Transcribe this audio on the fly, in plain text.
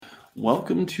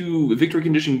Welcome to Victory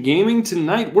Condition Gaming.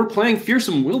 Tonight we're playing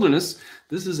Fearsome Wilderness.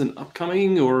 This is an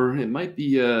upcoming, or it might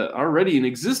be already an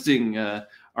existing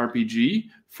RPG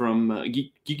from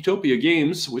Geektopia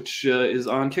Games, which is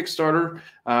on Kickstarter,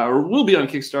 or will be on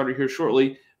Kickstarter here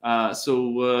shortly.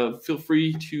 So feel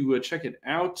free to check it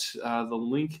out. The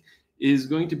link is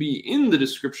going to be in the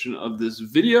description of this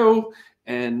video.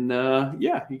 And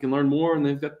yeah, you can learn more. And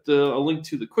they've got a link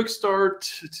to the quick start,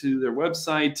 to their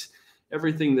website,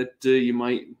 everything that you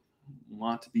might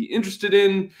want to be interested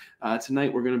in.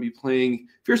 Tonight we're going to be playing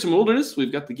Fearsome Wilderness.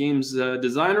 We've got the game's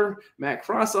designer, Matt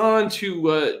Cross, on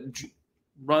to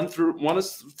run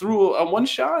us through a one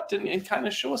shot and kind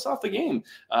of show us off the game.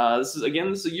 This is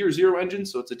a year zero engine,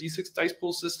 so it's a D6 dice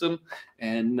pool system.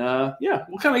 And yeah,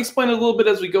 we'll kind of explain it a little bit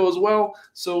as we go as well.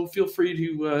 So feel free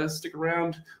to stick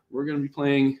around. We're going to be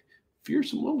playing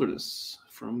Fearsome Wilderness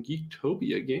from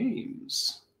Geektopia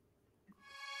Games.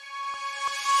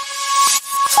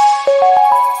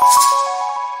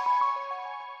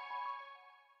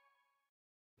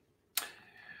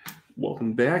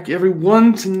 Welcome back,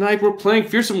 everyone. Tonight we're playing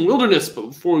Fearsome Wilderness, but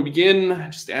before we begin, I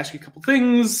just ask you a couple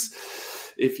things.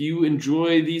 If you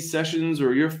enjoy these sessions,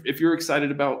 or if you're excited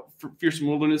about Fearsome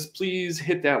Wilderness, please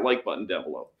hit that like button down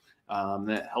below.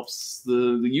 That helps the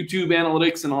YouTube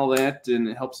analytics and all that, and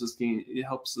it helps us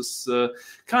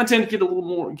content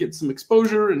get some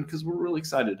exposure, and because we're really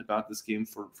excited about this game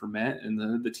for Matt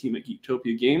and the team at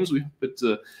Geektopia Games. We hope it's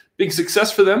a big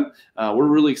success for them. We're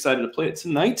really excited to play it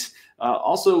tonight.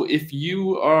 Also, if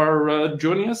you are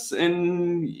joining us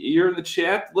and you're in the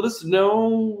chat, let us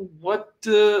know what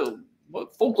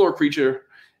folklore creature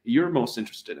you're most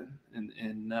interested in,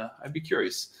 and I'd be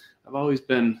curious. I've always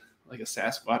been like a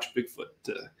Sasquatch,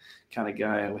 Bigfoot kind of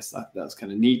guy. I always thought that was kind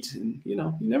of neat, and you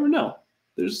never know.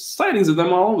 There's sightings of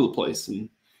them all over the place, and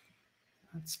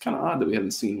it's kind of odd that we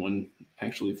haven't seen one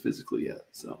actually physically yet.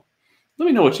 So let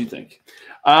me know what you think.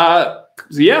 So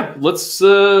yeah, let's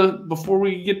before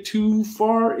we get too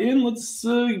far in, let's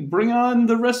bring on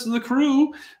the rest of the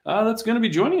crew that's going to be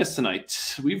joining us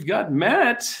tonight. We've got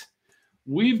Matt,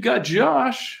 we've got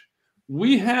Josh,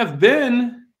 we have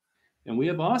Ben, and we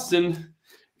have Austin.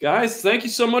 Guys, thank you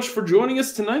so much for joining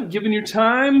us tonight, giving your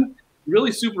time.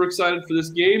 Really super excited for this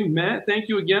game. Matt, thank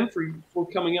you again for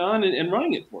coming on and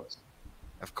running it for us.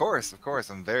 Of course.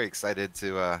 I'm very excited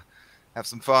to have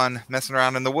some fun messing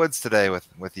around in the woods today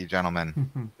with you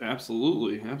gentlemen.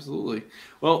 Absolutely.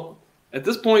 Well, at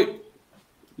this point,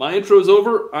 my intro is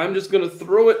over. I'm just going to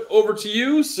throw it over to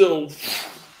you. So,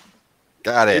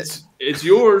 got it. It's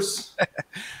yours.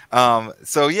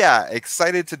 So yeah,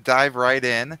 excited to dive right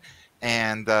in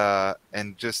and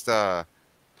just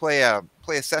play a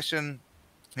session,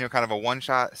 kind of a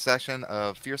one-shot session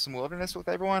of Fearsome Wilderness with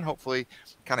everyone. Hopefully,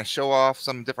 kind of show off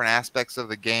some different aspects of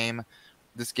the game.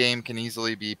 This game can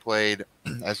easily be played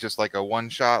as just like a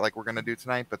one-shot, like we're going to do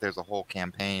tonight, but there's a whole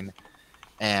campaign,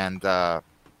 and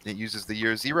it uses the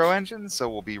Year Zero engine, so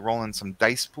we'll be rolling some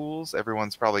dice pools.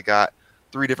 Everyone's probably got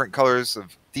 3 different colors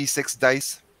of D6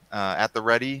 dice at the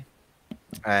ready,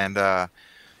 and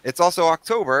it's also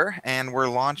October, and we're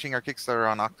launching our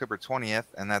Kickstarter on October 20th,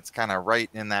 and that's kind of right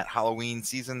in that Halloween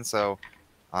season, so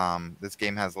this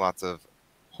game has lots of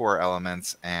horror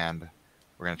elements, and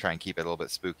we're going to try and keep it a little bit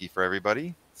spooky for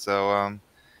everybody. So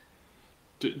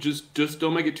just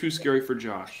don't make it too scary for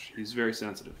Josh. He's very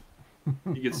sensitive.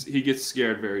 He gets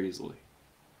scared very easily.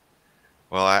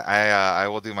 Well, I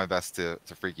will do my best to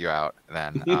freak you out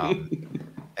then.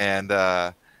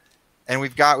 And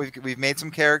we've made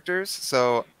some characters,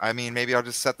 so I mean maybe I'll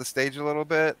just set the stage a little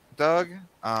bit, Doug.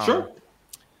 Sure.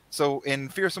 So in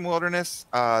Fearsome Wilderness,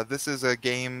 this is a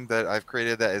game that I've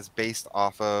created that is based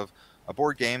off of a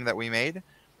board game that we made,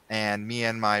 and me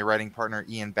and my writing partner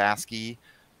Ian Baskey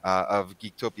of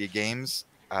Geektopia Games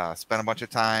spent a bunch of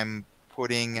time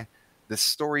putting this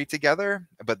story together,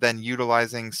 but then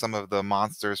utilizing some of the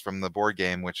monsters from the board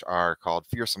game, which are called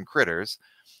Fearsome Critters,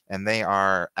 and they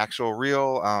are actual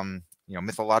real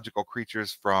mythological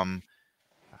creatures from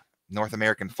North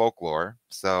American folklore.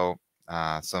 So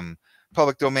some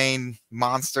public domain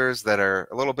monsters that are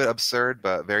a little bit absurd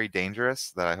but very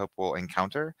dangerous that I hope we'll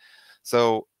encounter.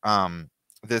 So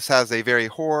this has a very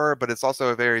horror, but it's also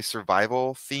a very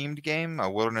survival themed game, a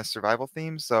wilderness survival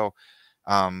theme. So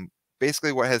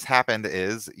basically what has happened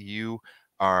is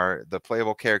the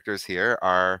playable characters here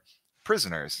are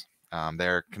prisoners.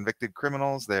 They're convicted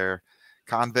criminals. They're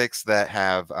convicts that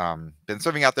have been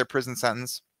serving out their prison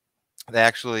sentence. They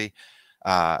actually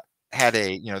had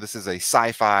this is a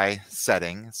sci-fi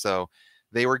setting, so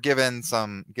they were given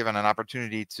an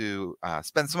opportunity to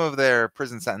spend some of their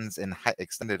prison sentence in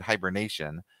extended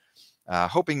hibernation,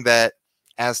 hoping that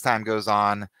as time goes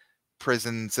on,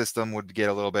 prison system would get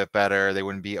a little bit better. They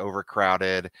wouldn't be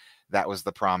overcrowded. That was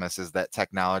the promise, is that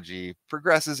technology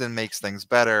progresses and makes things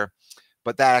better.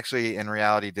 But that actually, in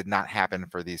reality, did not happen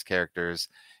for these characters.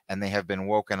 And they have been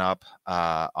woken up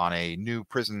on a new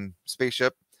prison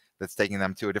spaceship that's taking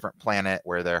them to a different planet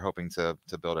where they're hoping to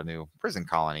build a new prison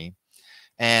colony.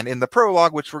 And in the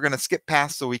prologue, which we're going to skip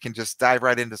past so we can just dive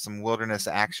right into some wilderness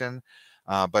action.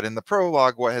 But in the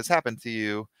prologue, what has happened to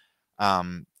you,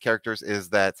 characters, is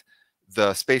that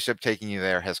the spaceship taking you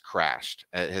there has crashed.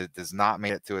 It has not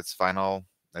made it to its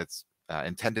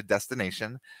intended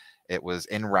destination. It was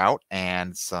en route,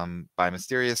 and by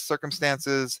mysterious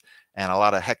circumstances and a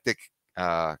lot of hectic,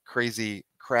 crazy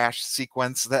crash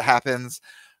sequence that happens,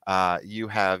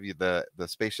 the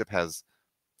spaceship has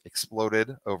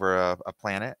exploded over a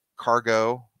planet.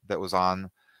 Cargo that was on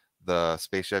the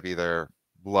spaceship, either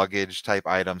luggage type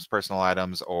items, personal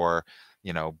items, or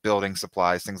building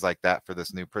supplies, things like that for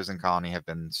this new prison colony, have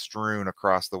been strewn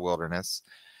across the wilderness.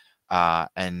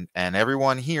 And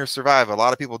everyone here survived. A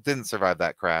lot of people didn't survive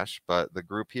that crash, but the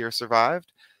group here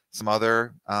survived. Some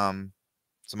other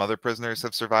prisoners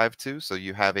have survived too. So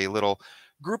you have a little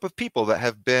group of people that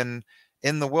have been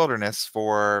in the wilderness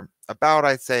for about,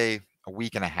 I'd say, a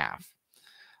week and a half.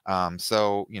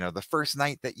 So the first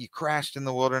night that you crashed in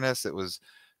the wilderness, it was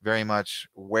very much,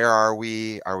 where are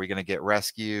we? Are we going to get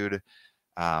rescued?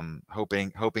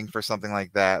 Hoping for something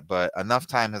like that. But enough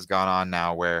time has gone on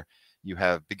now where you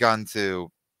have begun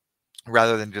to,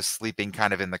 rather than just sleeping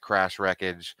kind of in the crash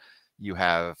wreckage, you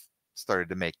have started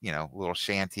to make, little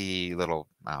shanty, little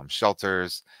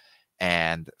shelters,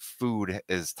 and food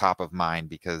is top of mind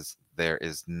because there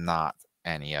is not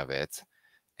any of it.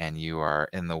 And you are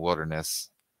in the wilderness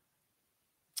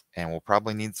and will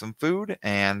probably need some food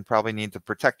and probably need to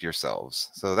protect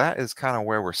yourselves. So that is kind of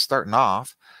where we're starting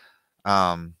off.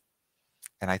 And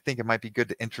I think it might be good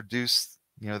to introduce,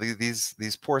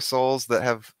 these poor souls that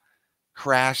have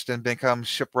crashed and become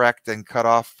shipwrecked and cut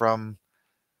off from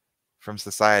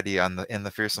society in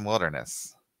the fearsome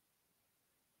wilderness.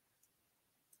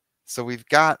 So we've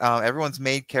got everyone's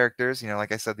made characters.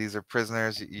 Like I said, these are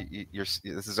prisoners.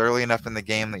 This is early enough in the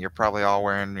game that you're probably all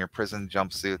wearing your prison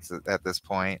jumpsuits at this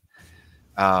point.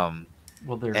 Well,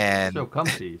 they're so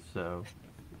comfy. So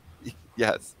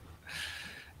yes.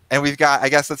 And we've got, I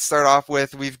guess let's start off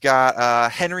with, we've got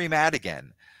Henry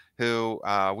Madigan, who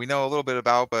we know a little bit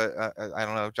about, but I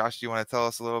don't know. Josh, do you want to tell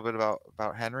us a little bit about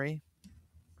Henry?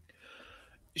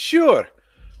 Sure.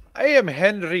 I am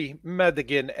Henry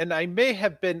Madigan, and I may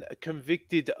have been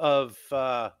convicted of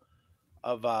some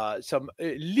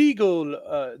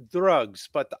illegal drugs,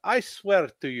 but I swear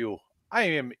to you, I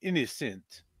am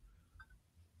innocent.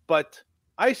 But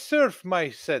I served my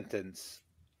sentence,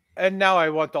 and now I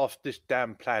want off this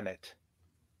damn planet.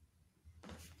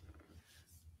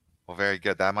 Well, very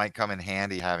good. That might come in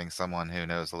handy, having someone who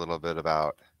knows a little bit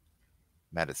about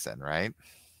medicine, right?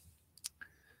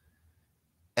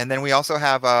 And then we also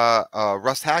have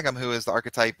Rust Hagam, who is the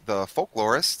archetype, the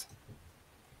folklorist.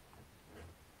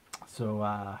 So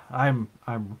I'm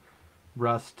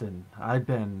Rust, and I've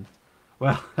been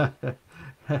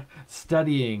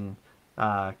studying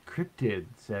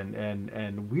cryptids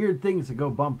and weird things that go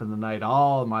bump in the night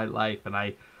all my life, and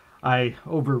I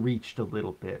overreached a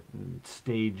little bit and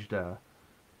staged a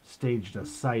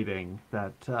sighting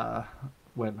that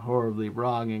went horribly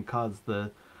wrong and caused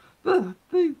the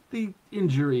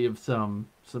injury of some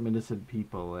innocent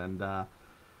people, and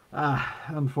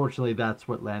unfortunately that's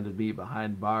what landed me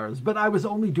behind bars. But I was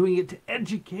only doing it to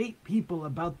educate people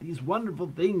about these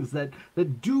wonderful things that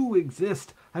do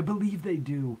exist. I believe they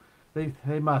do.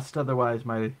 They must, otherwise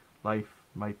my life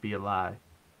might be a lie.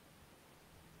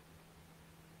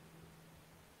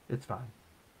 It's fine.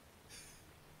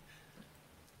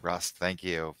 Rust, thank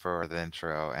you for the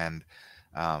intro. And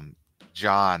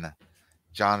John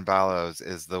Ballows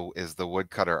is the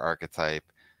woodcutter archetype.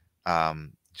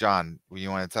 John, you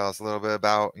want to tell us a little bit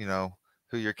about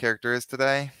who your character is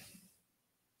today?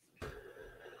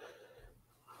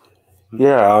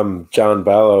 Yeah, I'm John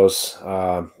Ballows,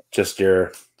 just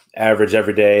your average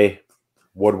everyday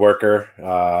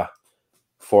woodworker,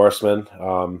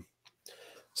 forestman,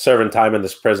 serving time in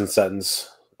this prison sentence.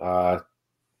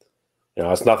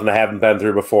 It's nothing I haven't been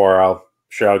through before. I'm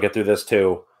sure I'll get through this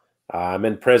too. I'm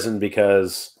in prison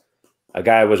because a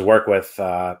guy I was work with,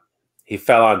 he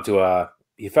fell onto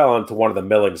one of the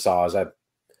milling saws. I'm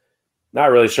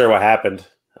not really sure what happened.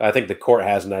 I think the court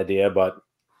has an idea, but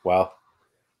well,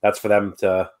 that's for them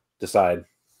to decide.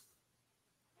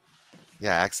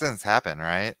 Yeah, accidents happen,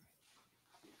 right?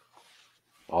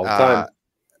 All the time.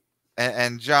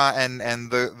 And John and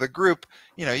the group,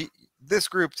 this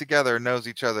group together knows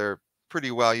each other pretty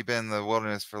well. You've been in the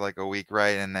wilderness for like a week,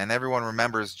 right? And then everyone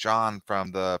remembers John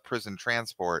from the prison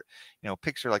transport. You know,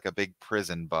 picture like a big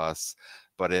prison bus,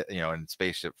 but it, you know, in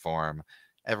spaceship form.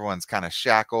 Everyone's kind of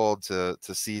shackled to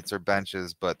seats or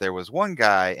benches, but there was one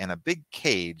guy in a big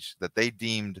cage that they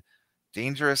deemed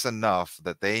dangerous enough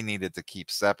that they needed to keep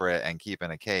separate and keep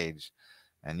in a cage.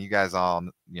 And you guys all,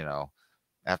 you know,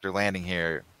 after landing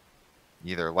here,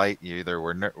 you either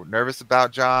were nervous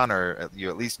about John, or you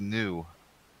at least knew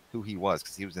who he was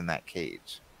because he was in that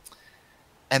cage.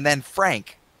 And then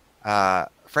Frank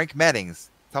Meddings,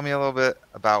 tell me a little bit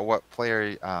about what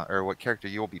player or what character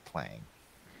you'll be playing.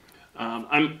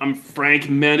 I'm Frank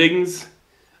Meddings.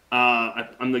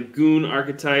 I'm the goon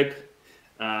archetype.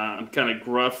 I'm kind of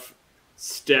gruff,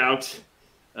 stout,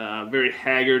 very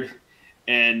haggard,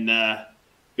 and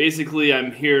basically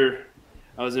I'm here.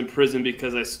 I was in prison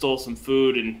because I stole some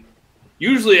food, and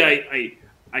usually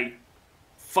I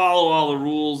follow all the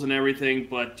rules and everything,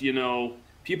 but you know,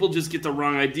 people just get the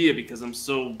wrong idea because I'm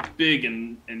so big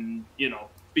and you know,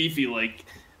 beefy like,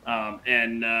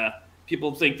 and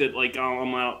people think that like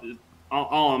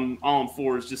all I'm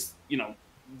for is just, you know,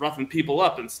 roughing people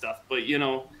up and stuff. But you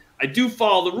know, I do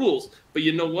follow the rules. But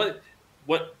you know what?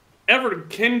 Whatever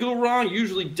can go wrong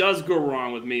usually does go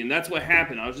wrong with me, and that's what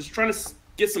happened. I was just trying to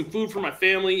get some food for my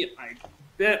family.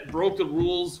 I broke the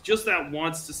rules just that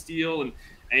once to steal, and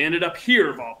I ended up here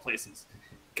of all places.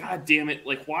 God damn it.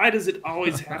 Like, why does it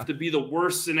always have to be the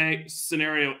worst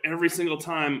scenario every single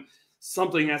time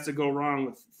something has to go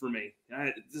wrong for me?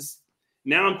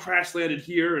 Now I'm crash landed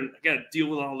here, and I got to deal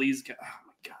with all these guys. Oh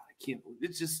my God, I can't believe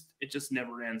it. It just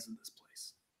never ends in this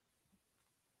place.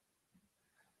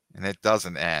 And it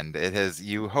doesn't end. It has,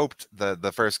 you hoped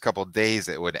the first couple days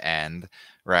it would end,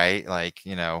 right? Like,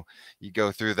 you know, you go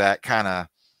through that kind of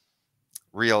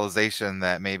realization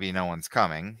that maybe no one's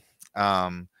coming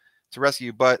to rescue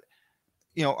you. But,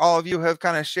 you know, all of you have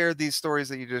kind of shared these stories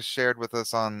that you just shared with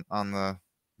us on the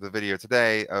video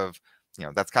today of, you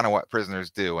know, that's kind of what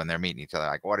prisoners do when they're meeting each other.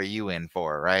 Like, what are you in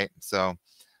for, right? So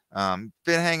been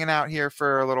hanging out here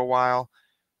for a little while.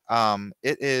 We're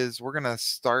going to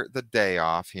start the day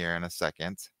off here in a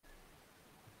second.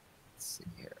 Let's see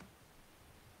here.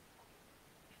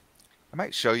 I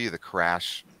might show you the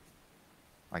crash,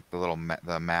 like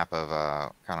the map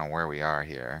of kind of where we are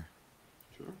here.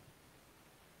 Sure.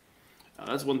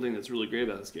 That's one thing that's really great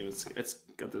about this game. It's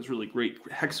got this really great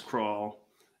hex crawl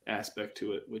aspect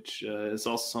to it, which is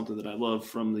also something that I love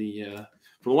from a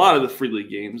lot of the Free League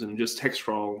games and just hex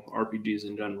crawl RPGs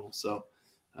in general. So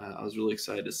I was really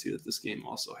excited to see that this game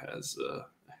also has a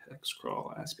hex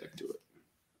crawl aspect to it.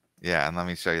 Yeah, and let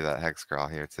me show you that hex crawl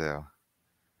here too.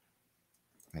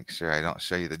 Make sure I don't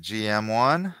show you the GM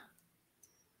one.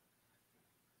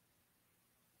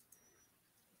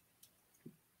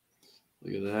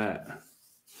 Look at that.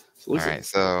 All right,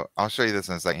 so I'll show you this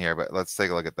in a second here, but let's take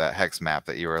a look at that hex map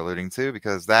that you were alluding to,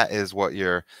 because that is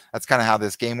that's kind of how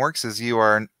this game works. Is you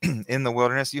are in the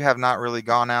wilderness. You have not really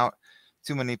gone out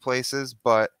too many places,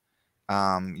 but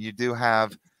you do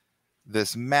have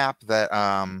this map that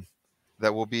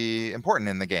that will be important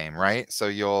in the game, right? So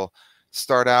you'll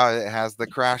start out, it has the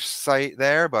crash site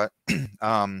there, but you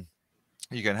can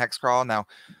hex crawl. Now,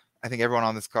 I think everyone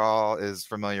on this call is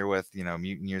familiar with, you know,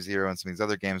 Mutant Year Zero and some of these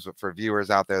other games, but for viewers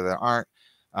out there that aren't,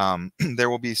 there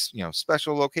will be, you know,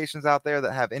 special locations out there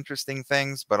that have interesting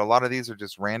things, but a lot of these are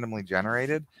just randomly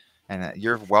generated, and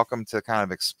you're welcome to kind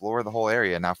of explore the whole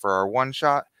area. Now, for our one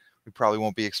shot, we probably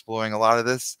won't be exploring a lot of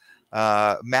this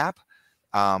map.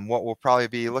 What we'll probably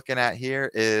be looking at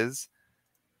here is,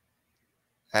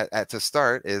 to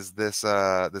start, is this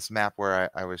this map where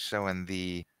I was showing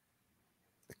the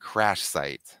crash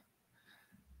site.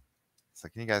 So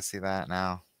can you guys see that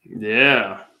now?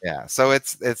 Yeah. Yeah. So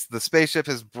it's the spaceship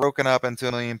is broken up into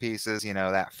a million pieces. You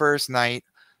know, that first night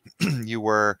you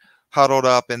were huddled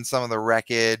up in some of the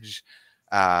wreckage,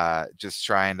 just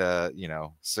trying to, you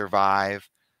know, survive.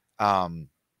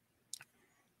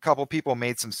 Couple people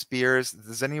made some spears.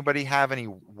 Does anybody have any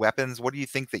weapons? What do you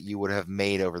think that you would have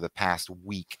made over the past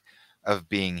week of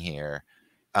being here?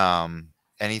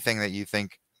 Anything that you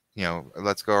think, you know,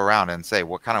 let's go around and say,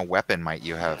 what kind of weapon might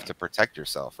you have to protect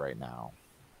yourself right now?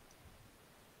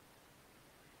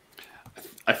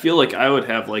 I feel like I would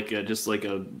have like just like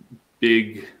a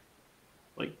big,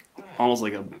 like almost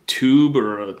like a tube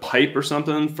or a pipe or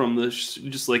something from the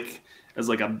just like as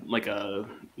like a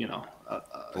you know a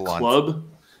club.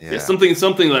 Yeah,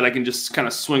 something that I can just kind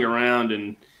of swing around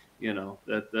and, you know,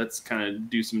 that's kind of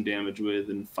do some damage with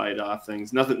and fight off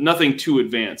things. Nothing too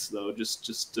advanced though.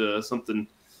 Just something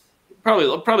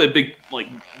probably a big like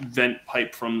vent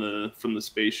pipe from the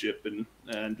spaceship, and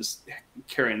just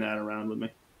carrying that around with me.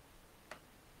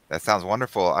 That sounds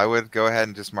wonderful. I would go ahead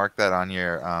and just mark that on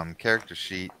your character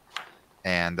sheet,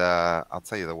 and I'll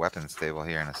tell you the weapons table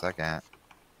here in a second.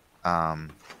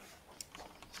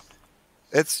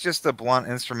 It's just a blunt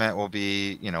instrument will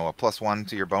be, a +1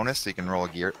 to your bonus, so you can roll a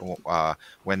gear.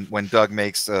 When Doug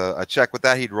makes a check with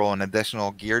that, he'd roll an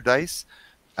additional gear dice,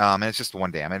 and it's just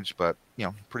 1 damage, but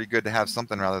pretty good to have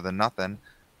something rather than nothing.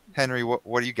 Henry,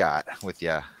 what do you got with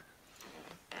you?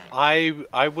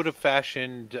 I would have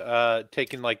fashioned,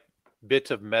 taken like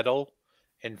bits of metal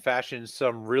and fashioned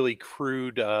some really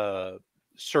crude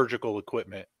surgical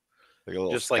equipment. Like a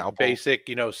little Just scalpel? like basic,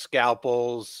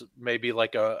 scalpels, maybe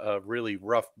like a really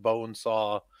rough bone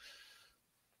saw.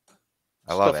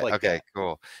 I love stuff it. like Okay, that.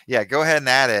 cool. Yeah, go ahead and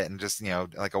add it, and just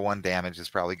like a 1 damage is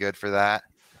probably good for that.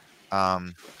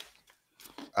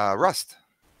 Rust.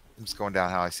 I'm just going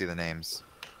down how I see the names.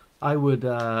 I would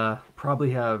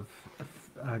probably have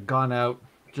gone out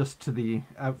just to the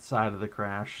outside of the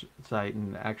crash site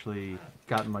and actually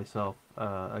gotten myself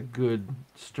a good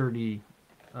sturdy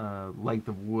length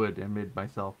of wood and made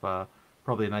myself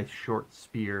probably a nice short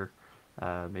spear,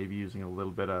 maybe using a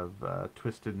little bit of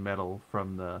twisted metal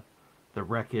from the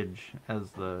wreckage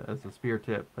as the spear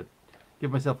tip, but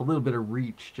give myself a little bit of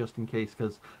reach just in case,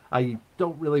 because I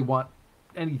don't really want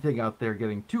anything out there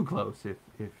getting too close if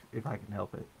I can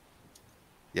help it.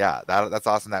 Yeah, that's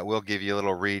awesome. That will give you a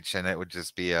little reach, and it would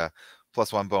just be a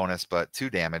 +1 bonus, but 2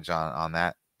 damage on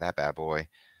that bad boy.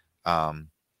 And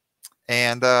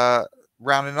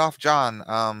rounding off, John.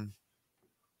 I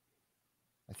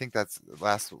think that's the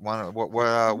last one.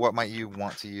 What might you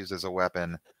want to use as a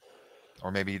weapon,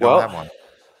 or maybe you don't have one?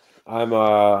 I'm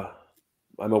a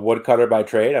woodcutter by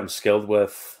trade. I'm skilled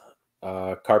with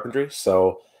carpentry,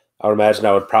 so I would imagine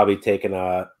I would probably take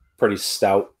a pretty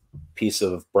stout piece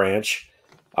of branch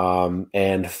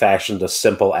and fashioned a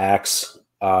simple axe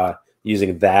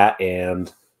using that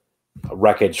and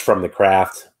wreckage from the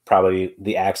craft. Probably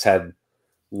the axe had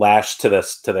lashed to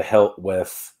the hilt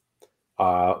with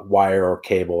wire or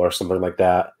cable or something like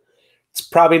that. It's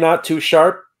probably not too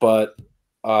sharp, but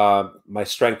my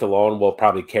strength alone will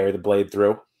probably carry the blade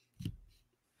through.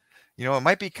 It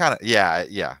might be kind of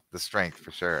the strength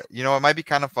for sure. It might be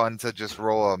kind of fun to just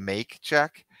roll a make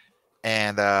check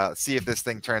and see if this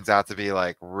thing turns out to be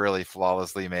like really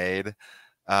flawlessly made,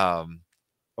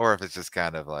 or if it's just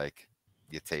kind of like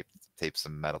you tape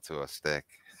some metal to a stick.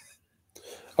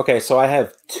 Okay, so I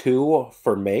have 2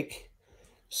 for make.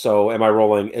 So am I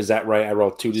rolling? Is that right? I roll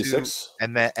 2d6,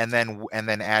 and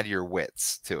then add your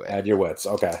wits to it. Add your wits.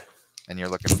 Okay. And you're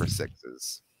looking for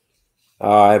 6s.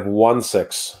 I have 1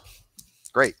 6.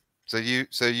 Great. So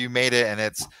you made it, and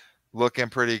it's looking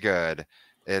pretty good.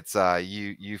 It's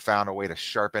you found a way to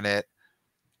sharpen it,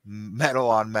 metal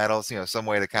on metal, some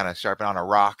way to kind of sharpen on a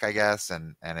rock, I guess,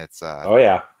 and it's oh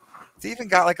yeah, it's even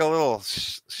got like a little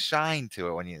shine to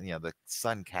it when the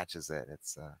sun catches it.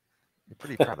 It's you're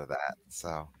pretty proud of that.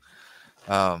 So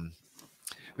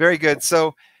very good.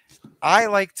 So I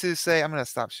like to say, I'm going to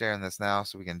stop sharing this now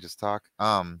so we can just talk.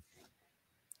 I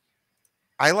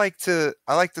like to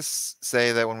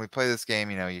say that when we play this game,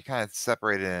 you kind of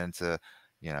separate it into,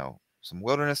 some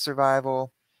wilderness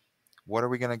survival. What are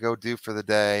we going to go do for the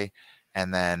day?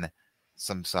 And then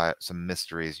some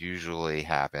mysteries usually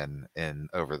happen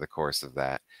over the course of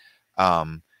that.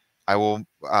 I will,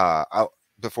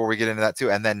 before we get into that too,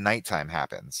 and then nighttime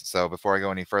happens. So before I go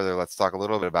any further, let's talk a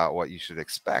little bit about what you should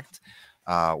expect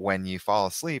when you fall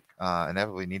asleep.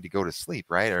 Inevitably need to go to sleep,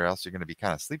 right? Or else you're going to be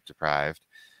kind of sleep deprived.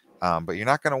 But you're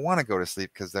not going to want to go to sleep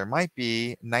because there might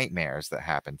be nightmares that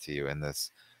happen to you in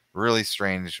this really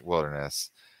strange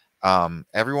wilderness.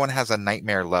 Everyone has a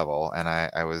nightmare level, and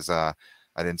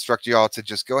I'd instruct you all to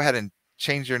just go ahead and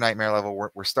change your nightmare level.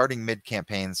 We're starting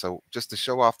mid-campaign, so just to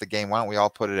show off the game, why don't we all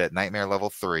put it at nightmare level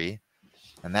 3?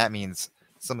 And that means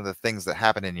some of the things that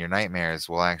happen in your nightmares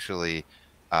will actually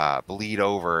bleed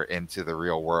over into the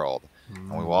real world.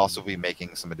 And we will also be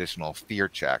making some additional fear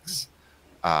checks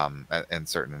in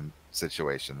certain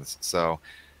situations. So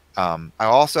I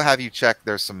also have you check.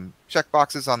 There's some check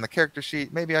boxes on the character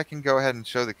sheet. Maybe I can go ahead and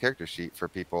show the character sheet for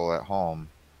people at home,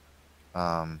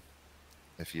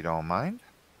 if you don't mind.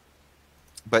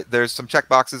 But there's some check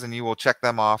boxes, and you will check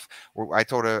them off. I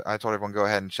told everyone go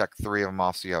ahead and check 3 of them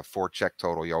off, so you have 4 check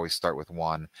total. You always start with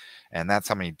 1, and that's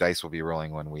how many dice we'll be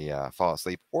rolling when we fall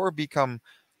asleep or become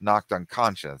knocked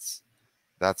unconscious.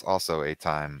 That's also a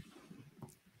time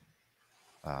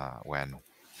when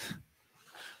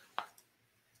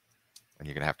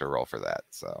you're gonna have to roll for that.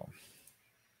 So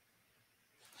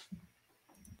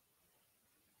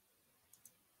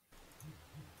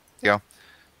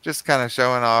Just kind of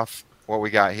showing off what we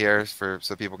got here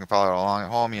so people can follow along at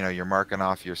home. You're marking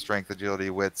off your strength, agility,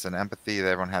 wits, and empathy.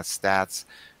 Everyone has stats,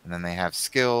 and then they have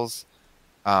skills.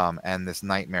 And this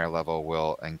nightmare level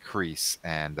will increase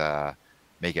and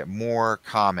make it more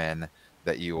common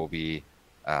that you will be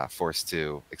forced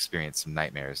to experience some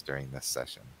nightmares during this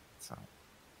session. So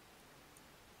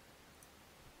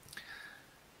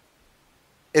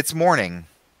it's morning.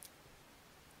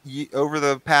 Over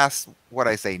the past,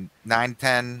 9,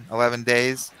 10, 11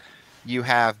 days, you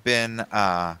have been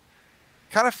kind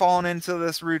of fallen into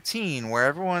this routine where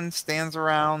everyone stands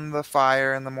around the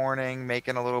fire in the morning,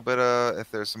 making a little bit of,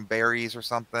 if there's some berries or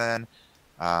something,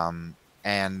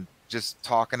 and just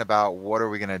talking about what are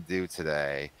we going to do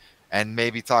today, and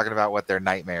maybe talking about what their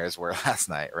nightmares were last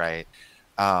night, right?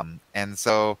 And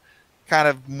so kind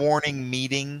of morning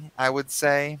meeting, I would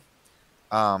say.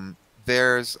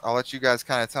 I'll let you guys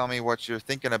kind of tell me what you're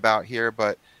thinking about here,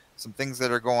 but some things that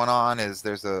are going on is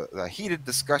there's a heated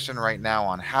discussion right now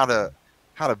on how to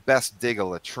best dig a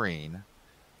latrine.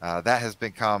 That has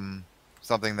become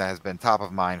something that has been top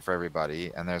of mind for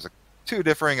everybody, and there's two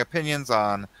differing opinions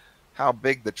on how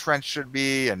big the trench should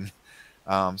be, and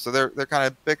so they're kind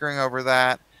of bickering over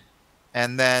that.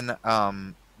 And then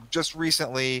just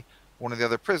recently, one of the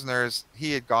other prisoners,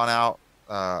 he had gone out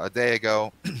a day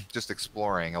ago just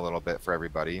exploring a little bit for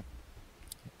everybody.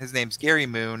 His name's Gary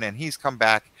Moon, and he's come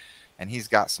back and he's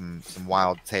got some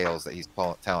wild tales that he's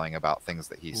telling about things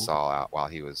that he saw out while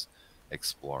he was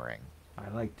exploring. I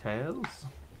like tales.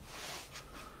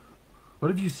 What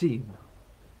have you seen?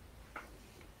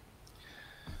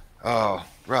 Oh,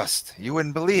 Rust, you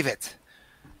wouldn't believe it.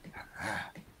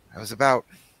 I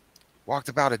walked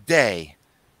about a day,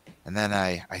 and then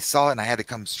I saw it and I had to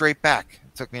come straight back.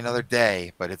 It took me another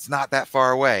day, but it's not that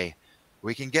far away.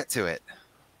 We can get to it.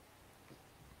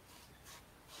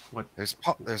 What?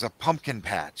 There's a pumpkin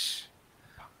patch.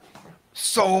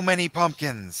 So many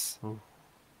pumpkins. Oh.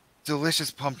 Delicious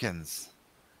pumpkins.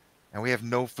 And we have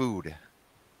no food.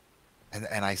 And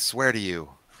I swear to you,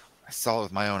 I saw it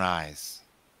with my own eyes.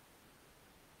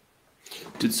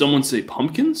 Did someone say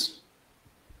pumpkins?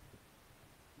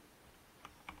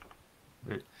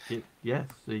 Yes,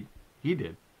 he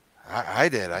did. I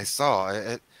did. I saw it.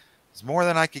 It was more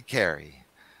than I could carry.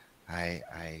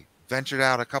 I ventured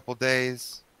out a couple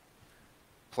days.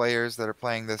 Players that are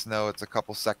playing this know it's a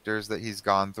couple sectors that he's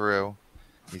gone through.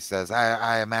 He says,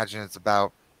 I imagine it's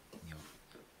about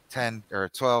 10 or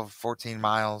 12, 14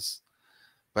 miles,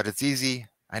 but it's easy.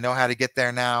 I know how to get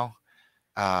there now.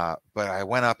 But I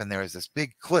went up and there was this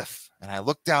big cliff, and I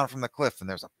looked down from the cliff and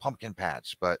there's a pumpkin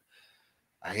patch, but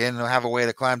I didn't have a way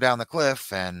to climb down the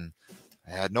cliff, and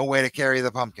I had no way to carry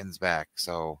the pumpkins back.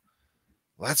 So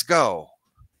let's go.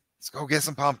 Let's go get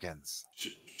some pumpkins.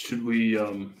 Should we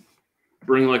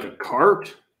bring like a cart?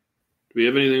 Do we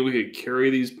have anything we could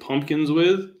carry these pumpkins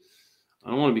with?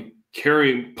 I don't want to be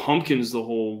carrying pumpkins the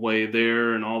whole way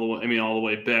there and all the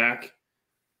way back.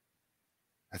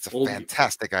 That's a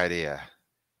fantastic idea.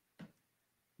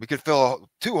 We could fill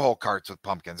 2 whole carts with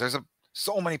pumpkins. There's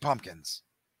so many pumpkins.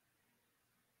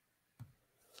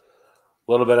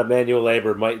 A little bit of manual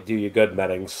labor might do you good,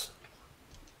 Meddings.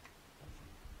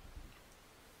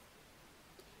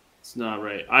 It's not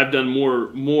right. I've done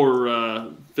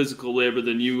more physical labor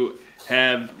than you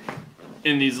have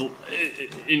in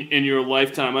your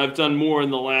lifetime. I've done more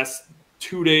in the last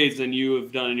 2 days than you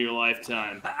have done in your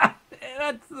lifetime.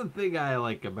 That's the thing I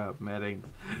like about Meddings.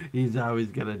 He's always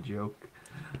got a joke.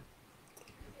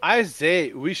 I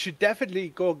say we should definitely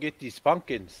go get these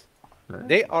pumpkins.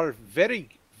 They are very,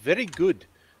 very good.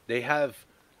 They have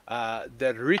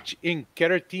they're rich in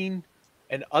keratin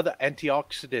and other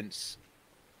antioxidants.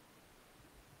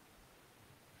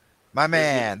 My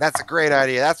man, that's a great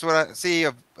idea. That's what I see.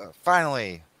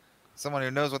 Finally, someone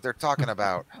who knows what they're talking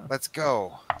about. Let's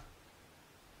go.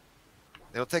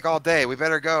 It'll take all day. We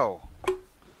better go.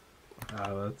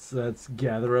 Let's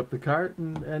gather up the cart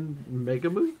and make a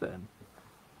move then.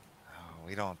 Oh,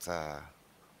 we don't have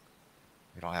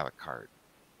a cart.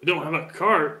 We don't have a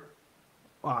cart.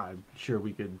 Well, I'm sure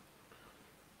we could.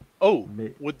 Oh,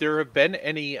 would there have been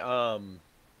any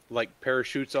like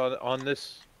parachutes on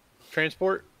this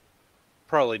transport?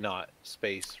 Probably not.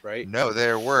 Space, right? No,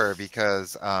 there were,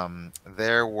 because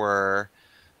there were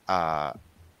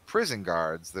prison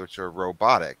guards which are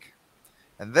robotic,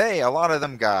 and a lot of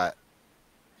them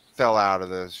fell out of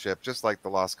the ship just like the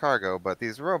Lost Cargo, but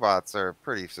these robots are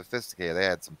pretty sophisticated. They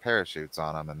had some parachutes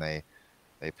on them, and they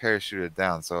parachuted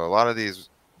down. So a lot of these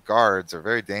guards are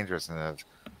very dangerous and have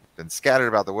been scattered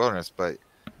about the wilderness, but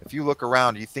if you look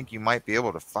around, you think you might be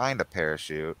able to find a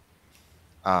parachute.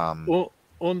 Well,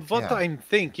 And what Yeah. I'm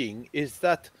thinking is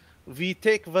that we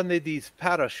take one of these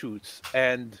parachutes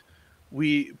and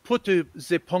we put the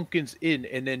pumpkins in,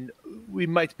 and then we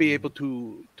might be able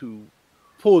to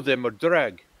pull them or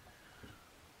drag.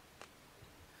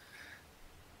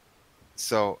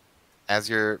 So, as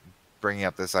you're bringing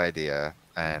up this idea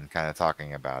and kind of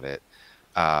talking about it,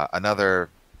 another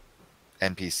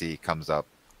NPC comes up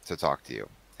to talk to you.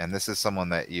 And this is someone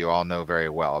that you all know very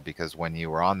well because when you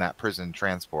were on that prison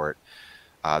transport,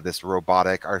 this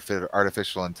robotic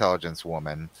artificial intelligence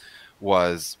woman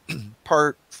was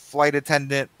part flight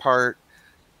attendant, part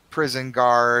prison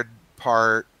guard,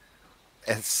 part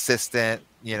assistant,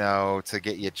 to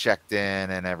get you checked in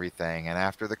and everything. And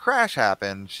after the crash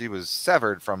happened, she was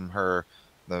severed from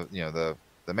the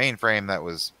mainframe that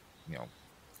was,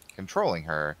 controlling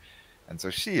her. And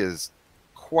so she is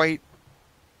quite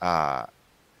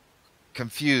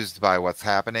confused by what's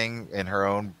happening in her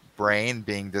own brain,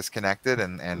 being disconnected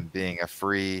and being a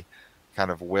free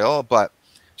kind of will. But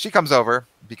she comes over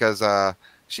because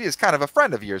she is kind of a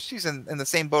friend of yours. She's in the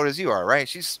same boat as you are, right?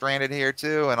 She's stranded here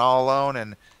too and all alone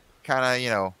and kind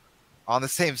of, on the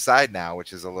same side now,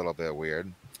 which is a little bit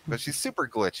weird. But she's super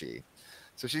glitchy.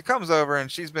 So she comes over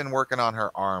and she's been working on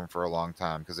her arm for a long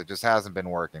time because it just hasn't been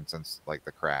working since like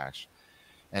the crash.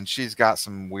 And she's got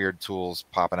some weird tools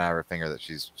popping out of her finger that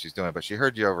she's doing. But she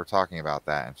heard you over talking about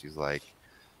that, and she's like,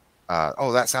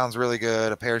 "Oh, that sounds really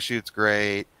good. A parachute's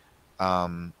great.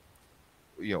 Let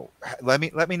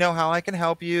me know how I can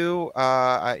help you.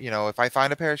 If I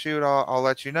find a parachute, I'll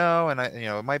let you know. And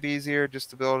it might be easier just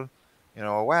to build,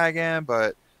 a wagon.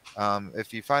 But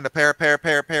if you find a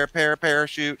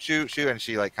parachute, shoot." And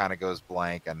she like kind of goes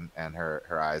blank, and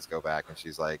her eyes go back, and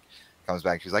she's like. Comes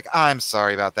back. She's like, "I'm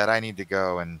sorry about that. I need to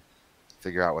go and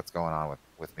figure out what's going on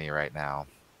with me right now.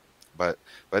 But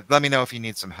let me know if you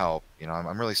need some help.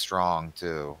 I'm really strong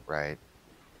too, right?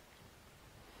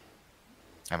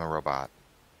 I'm a robot."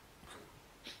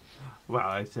 Well,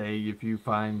 I say if you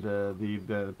find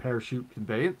the parachute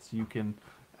conveyance, you can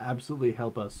absolutely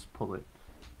help us pull it.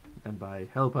 And by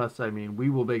help us, I mean we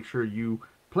will make sure you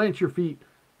plant your feet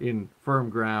in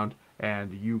firm ground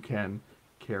and you can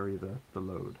carry the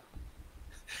load.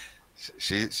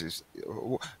 She's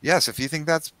yes. If you think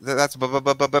that's best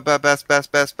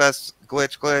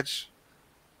glitch.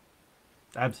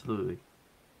 Absolutely.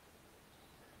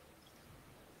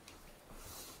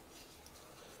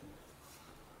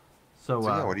 So, So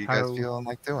yeah, what are you guys feeling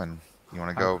like doing? You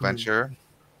want to go venture?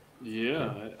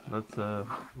 Yeah. Let's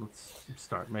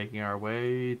start making our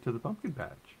way to the pumpkin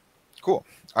patch. Cool.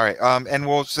 All right. And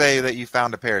we'll say that you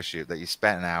found a parachute that you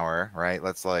spent an hour. Right.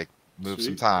 Let's like. Move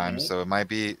some time,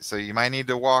 Right. so you might need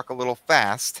to walk a little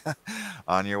fast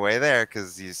on your way there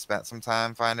because you spent some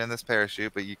time finding this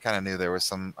parachute, but you kind of knew there was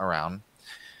some around.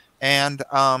 And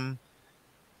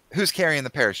who's carrying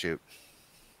the parachute?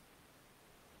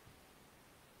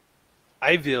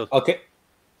 I will. Okay.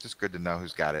 Just good to know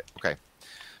who's got it. Okay.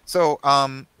 So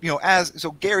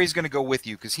so Gary's going to go with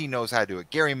you because he knows how to do it.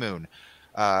 Gary Moon,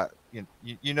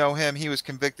 you know him. He was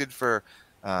convicted for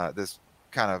this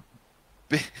kind of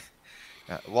big.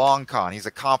 Long con. He's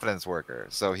a confidence worker,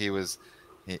 so he was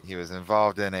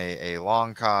involved in a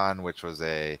long con, which was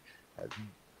a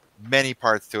many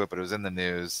parts to it, but it was in the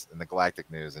news, in the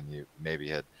galactic news, and you maybe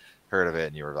had heard of it,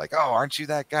 and you were like, "Oh, aren't you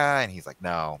that guy?" And he's like,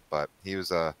 "No," but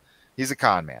he's a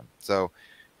con man. So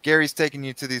Gary's taking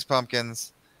you to these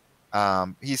pumpkins.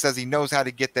 He says he knows how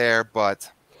to get there,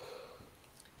 but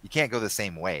you can't go the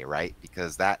same way, right?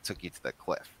 Because that took you to the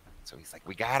cliff. So he's like,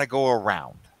 "We gotta go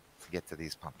around to get to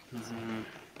these pumpkins." Mhm.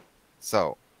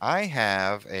 So I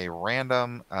have a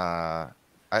random.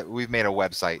 We've made a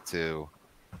website to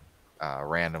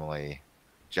randomly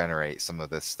generate some of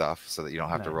this stuff, so that you don't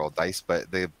have to Nice. roll dice.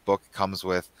 But the book comes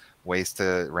with ways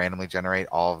to randomly generate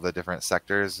all of the different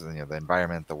sectors, the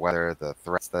environment, the weather, the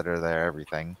threats that are there,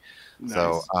 everything. Nice.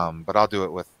 So, but I'll do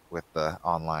it with the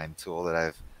online tool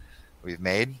that we've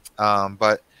made.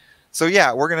 But so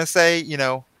yeah, we're gonna say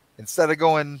instead of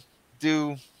going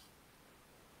due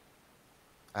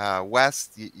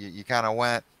west, you kind of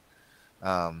went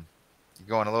you're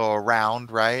going a little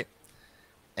around, right?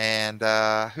 And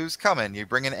who's coming? You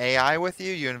bringing AI with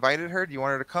you? You invited her? Do you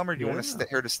want her to come, or do you want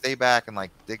her to stay back and like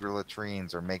dig her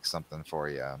latrines or make something for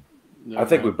you? I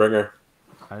think we bring her.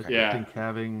 I Yeah. think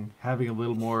having a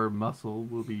little more muscle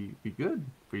will be good.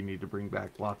 We need to bring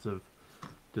back lots of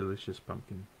delicious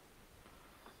pumpkin.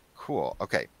 Cool.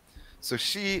 Okay. So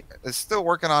she is still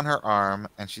working on her arm,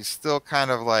 and she's still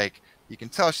kind of like, you can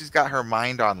tell she's got her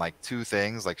mind on like two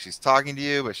things. Like she's talking to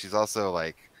you, but she's also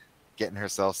like getting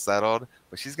herself settled.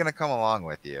 But she's gonna come along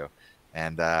with you,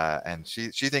 and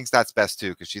she thinks that's best too,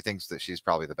 because she thinks that she's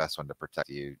probably the best one to protect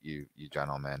you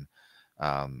gentlemen,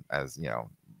 as you know,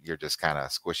 you're just kind of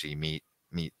squishy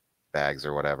meat bags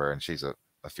or whatever, and she's a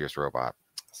fierce robot.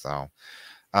 So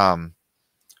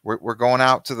we're going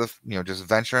out to the, just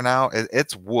venturing out.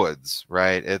 It's woods,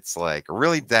 right? It's like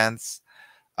really dense.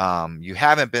 You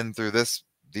haven't been through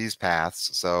these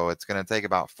paths, so it's going to take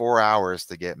about 4 hours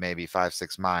to get maybe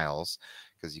 5-6 miles,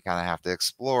 because you kind of have to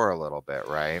explore a little bit,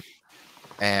 right?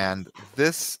 And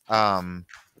this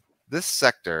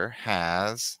sector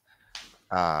has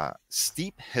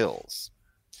steep hills,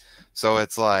 so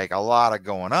it's like a lot of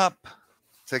going up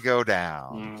to go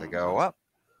down, to go up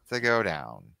to go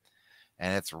down,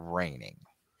 and it's raining.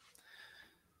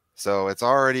 So it's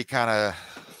already kind of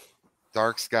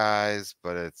dark skies,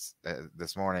 but it's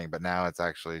this morning, but now it's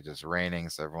actually just raining,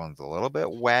 so everyone's a little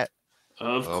bit wet,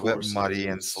 a little bit muddy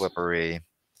and slippery.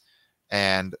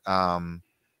 And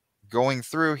going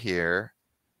through here,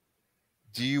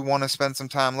 do you want to spend some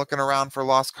time looking around for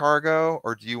lost cargo,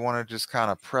 or do you want to just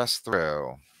kind of press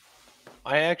through?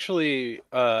 I actually,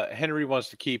 Henry wants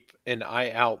to keep an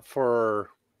eye out for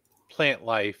plant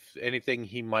life, anything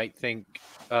he might think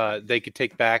they could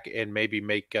take back and maybe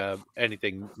make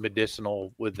anything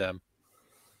medicinal with them.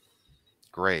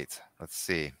 Great. Let's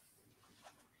see.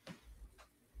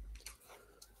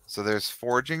 So there's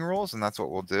foraging rules, and that's what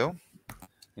we'll do.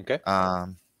 Okay.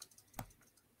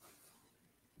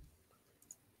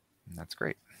 That's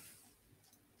great.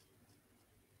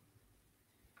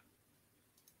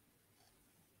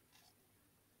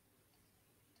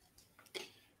 I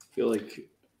feel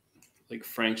like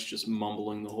Frank's just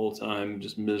mumbling the whole time,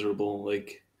 just miserable.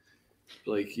 Like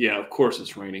yeah, of course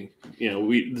it's raining.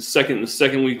 The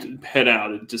second we head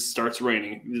out, it just starts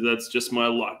raining. That's just my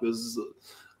luck. This is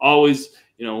always,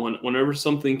 whenever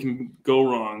something can go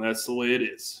wrong, that's the way it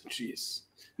is. Jeez.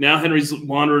 Now Henry's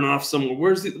wandering off somewhere.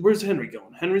 Where's Henry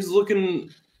going? Henry's looking.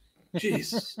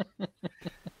 Jeez.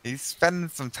 He's spending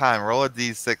some time. Roll a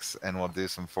d6, and we'll do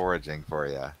some foraging for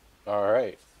you. All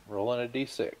right. Rolling a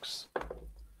d6.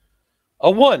 A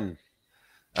 1.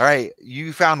 All right.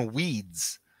 You found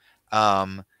weeds,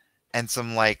 and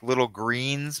some like little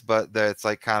greens, but it's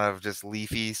like kind of just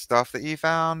leafy stuff that you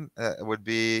found. It would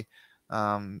be,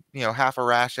 half a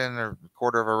ration or a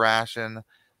quarter of a ration.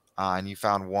 And you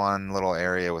found one little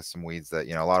area with some weeds that,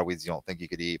 a lot of weeds you don't think you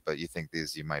could eat, but you think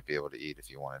these you might be able to eat if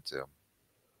you wanted to.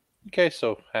 Okay,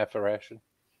 so half a ration.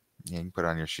 Yeah, you can put it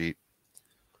on your sheet.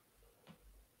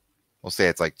 We'll say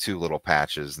it's like 2 little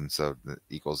patches, and so that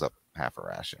equals up half a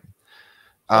ration.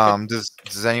 Okay.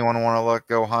 Does anyone want to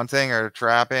go hunting or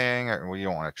trapping? Or, well, you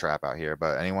don't want to trap out here,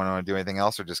 but anyone want to do anything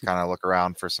else, or just kind of look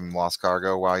around for some lost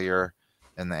cargo while you're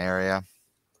in the area?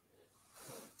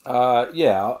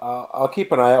 Yeah, I'll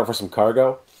keep an eye out for some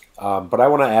cargo. But I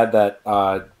want to add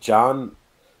that John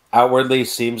outwardly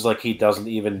seems like he doesn't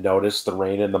even notice the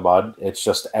rain and the mud. It's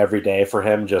just every day for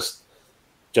him, just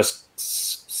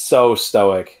so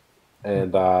stoic.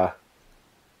 And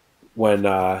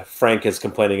when Frank is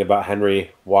complaining about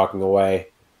Henry walking away,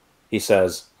 he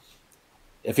says,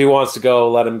 if he wants to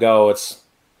go, let him go. It's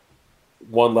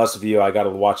one less of you I got to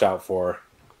watch out for.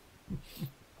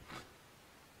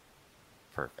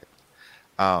 Perfect.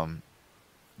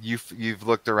 You've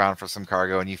looked around for some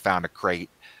cargo, and you found a crate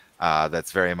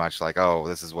that's very much like, oh,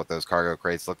 this is what those cargo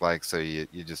crates look like. So you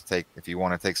just take, if you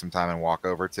want to take some time and walk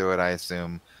over to it, I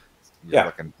assume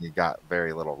you got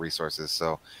very little resources.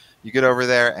 So you get over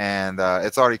there, and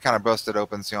it's already kind of busted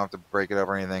open, so you don't have to break it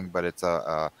over or anything, but it's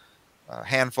a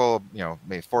handful of,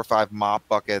 maybe 4 or 5 mop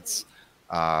buckets,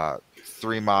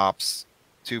 3 mops,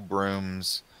 2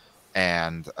 brooms,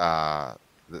 and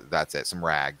that's it. Some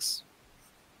rags.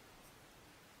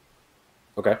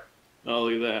 Okay. Oh,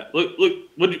 look at that. Look,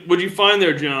 what'd you find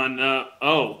there, John?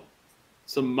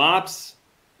 Some mops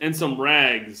and some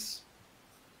rags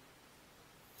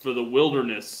for the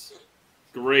wilderness.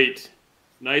 Great.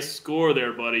 Nice score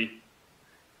there, buddy.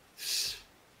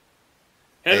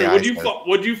 Henry,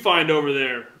 what'd you find over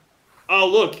there? Oh,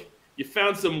 look, you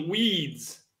found some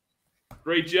weeds.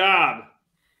 Great job.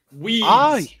 Weeds.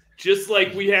 Aye. Just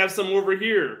like we have some over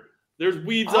here. There's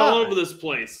weeds all over this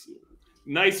place.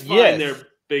 Nice find there,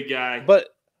 big guy. But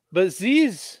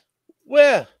these,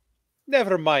 well,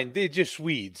 never mind. They're just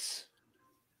weeds.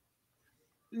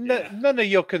 None of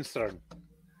your concern.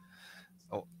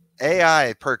 Oh,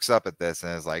 AI perks up at this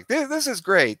and is like, this is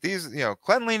great. These,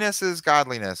 cleanliness is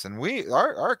godliness, and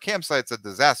our campsite's a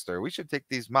disaster. We should take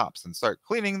these mops and start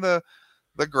cleaning the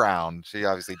ground. She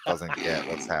obviously doesn't get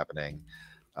what's happening.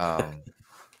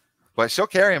 But she'll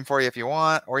carry them for you if you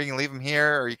want, or you can leave them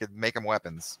here, or you could make them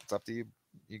weapons. It's up to you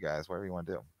guys, whatever you want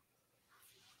to do.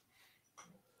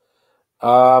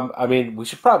 I mean, we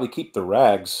should probably keep the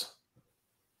rags.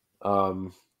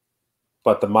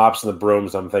 But the mops and the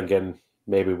brooms, I'm thinking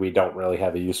maybe we don't really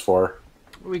have a use for.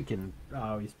 We can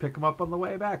always pick them up on the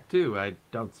way back too. I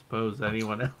don't suppose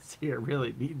anyone else here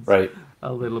really needs Right.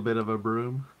 a little bit of a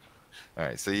broom. All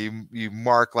right, so you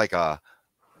mark like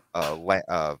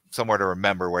somewhere to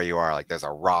remember where you are. Like there's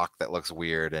a rock that looks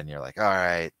weird, and you're like, all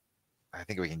right, I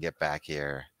think we can get back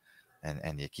here,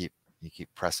 and you keep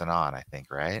pressing on. I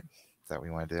think, right? Is that what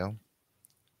you want to do?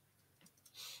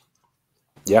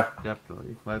 Yeah.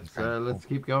 Definitely. Let's Okay, let's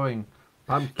keep going.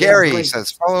 Pumpkin Gary plate.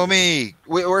 says, "Follow me.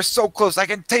 We're so close. I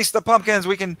can taste the pumpkins.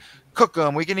 We can cook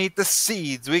them. We can eat the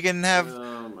seeds. We can have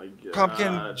Oh my god.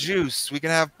 pumpkin juice. We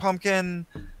can have pumpkin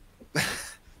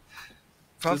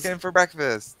for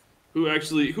breakfast." Who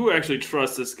actually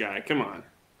trusts this guy? Come on.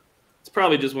 It's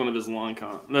probably just one of his long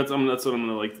con. That's what I'm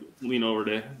gonna like lean over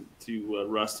to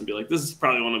Rust and be like, this is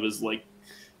probably one of his like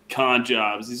con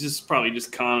jobs. He's just probably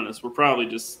just conning us. We're probably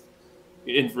just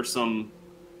in for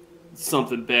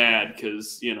something bad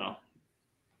because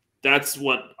that's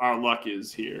what our luck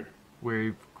is here.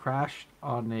 We've crashed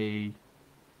on a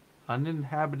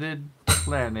uninhabited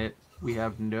planet. We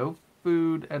have no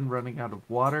food and running out of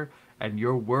water, and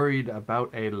you're worried about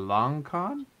a long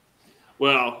con?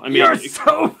 Well, I mean, You're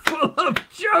so full of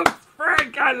jokes,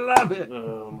 Frank. I love it.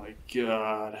 oh my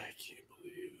god, I can't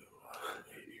believe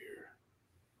it here.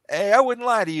 Hey, I wouldn't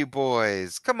lie to you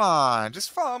boys. Come on,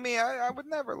 just follow me. I would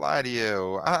never lie to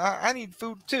you. I need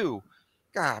food too.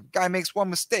 God, guy makes one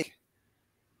mistake.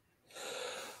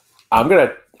 I'm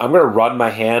gonna run my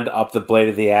hand up the blade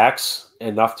of the axe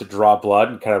enough to draw blood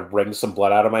and kind of wring some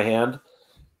blood out of my hand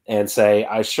and say,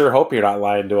 I sure hope you're not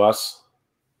lying to us.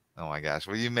 Oh my gosh,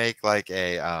 will you make like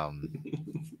a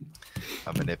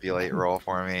manipulate roll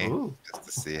for me? Ooh. Just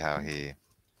to see how he...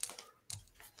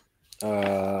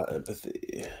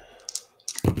 Empathy.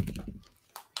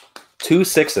 2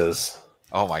 6s.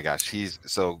 Oh my gosh,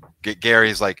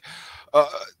 Gary's like,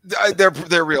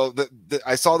 they're real.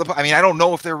 I saw them. I mean, I don't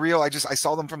know if they're real. I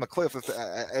saw them from the cliff.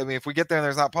 I mean, if we get there and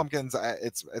there's not pumpkins,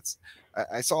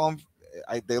 I saw them.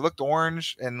 They looked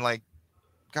orange and like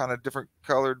kind of different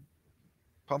colored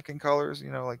pumpkin colors,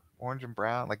 like orange and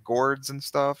brown, like gourds and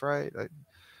stuff, right?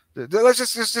 Let's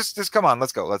just come on,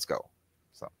 let's go.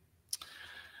 So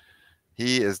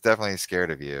he is definitely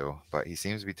scared of you, but he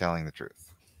seems to be telling the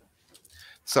truth.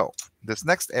 So this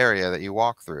next area that you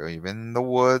walk through, you've been in the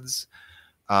woods,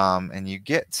 and you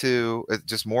get to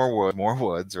just more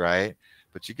woods, right?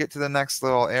 But you get to the next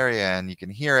little area and you can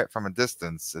hear it from a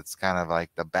distance. It's kind of like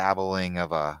the babbling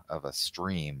of a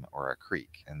stream or a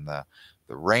creek, and the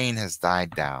rain has died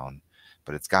down,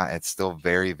 but it's still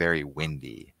very, very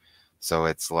windy. So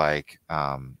it's like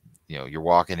you're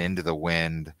walking into the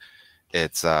wind.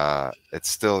 It's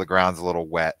still, the ground's a little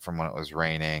wet from when it was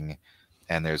raining,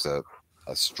 and there's a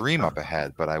stream up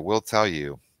ahead. But I will tell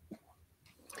you,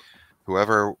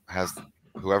 whoever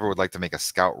would like to make a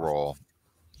scout roll,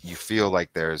 you feel like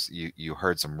you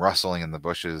heard some rustling in the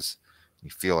bushes. You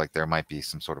feel like there might be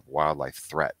some sort of wildlife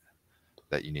threat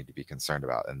that you need to be concerned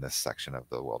about in this section of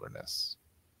the wilderness.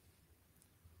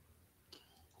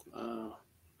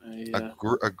 A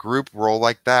group roll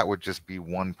like that would just be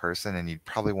one person, and you'd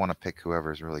probably want to pick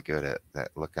whoever's really good at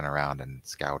looking around and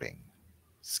scouting.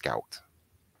 Scout.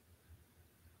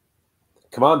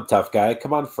 Come on, tough guy.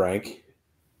 Come on, Frank.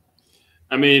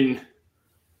 I mean,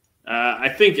 I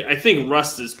think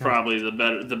Rust is probably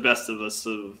the best of us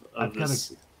of I've this.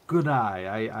 got a good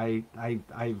eye.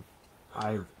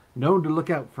 I've known to look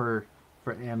out for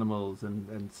animals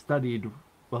and studied.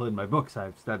 Well, in my books,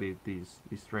 I've studied these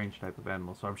strange type of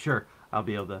animals, so I'm sure I'll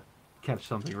be able to catch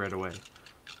something right away.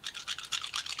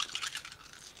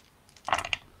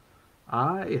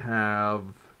 I have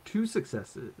 2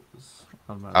 successes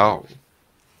on my roll.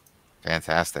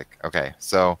 Fantastic. Okay,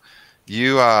 so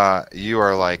you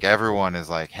are like, everyone is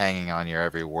like hanging on your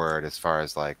every word as far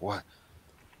as like what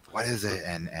is it,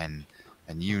 and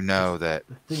you know that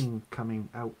the thing coming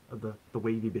out of the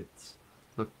wavy bits.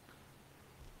 Look.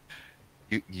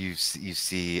 You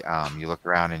see you look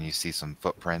around and you see some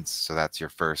footprints, so that's your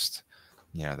first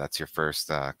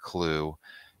clue,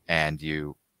 and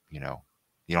you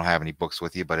don't have any books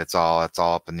with you, but it's all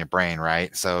up in your brain,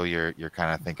 right? So you're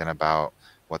kind of thinking about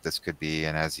what this could be,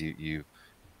 and as you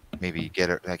maybe get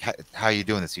it, like, how are you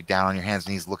doing this? You down on your hands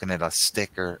and knees looking at a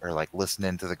stick, or like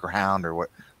listening to the ground, or what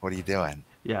are you doing?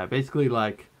 Yeah, basically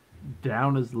like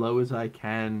down as low as I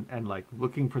can and like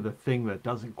looking for the thing that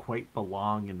doesn't quite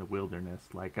belong in the wilderness,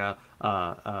 like a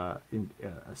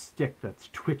stick that's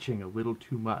twitching a little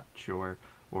too much, or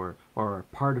a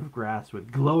part of grass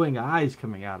with glowing eyes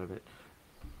coming out of it.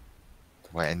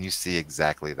 Well, and you see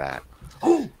exactly that.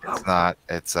 Oh, It's not.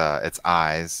 It's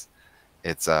eyes.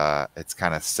 It's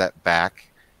kind of set back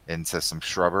into some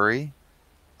shrubbery.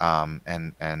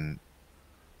 And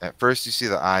at first you see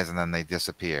the eyes, and then they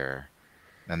disappear,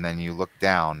 and then you look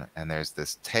down, and there's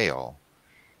this tail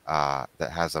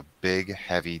that has a big,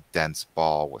 heavy, dense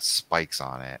ball with spikes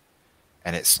on it,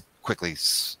 and it quickly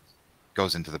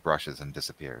goes into the brushes and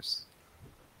disappears.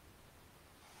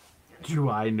 do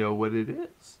I know what it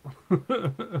is?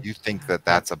 You think that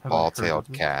that's a Have I heard ball-tailed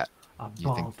of it? cat. A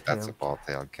You think that's a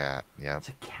ball-tailed cat. ball-tailed cat. Yeah. It's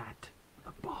a cat with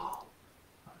a ball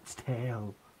on its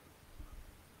tail.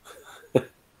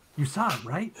 You saw it,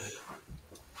 right?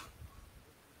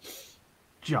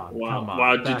 John, Wow! come on.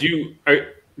 Wow! back-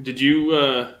 Did you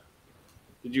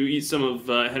eat some of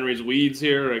Henry's weeds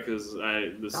here? Because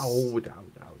No.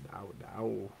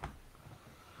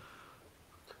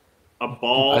 a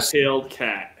ball-tailed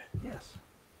cat, Yes.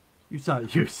 You saw.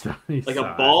 You saw like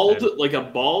a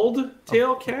bald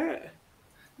tail cat.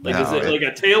 Like No, is it like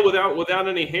a tail without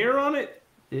any hair on it?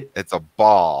 It's a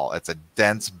ball. It's a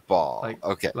dense ball. Like-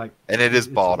 Okay. like And it is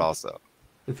it's- bald also.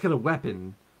 It's got a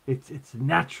weapon. It's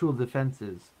natural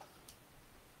defenses.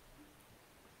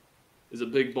 Is a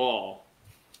big ball.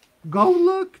 Go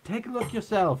look. Take a look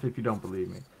yourself if you don't believe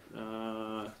me.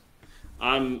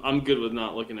 I'm good with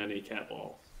not looking at any cat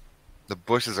balls. The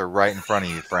bushes are right in front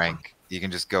of you, Frank. You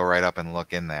can just go right up and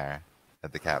look in there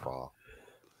at the cat ball.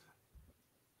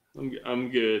 I'm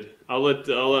good. I'll let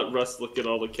Russ look at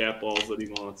all the cat balls that he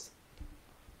wants.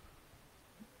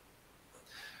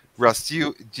 Russ,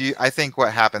 do you I think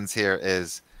what happens here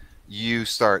is you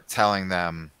start telling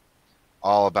them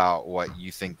all about what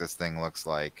you think this thing looks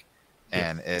like,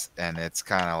 and it's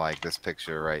kind of like this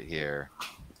picture right here.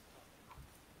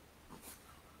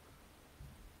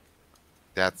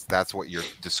 That's what you're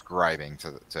describing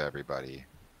to everybody.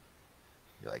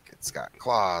 You're like, it's got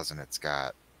claws and it's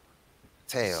got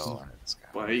tail and it's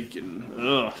got Spike and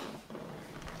ugh.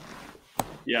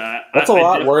 Yeah, That's a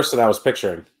lot worse than I was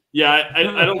picturing. Yeah, I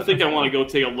don't think I want to go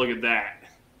take a look at that.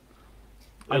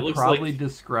 I'd probably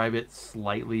describe it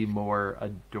slightly more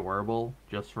adorable,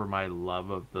 just for my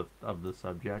love of the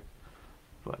subject.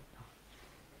 But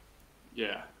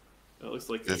yeah, it looks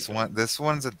like this one. This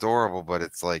one's adorable, but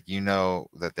it's like, you know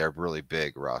that they're really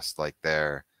big, Rust. Like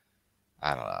they're,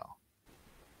 I don't know,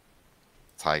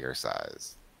 tiger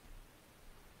size.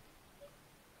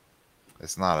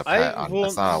 It's not a pet. I It's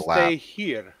won't not a stay lap.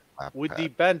 here lap with pet. the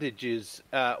bandages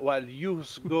while you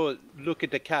go look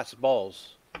at the cat's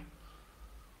balls.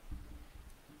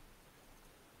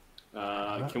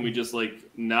 Can we just like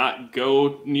not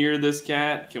go near this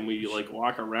cat? Can we like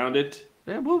walk around it?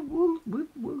 yeah, we'll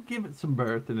give it some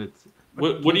birth, and it's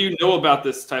What do you know about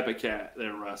this type of cat,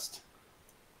 there, Rust?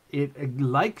 it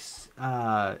likes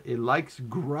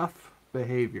gruff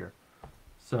behavior.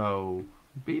 So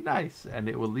be nice, and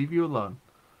it will leave you alone.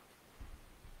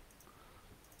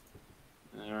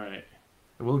 All right.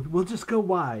 We'll just go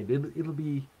wide. It'll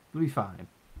be fine.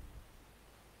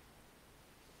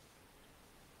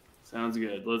 Sounds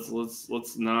good. Let's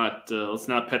not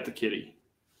pet the kitty.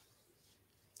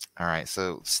 All right,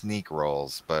 so sneak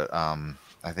rolls, but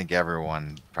I think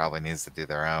everyone probably needs to do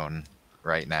their own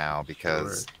right now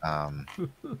because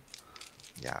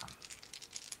yeah.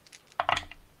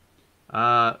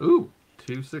 Ooh,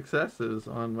 2 successes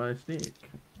on my sneak.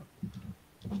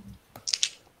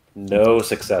 No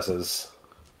successes.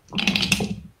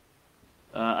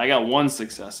 I got 1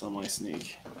 success on my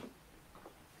sneak.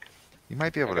 You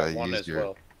might be able I got to one use as your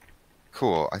well.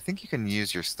 Cool. I think you can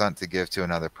use your stunt to give to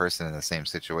another person in the same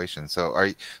situation. So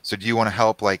do you want to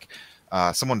help, like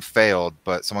someone failed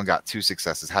but someone got 2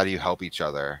 successes? How do you help each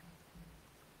other?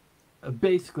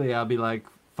 Basically, I'll be like,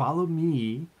 follow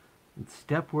me and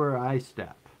step where I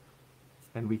step.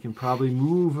 And we can probably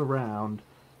move around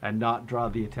and not draw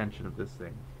the attention of this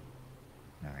thing.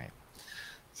 All right.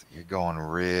 So you're going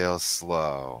real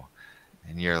slow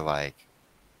and you're like,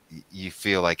 you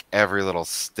feel like every little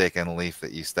stick and leaf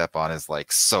that you step on is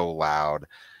like so loud,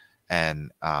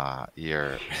 and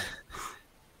you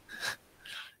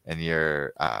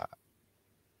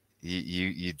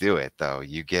do it though.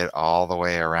 You get all the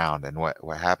way around, and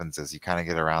what happens is you kind of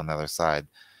get around the other side,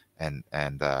 and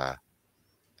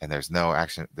there's no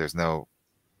action. There's no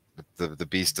the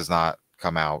beast does not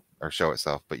come out or show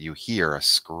itself, but you hear a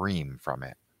scream from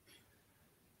it,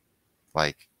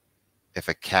 like if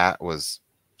a cat was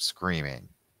screaming,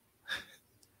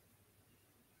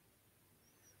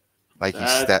 like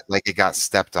like it got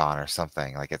stepped on or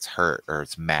something, like it's hurt or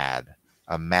it's mad.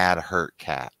 A mad hurt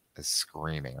cat is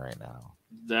screaming right now.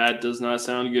 That does not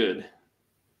sound good.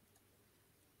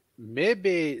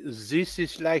 maybe this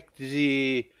is like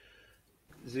the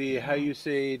how you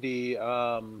say the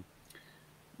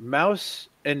mouse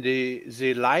and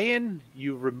the lion.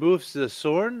 You remove the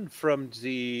thorn from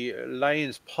the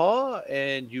lion's paw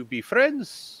and you be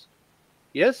friends.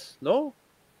 Yes? No?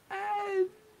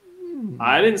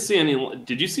 I didn't see any.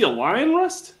 Did you see a lion,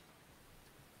 Rust?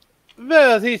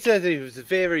 Well, he said he was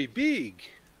very big.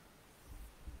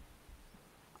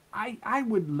 I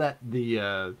would let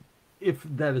the if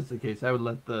that is the case, I would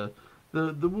let the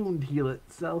wound heal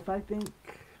itself, I think.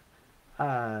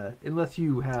 Unless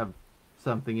you have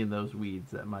something in those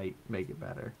weeds that might make it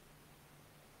better.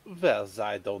 Well,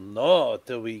 I don't know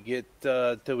till we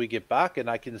get back and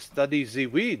I can study the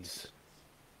weeds.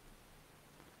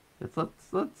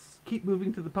 Let's keep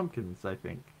moving to the pumpkins, I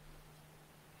think.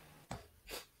 I'm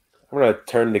going to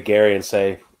turn to Gary and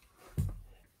say,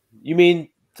 you mean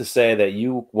to say that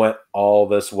you went all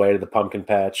this way to the pumpkin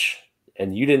patch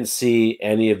and you didn't see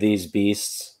any of these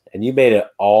beasts and you made it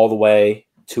all the way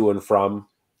to and from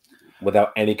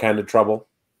without any kind of trouble?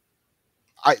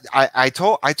 I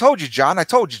told you, John.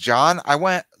 I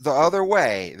went the other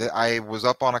way. That I was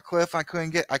up on a cliff. I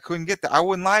couldn't get there. I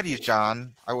wouldn't lie to you,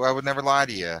 John. I would never lie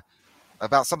to you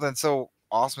about something so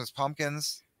awesome as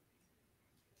pumpkins.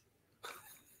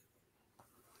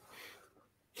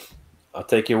 I'll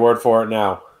take your word for it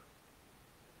now.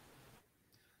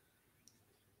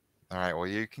 All right. Well,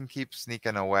 you can keep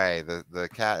sneaking away. The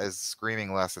cat is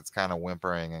screaming less. It's kind of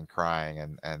whimpering and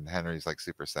crying, and Henry's like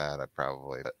super sad.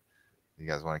 But you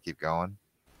guys want to keep going?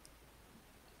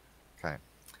 Okay.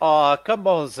 Come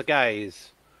on,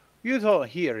 guys. You don't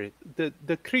hear it.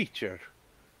 The creature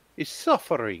is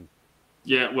suffering.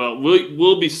 Yeah, well,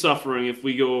 we'll be suffering if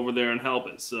we go over there and help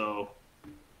it. So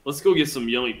let's go get some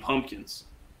yummy pumpkins.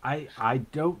 I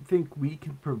don't think we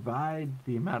can provide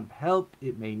the amount of help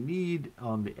it may need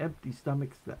on the empty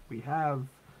stomachs that we have.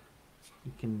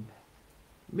 We can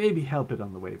maybe help it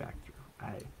on the way back through.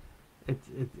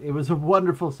 It was a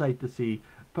wonderful sight to see,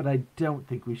 but I don't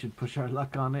think we should push our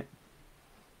luck on it.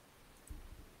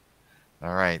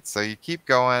 All right, so you keep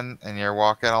going, and you're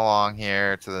walking along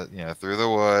here to the through the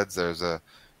woods. There's a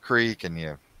creek, and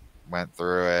you went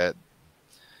through it.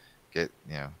 Get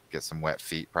some wet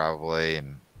feet probably,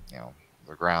 and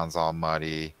the ground's all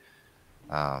muddy.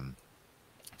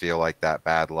 Feel like that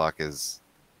bad luck is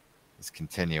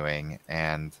continuing,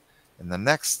 and in the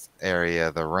next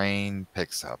area, the rain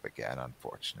picks up again,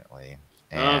 unfortunately.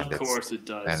 And of course it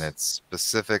does. And it's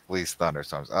specifically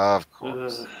thunderstorms, of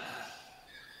course.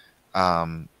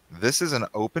 This is an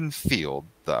open field,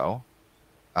 though.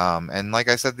 And like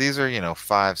I said, these are,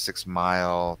 5-6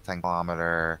 mile,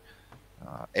 10-kilometer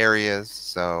areas.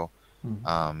 So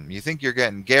you think you're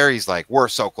getting, Gary's like, we're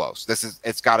so close.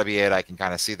 It's got to be it. I can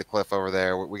kind of see the cliff over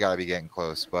there. We got to be getting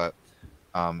close. But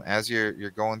as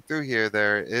you're going through here,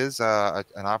 there is an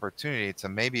opportunity to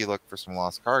maybe look for some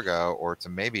lost cargo, or to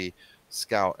maybe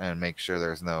scout and make sure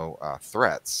there's no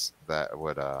threats that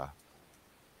would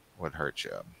hurt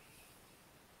you.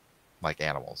 Like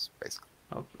animals, basically.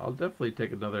 I'll definitely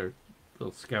take another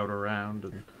little scout around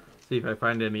and see if I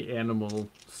find any animal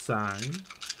sign.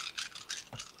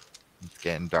 It's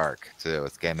getting dark too.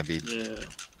 It's going to be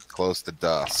close to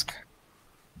dusk.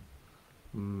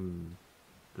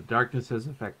 The darkness has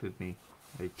affected me.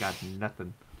 I got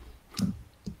nothing.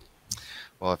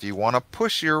 Well, if you want to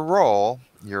push your roll,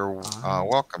 you're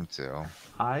welcome to.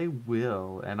 I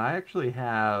will, and I actually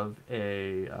have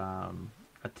a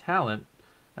talent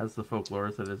as the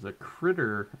folklore that is a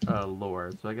critter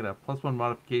lore. So I get a +1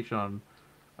 modification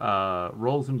on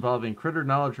rolls involving critter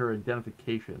knowledge or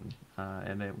identification.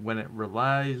 And when it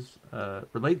relates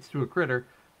to a critter,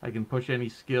 I can push any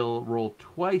skill roll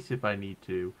twice if I need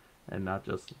to, and not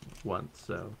just once.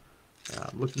 So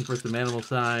looking for some animal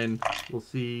sign. We'll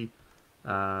see.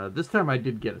 This time I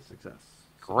did get a success.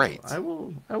 Great.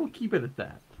 So I will keep it at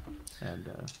that and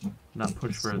not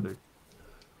push further.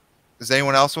 Does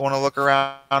anyone else want to look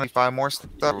around and find more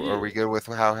stuff? Are we good with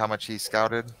how much he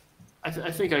scouted? I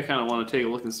think I kind of want to take a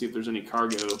look and see if there's any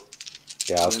cargo.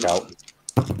 Yeah, I'll scout.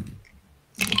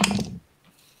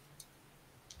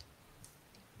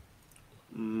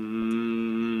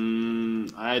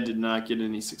 I did not get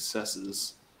any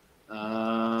successes. Do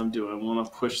I want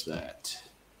to push that?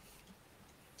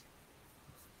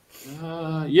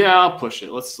 Yeah, I'll push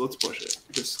it. Let's push it,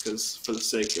 just because for the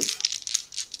sake of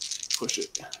push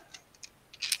it.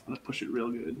 I'm gonna push it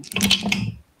real good.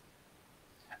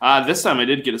 This time I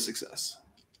did get a success.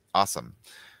 Awesome.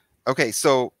 Okay,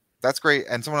 so that's great.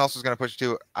 And someone else was going to push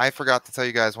too. I forgot to tell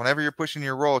you guys, whenever you're pushing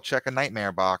your roll, check a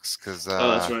nightmare box, because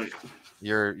that's right.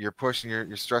 You're pushing,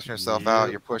 you're stretching yourself out.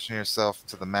 You're pushing yourself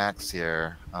to the max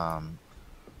here.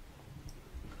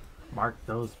 Mark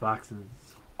those boxes.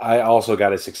 I also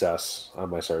got a success on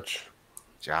my search.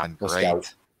 John, A great.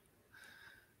 scout.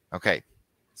 Okay,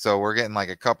 so we're getting like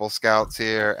a couple scouts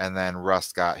here, and then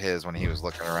Rust got his when he was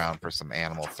looking around for some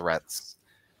animal threats.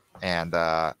 And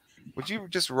would you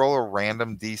just roll a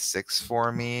random d6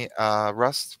 for me,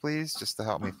 Rust, please, just to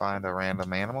help me find a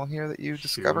random animal here that you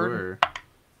discovered? Sure.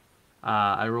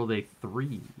 I rolled a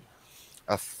 3.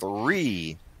 A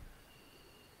 3.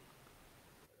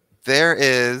 There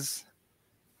is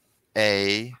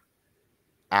a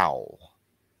owl.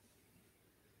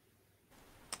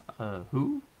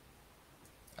 Who?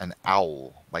 An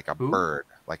owl, like a Who? bird,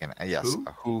 like an Who?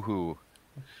 a hoo-hoo.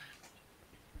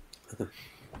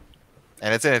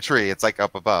 And it's in a tree. It's like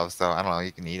up above, so I don't know.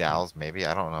 You can eat owls, maybe.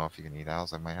 I don't know if you can eat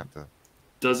owls. I might have to.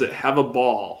 Does it have a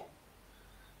ball?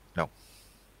 No.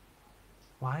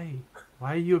 Why?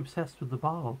 Why are you obsessed with the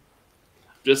ball?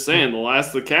 Just saying.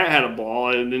 The cat had a ball.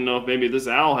 I didn't know if maybe this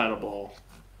owl had a ball.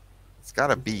 It's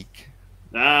got a beak.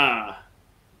 Ah.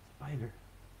 Spider.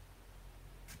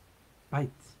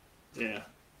 Bites. Yeah.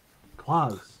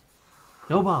 Claws.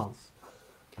 No balls.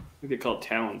 I think they're called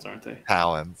talons, aren't they?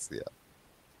 Talons, yeah.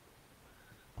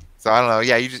 So I don't know.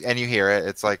 Yeah, you hear it.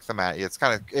 It's like thematic. It's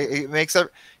kind of it makes up.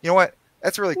 You know what?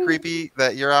 That's really creepy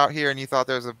that you're out here and you thought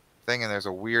there's a thing and there's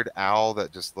a weird owl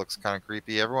that just looks kind of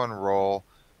creepy. Everyone roll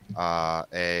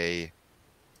a.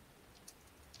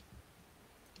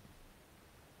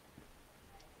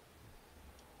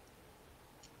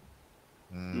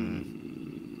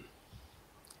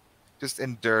 Just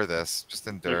endure this. Just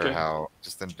endure Okay. how.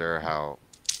 Just endure how.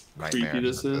 Creepy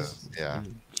nightmarish this is. Yeah.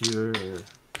 Sure.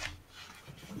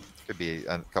 Could be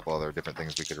a couple other different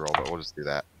things we could roll, but we'll just do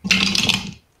that.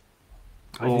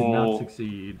 I did not Oh.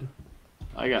 succeed.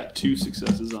 I got 2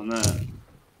 successes on that.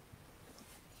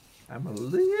 I'm a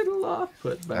little off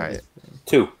put by Alright. this thing.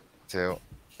 2. 2.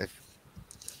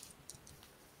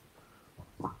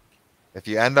 If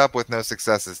you end up with no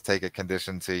successes, take a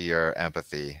condition to your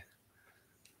empathy,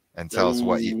 and tell us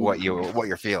what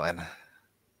you're feeling.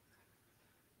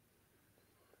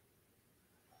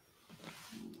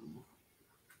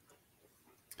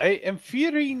 I am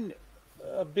feeling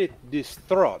a bit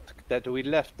distraught that we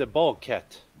left the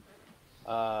bobcat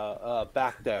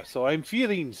back there. So I'm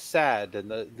feeling sad,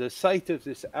 and the sight of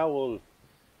this owl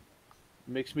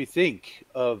makes me think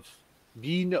of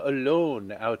being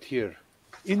alone out here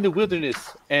in the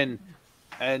wilderness and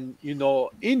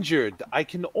injured. I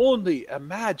can only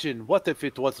imagine what if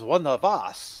it was one of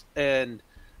us and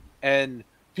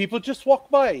people just walk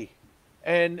by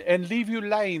and leave you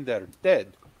lying there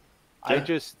dead. Yeah.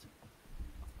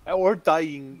 Or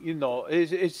dying,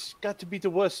 it's got to be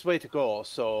the worst way to go.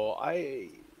 So I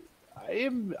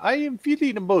am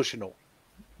feeling emotional.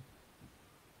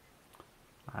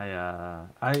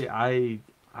 I'm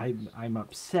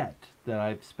upset that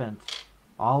I've spent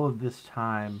all of this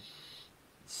time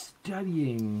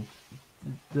studying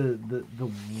the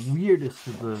weirdest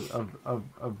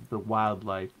of the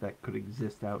wildlife that could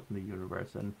exist out in the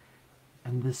universe, and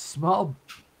this small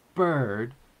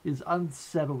bird is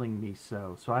unsettling me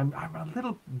so. So I'm a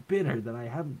little bitter that I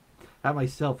haven't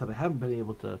been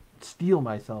able to steel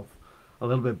myself a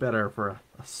little bit better for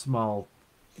a small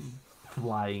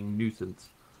flying nuisance.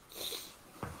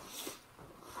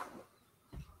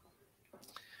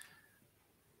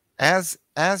 As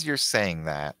you're saying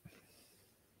that,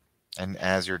 and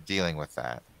as you're dealing with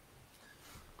that,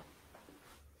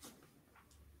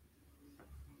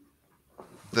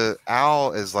 the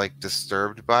owl is like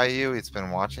disturbed by you. It's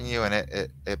been watching you, and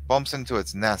it bumps into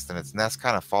its nest, and its nest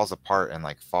kind of falls apart and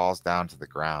like falls down to the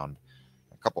ground.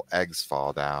 A couple eggs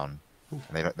fall down,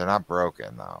 and they're not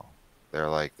broken though. They're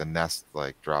like the nest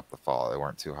like dropped the fall. They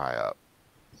weren't too high up.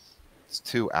 It's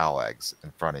 2 owl eggs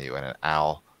in front of you, and an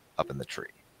owl up in the tree.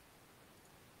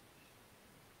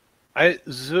 I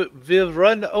will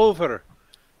run over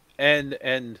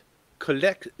and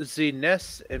collect the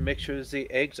nest and make sure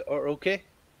the eggs are okay.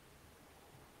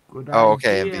 Good Oh,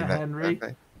 okay. idea, Henry.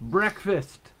 Okay.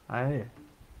 Breakfast. Aye.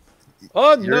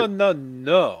 Oh, You're-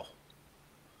 no.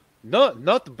 No,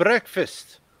 not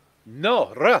breakfast.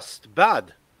 No, Rust,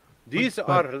 bad. These But-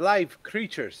 are live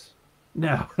creatures.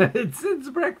 No, it's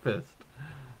breakfast.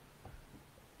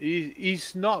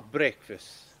 It's not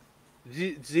breakfast.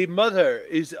 The mother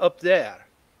is up there.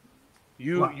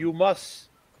 What?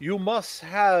 You must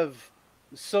have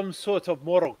some sort of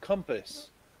moral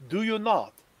compass. Do you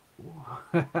not?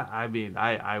 I mean,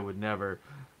 I would never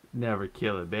never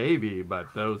kill a baby,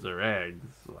 but those are eggs.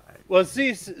 Like, Well,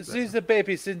 these the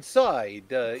babies inside.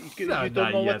 You No, don't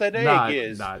not know what yet. an egg Not-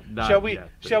 is. not Shall we? yet.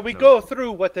 Shall we No. go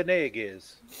through what an egg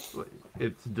is?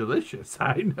 it's delicious.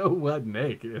 I know what an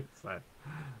egg is.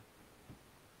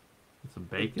 Some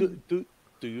bacon. Do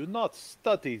you not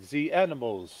study the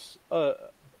animals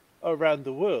around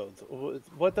the world?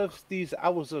 What if these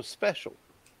owls are special?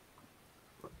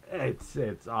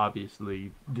 It's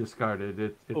obviously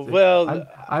discarded. Well,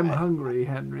 I'm hungry,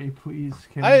 Henry. Please,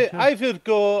 can I will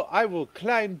go. I will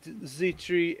climb the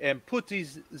tree and put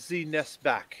the nest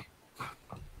back.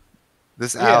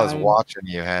 This Yeah, owl is watching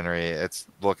you, Henry. It's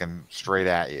looking straight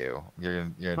at you. You're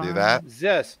gonna do that?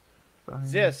 Yes,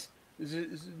 yes.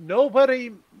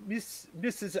 Nobody,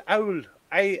 Mrs. Owl.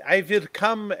 I will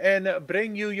come and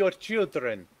bring you your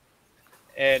children,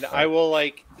 and I will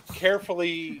like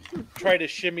carefully try to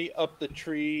shimmy up the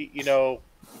tree. You know.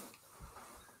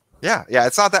 Yeah.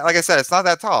 It's not that. Like I said, it's not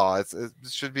that tall. It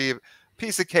should be a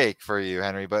piece of cake for you,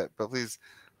 Henry. But please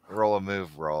roll a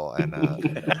move roll and.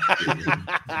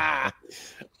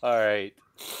 All right.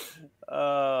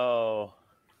 Oh.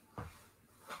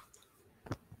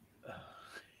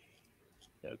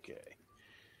 Okay.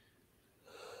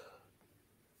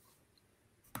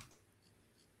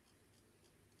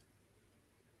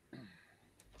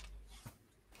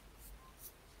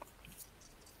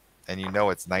 And you know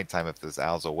it's nighttime if this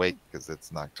owl's awake because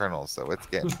it's nocturnal, so it's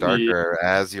getting darker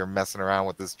as you're messing around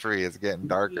with this tree. It's getting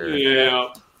darker. Yeah.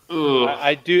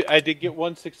 I did get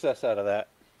one success out of that.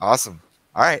 Awesome.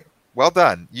 All right. Well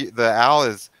done. The owl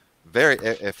is very.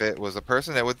 If it was a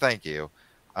person, it would thank you,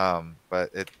 but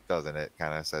it doesn't. It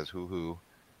kind of says "hoo hoo,"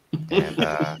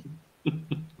 and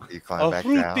you climb back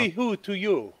fruity down. hoo to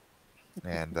you.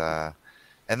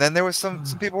 And then there was some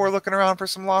people were looking around for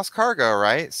some lost cargo,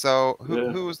 right? So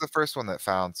who was the first one that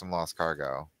found some lost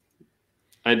cargo?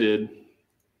 I did.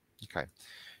 Okay,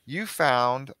 you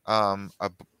found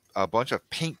a bunch of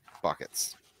paint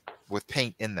buckets with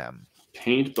paint in them.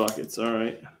 Paint buckets. All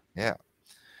right. Yeah,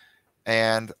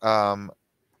 and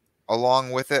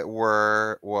along with it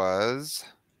was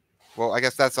well, I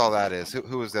guess that's all that is.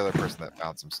 Who was the other person that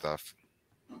found some stuff?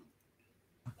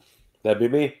 That'd be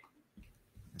me.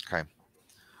 Okay.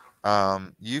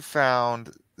 You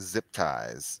found zip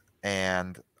ties,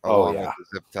 and Oh, along yeah. with the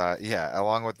zip tie,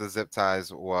 along with the zip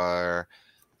ties were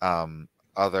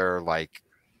other like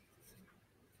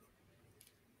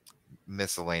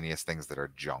miscellaneous things that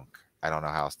are junk. I don't know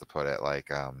how else to put it. Like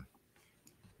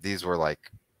these were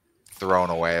like thrown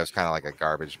away. It was kind of like a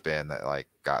garbage bin that like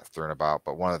got thrown about.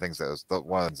 But one of the things one of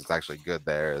the things that's actually good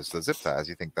there is the zip ties.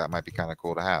 You think that might be kind of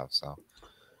cool to have. So you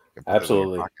can put those in your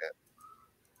Absolutely. pocket.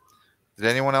 Did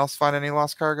anyone else find any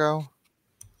lost cargo?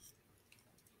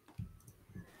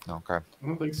 Okay. I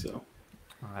don't think so.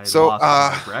 I So, lost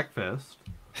my breakfast.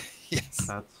 Yes.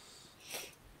 That's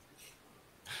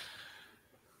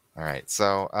All right.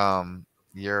 So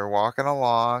you're walking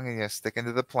along and you're sticking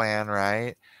to the plan,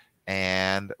 right?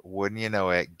 And wouldn't you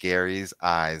know it, Gary's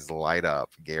eyes light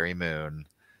up, Gary Moon,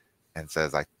 and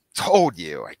says, I told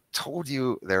you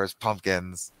there was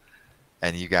pumpkins.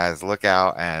 And you guys look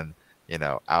out and, you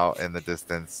know, out in the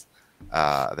distance,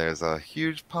 there's a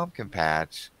huge pumpkin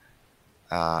patch,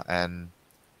 and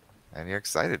you're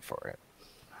excited for it.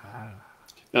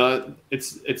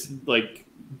 It's like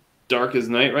dark as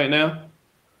night right now.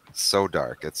 It's so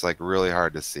dark. It's like really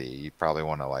hard to see. You probably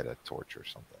want to light a torch or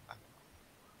something.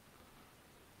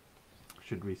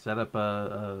 Should we set up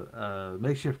a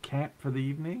makeshift camp for the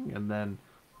evening and then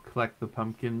collect the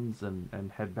pumpkins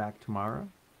and head back tomorrow?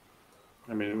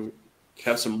 I mean,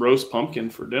 have some roast pumpkin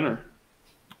for dinner.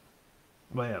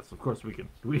 Well, yes, of course we can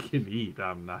eat.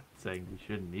 I'm not saying we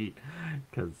shouldn't eat,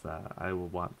 because I will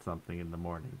want something in the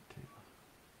morning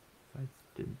too. I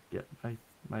didn't get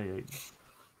my eggs.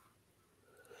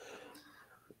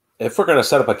 If we're gonna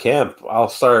set up a camp, I'll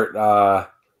start.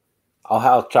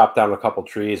 I'll chop down a couple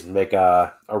trees and make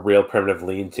a real primitive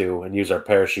lean-to, and use our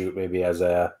parachute maybe as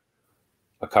a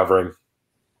covering.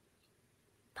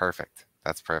 Perfect.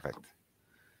 That's perfect.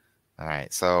 All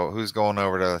right. So who's going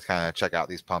over to kind of check out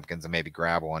these pumpkins and maybe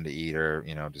grab one to eat, or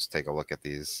just take a look at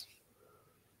these?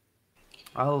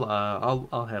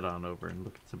 I'll head on over and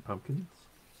look at some pumpkins.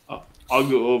 I'll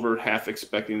go over half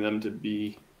expecting them to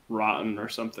be rotten or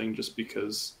something, just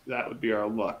because that would be our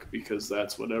luck, because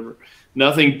that's whatever.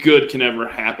 Nothing good can ever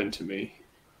happen to me.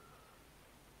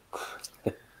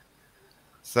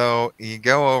 So you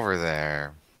go over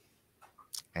there,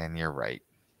 and you're right.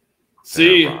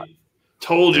 See, rotten.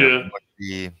 told you.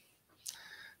 You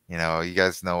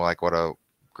guys know like what a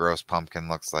gross pumpkin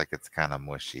looks like. It's kind of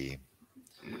mushy,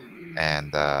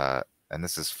 and and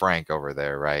this is Frank over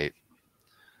there, right?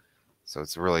 So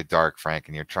it's really dark, Frank,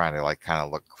 and you're trying to like kind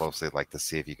of look closely, like to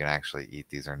see if you can actually eat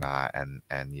these or not. And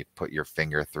you put your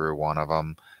finger through one of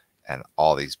them, and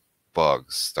all these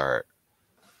bugs start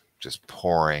just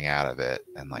pouring out of it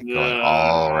and like going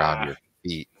all around your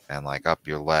feet and like up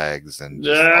your legs and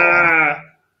just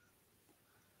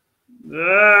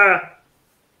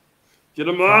get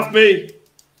them off me.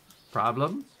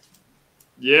 Problems?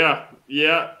 Yeah.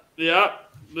 And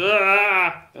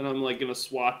I'm like gonna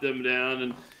swat them down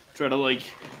and try to like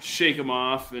shake them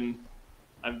off, and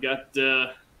I've got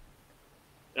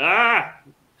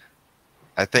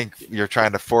I think you're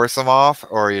trying to force them off,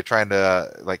 or you're trying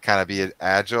to like kind of be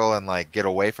agile and like get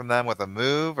away from them with a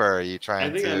move, or are you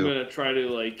trying to? I think I'm gonna try to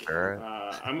like. Sure.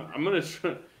 I'm gonna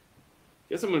try.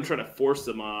 Guess I'm gonna try to force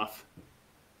them off.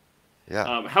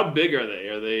 Yeah. How big are they?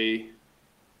 Are they?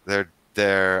 They're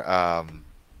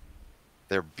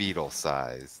beetle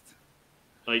sized.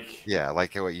 Like. Yeah,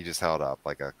 like what you just held up,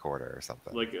 like a quarter or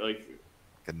something. Like a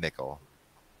nickel.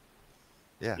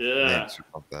 Yeah. Yeah.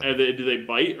 Do they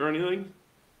bite or anything?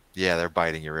 Yeah, they're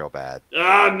biting you real bad.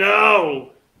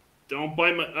 No! Don't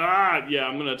bite my. Yeah,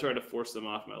 I'm gonna try to force them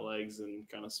off my legs and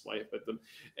kind of swipe at them,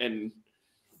 and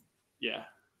yeah.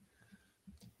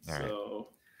 All so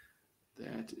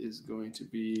that is going to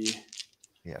be.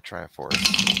 Yeah, try a force.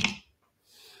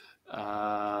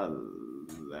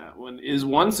 That one is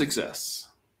one success.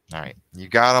 All right, you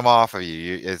got them off of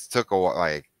you. It took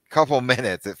a couple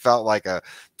minutes. It felt like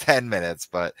 10 minutes,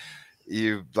 but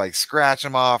you like scratch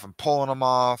them off and pulling them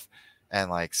off and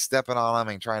like stepping on them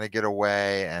and trying to get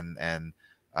away, and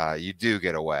you do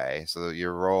get away. So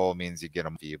your roll means you get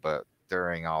them to you, but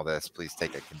during all this, please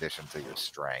take a condition to your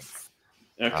strength.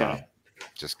 Okay.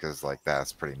 Just because like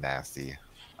that's pretty nasty.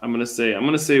 I'm gonna say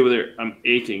whether I'm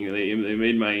aching. They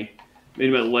made my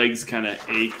legs kind of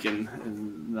ache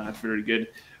and not very good.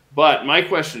 But my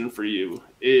question for you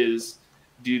is,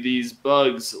 do these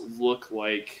bugs look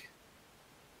like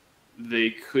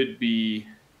they could be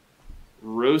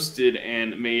roasted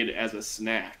and made as a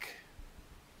snack?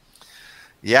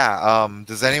 Yeah.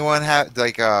 Does anyone have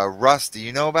like Russ? Do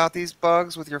you know about these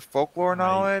bugs with your folklore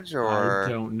knowledge, or I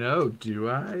don't know? Do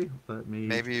I? Let me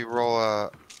maybe roll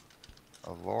a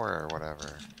lore or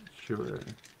whatever. Sure.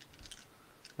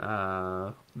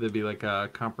 There'd be like a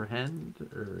comprehend,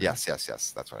 or Yes. That's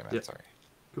what I meant. Yep. Sorry.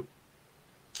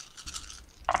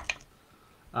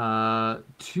 Cool.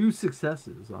 2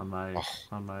 successes on my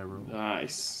roll.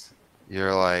 Nice.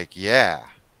 You're like, yeah,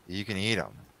 you can eat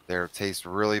them. They taste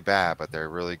really bad, but they're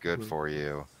really good for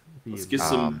you. Let's get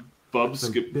some bubs.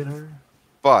 Bitter.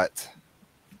 But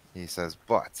he says,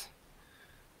 but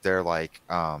they're like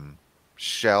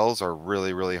shells are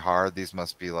really, really hard. These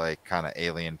must be like kind of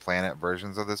alien planet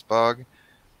versions of this bug.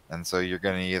 And so you're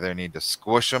going to either need to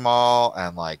squish them all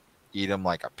and like eat them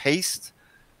like a paste,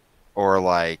 or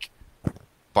like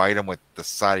bite them with the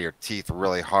side of your teeth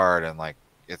really hard, and like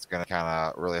it's going to kind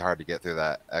of really hard to get through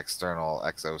that external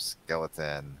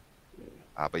exoskeleton.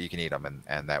 But you can eat them,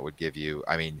 and that would give you,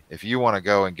 I mean, if you want to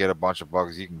go and get a bunch of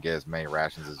bugs, you can get as many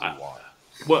rations as you want.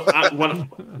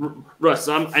 Russ,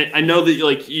 I know that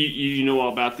like you know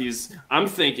all about these. I'm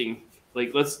thinking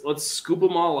like let's scoop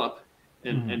them all up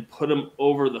and put them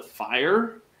over the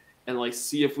fire and like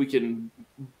see if we can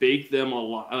bake them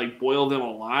alive, like boil them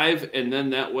alive, and then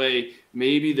that way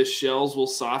maybe the shells will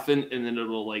soften and then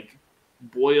it'll like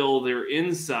boil their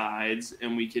insides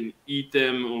and we can eat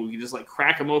them, and we can just like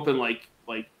crack them open like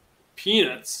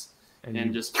peanuts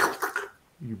and just.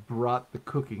 You brought the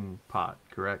cooking pot,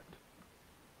 correct?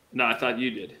 No, I thought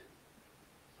you did.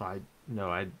 I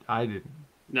didn't.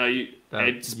 No,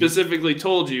 I specifically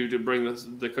told you to bring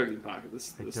the cooking pot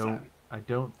this time. I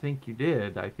don't think you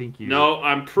did. I think you. No,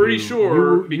 I'm pretty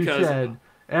sure because you said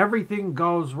everything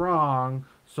goes wrong,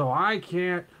 so I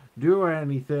can't do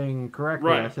anything correctly.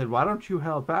 Right. I said, why don't you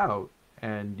help out?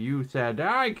 And you said,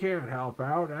 I can't help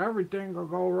out. Everything will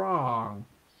go wrong.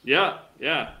 Yeah.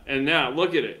 And now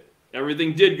look at it.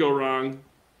 Everything did go wrong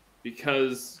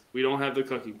because we don't have the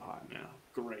cooking pot now.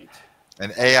 Great.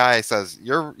 And AI says,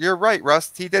 "You're right,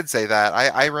 Rust. He did say that.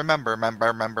 I remember.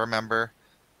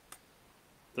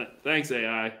 Thanks,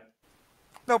 AI.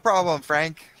 No problem,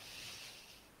 Frank.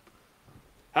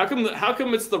 How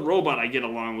come it's the robot I get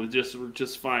along with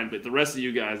just fine, but the rest of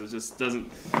you guys it just doesn't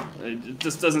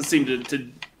seem to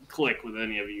click with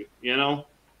any of you, you know?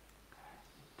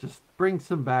 Just bring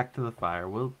some back to the fire.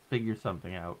 We'll figure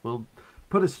something out. We'll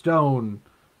put a stone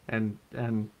and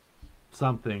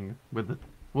something with it.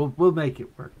 We'll make it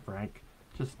work, Frank.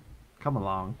 Just come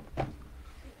along. All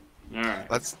right.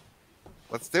 Let's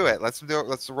do it. Let's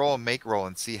roll a make roll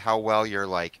and see how well your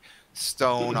like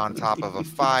stone on top of a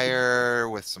fire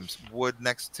with some wood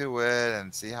next to it,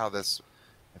 and see how this,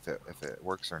 if it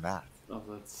works or not. Oh,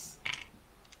 that's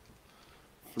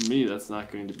for me. That's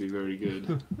not going to be very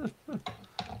good.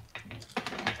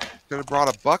 Could have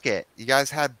brought a bucket. You guys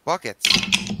had buckets.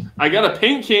 I got a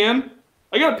paint can.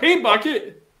 I got a paint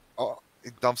bucket. Oh,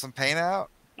 dump some paint out.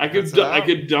 I could Rinse it out? I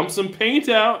could dump some paint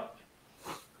out.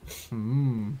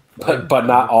 But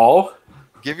not all.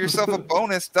 Give yourself a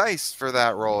bonus dice for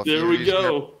that roll. If There you we use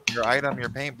go. Your item, your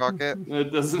paint bucket.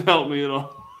 That doesn't help me at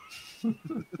all.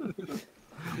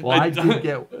 Well, I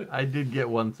did get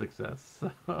one success.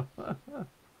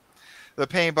 The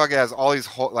paint bucket has all these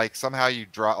like somehow you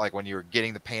draw, like when you were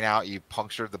getting the paint out, you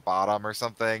punctured the bottom or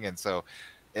something, and so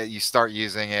you start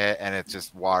using it, and it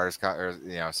just waters, or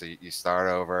so you start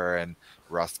over, and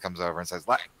Rust comes over and says,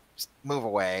 "Like, move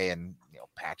away," and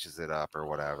patches it up or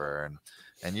whatever,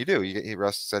 and you do.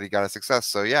 Rust said he got a success,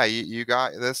 so yeah, you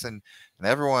got this, and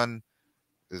everyone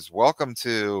is welcome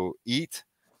to eat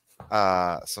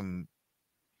some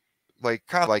like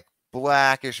kind of like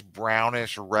blackish,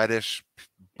 brownish, reddish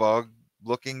bug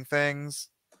looking things,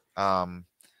 and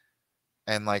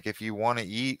like if you want to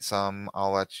eat some,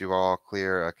 I'll let you all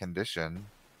clear a condition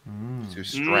to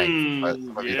strength, but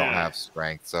some of you don't have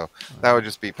strength, so that would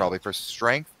just be probably for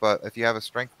strength. But if you have a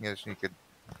strength condition, you could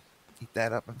eat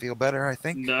that up and feel better, I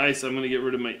think. Nice. I'm gonna get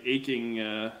rid of my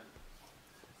aching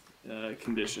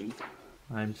condition.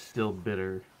 I'm still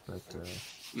bitter, but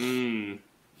I'm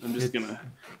just gonna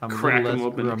I'm crack a them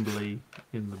little less open. grumbly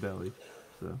in the belly.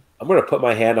 So I'm gonna put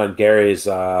my hand on Gary's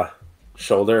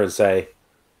shoulder and say,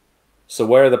 "So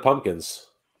where are the pumpkins?"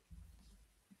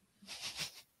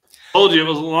 Told you it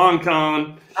was a long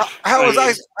con. How was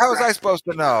I supposed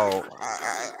to know?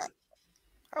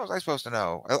 How was I supposed to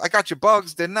know? I got you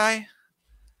bugs, didn't I?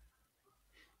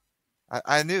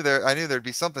 I knew there'd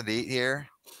be something to eat here.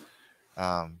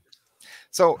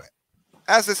 So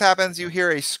as this happens, you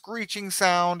hear a screeching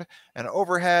sound, and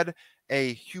overhead,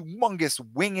 a humongous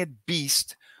winged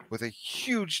beast with a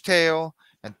huge tail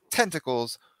and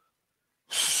tentacles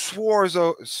soars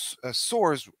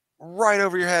right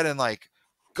over your head, and like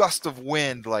gust of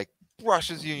wind like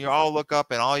brushes you, and you all look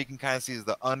up, and all you can kind of see is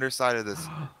the underside of this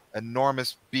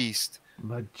enormous beast.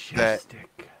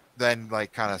 majestic. Then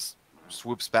like kind of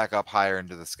swoops back up higher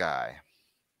into the sky.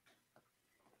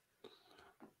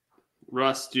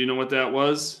 Russ, do you know what that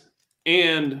was?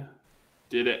 And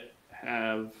did it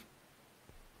have?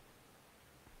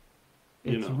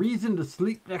 It's reason to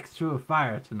sleep next to a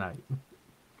fire tonight.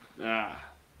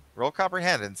 Roll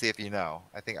comprehend and see if you know.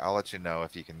 I think I'll let you know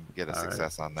if you can get a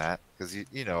success on that, because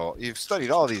you've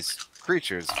studied all these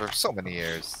creatures for so many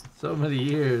years. So many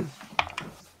years.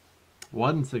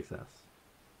 One success.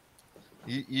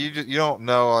 You don't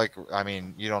know, like, I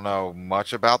mean, you don't know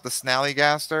much about the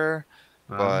Snallygaster,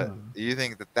 but you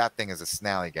think that thing is a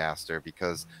Snallygaster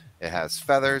because it has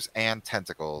feathers and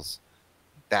tentacles.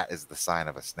 That is the sign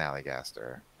of a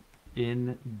Snallygaster.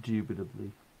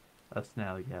 Indubitably, a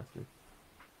Snallygaster.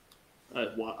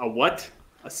 A what?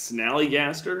 A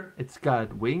Snallygaster? It's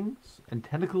got wings and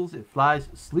tentacles. It flies.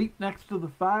 Sleep next to the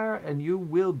fire, and you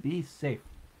will be safe.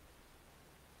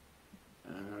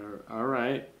 All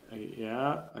right.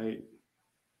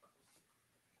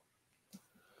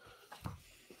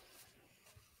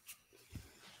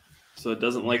 So it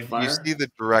doesn't like fire? You see the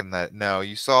direction that, no,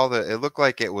 you saw that it looked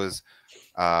like it was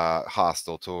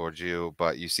hostile towards you,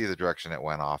 but you see the direction it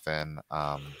went off in.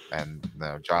 And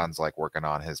John's like working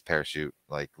on his parachute,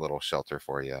 like little shelter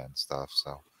for you and stuff.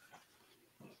 So,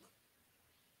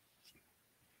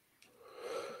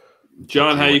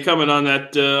 John, how you coming on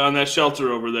that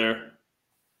shelter over there?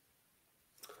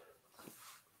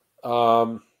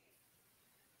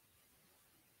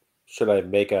 Should I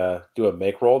do a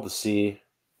make roll to see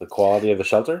the quality of the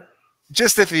shelter?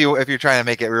 just if you're trying to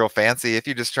make it real fancy, if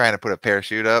you're just trying to put a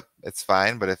parachute up, it's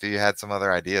fine. But if you had some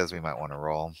other ideas, we might want to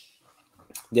roll.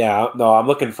 Yeah, no, I'm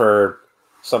looking for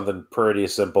something pretty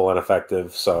simple and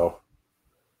effective. So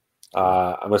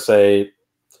I'm gonna say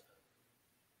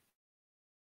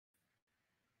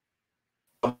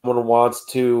someone wants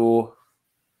to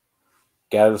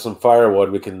gather some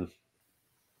firewood. We can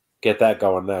get that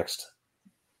going next.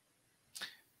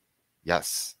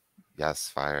 Yes,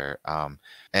 fire.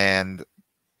 And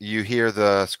you hear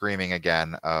the screaming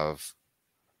again of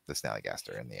the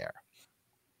Snallygaster in the air,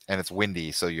 and it's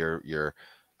windy, so your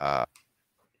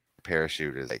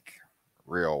parachute is like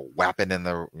real whapping in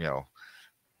the,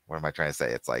 what am I trying to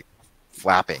say? It's like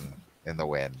flapping in the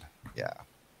wind. Yeah.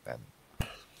 And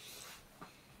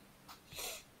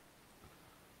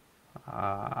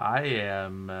I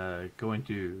am going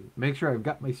to make sure I've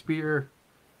got my spear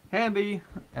handy,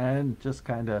 and just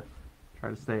kind of try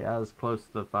to stay as close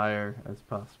to the fire as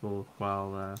possible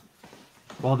while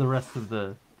the rest of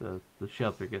the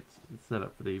shelter gets set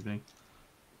up for the evening.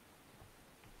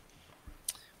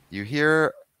 You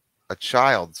hear a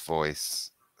child's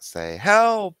voice say,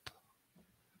 "Help!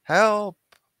 Help!"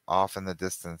 off in the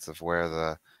distance of where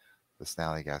the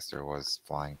Snallygaster was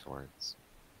flying towards.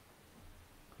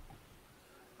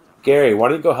 Gary, why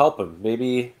don't you go help him?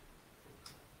 Maybe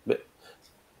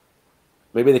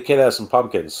the kid has some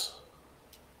pumpkins.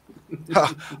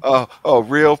 oh,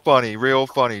 real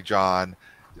funny, John.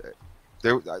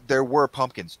 There were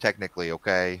pumpkins technically,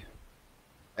 okay?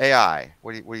 AI,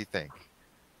 what do you think?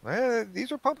 Well,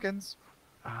 these are pumpkins.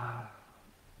 I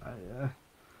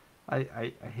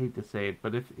hate to say it,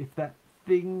 but if that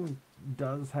thing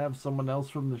does have someone else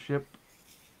from the ship,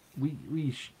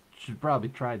 we should probably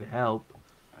try to help.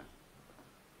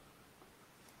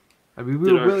 I mean,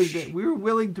 we were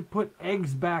willing to put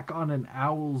eggs back on an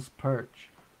owl's perch.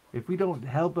 If we don't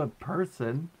help a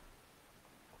person,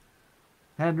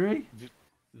 Henry.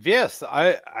 Yes,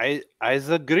 I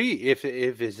agree. If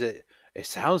it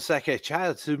sounds like a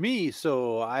child to me,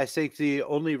 so I think the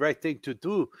only right thing to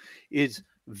do is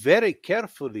very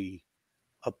carefully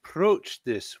approach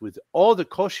this with all the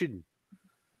caution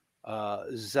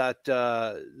that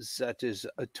is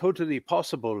totally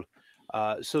possible,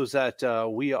 so that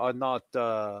we are not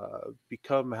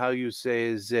become, how you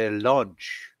say, the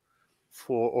lunch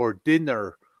or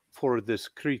dinner for this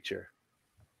creature.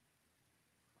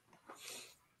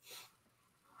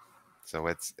 So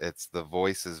it's the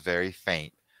voice is very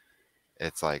faint.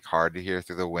 It's like hard to hear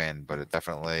through the wind, but it's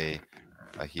definitely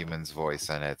a human's voice,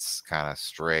 and it's kind of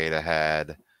straight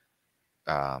ahead.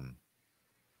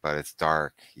 But it's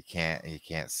dark. You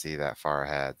can't see that far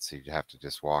ahead, so you have to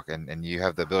just walk. And you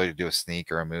have the ability to do a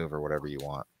sneak or a move or whatever you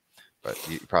want. But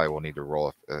you probably will need to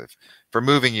roll. If for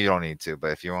moving, you don't need to.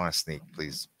 But if you want to sneak,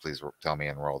 please tell me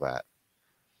and roll that.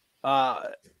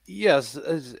 Yes,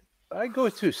 I go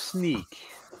to sneak.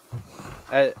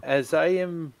 As I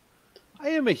am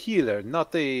a healer,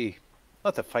 not a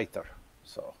fighter.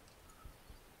 So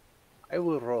I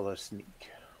will roll a sneak.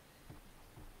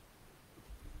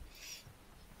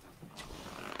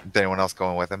 Is anyone else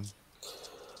going with him?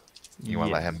 You want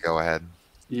to let him go ahead?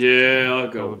 Yeah, I'll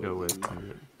go. Go with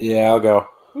it. Yeah, I'll go.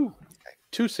 Ooh,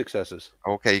 2 successes.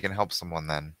 Okay, you can help someone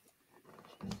then.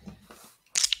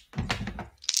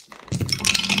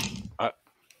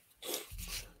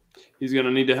 He's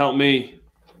gonna need to help me.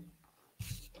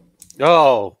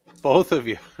 Oh, both of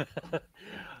you.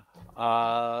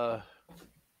 I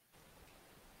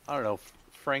don't know.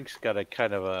 Frank's got a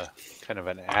kind of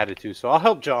an attitude, so I'll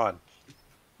help John.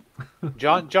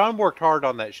 John worked hard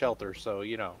on that shelter, so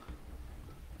you know.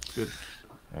 Good.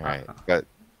 All right,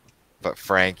 but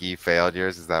Frank, you failed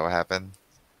yours. Is that what happened?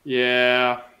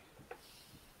 Yeah.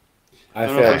 I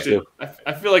don't know if failed too.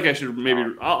 I feel like I should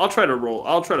maybe. I'll try to roll.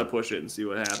 I'll try to push it and see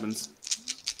what happens.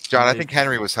 John, I think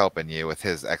Henry was helping you with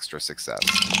his extra success.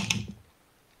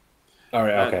 All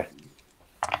right. Okay.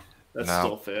 That No.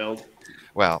 still failed.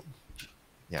 Well,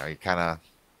 you know, you kind of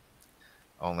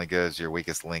only good as your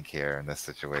weakest link here in this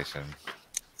situation.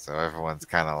 So everyone's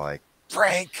kind of like,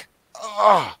 Frank,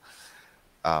 oh!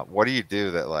 What do you do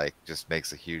that like just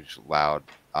makes a huge, loud,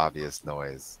 obvious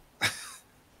noise?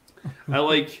 I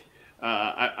like.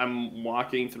 I'm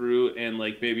walking through and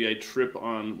like maybe I trip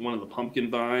on one of the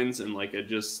pumpkin vines and like I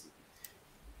just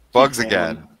Bugs keep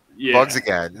again. going. Yeah. Bugs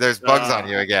again. There's bugs on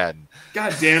you again.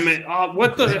 God damn it!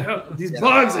 What the hell? These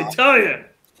bugs! I tell you.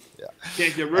 Yeah.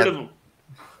 Can't get rid of them.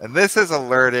 And this has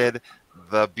alerted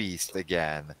the beast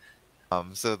again.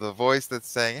 So the voice that's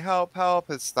saying "help, help"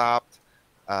 has stopped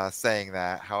saying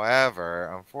that.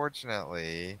 However,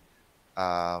 unfortunately,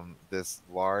 this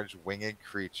large winged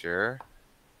creature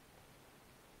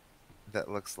that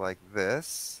looks like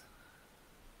this,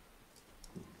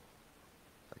 if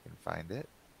I can find it.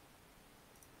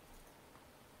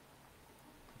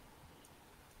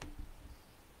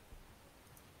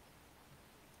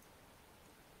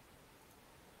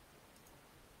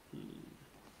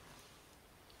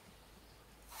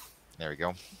 There we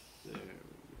go.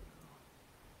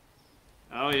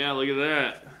 Oh yeah, look at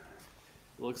that.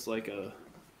 Looks like a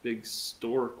big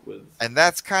stork with. And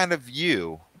that's kind of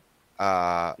you,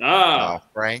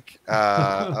 Frank, in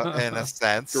a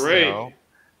sense. Great. You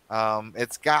know?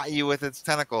 It's got you with its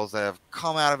tentacles that have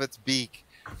come out of its beak,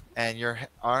 and your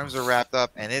arms are wrapped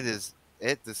up, and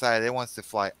it decided it wants to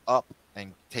fly up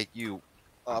and take you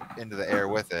up into the air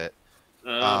with it.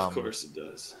 Of course it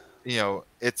does. You know,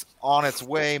 it's on its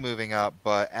way moving up,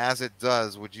 but as it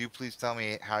does, would you please tell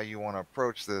me how you want to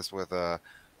approach this with a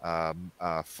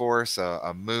force,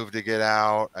 a move to get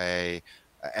out, a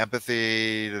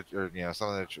empathy, or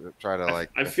something to try to like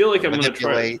I feel like I'm going to try.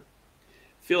 manipulate.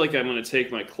 I feel like I'm going to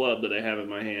take my club that I have in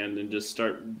my hand and just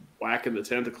start whacking the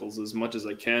tentacles as much as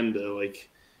I can to like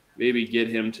maybe get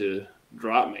him to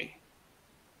drop me.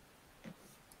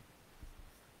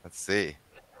 Let's see.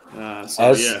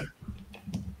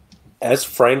 As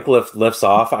Frank lifts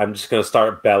off, I'm just going to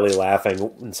start belly laughing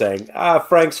and saying,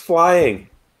 Frank's flying.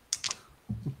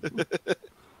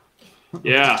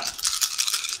 Yeah.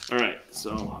 All right.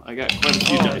 So I got quite a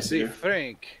few dice here.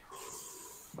 Frank.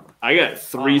 I got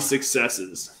 3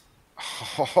 successes.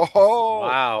 Oh,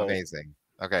 wow. Amazing.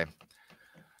 Okay.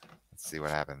 Let's see what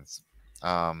happens.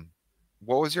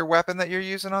 What was your weapon that you're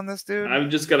using on this dude? I've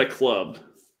just got a club.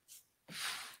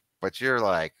 But you're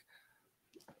like,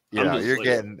 you're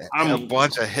getting a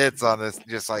bunch of hits on this,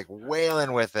 just like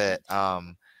wailing with it.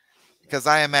 Because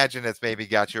I imagine it's maybe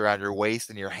got you around your waist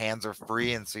and your hands are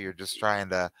free, and so you're just trying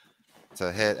to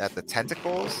hit at the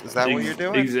tentacles. Is that what you're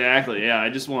doing? Exactly. Yeah. I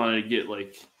just wanted to get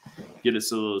it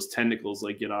so those tentacles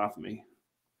like get off me.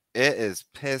 It is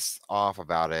pissed off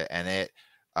about it, and it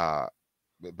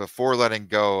before letting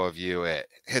go of you, it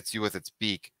hits you with its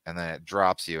beak, and then it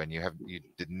drops you, and you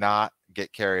did not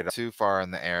get carried too far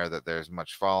in the air that there's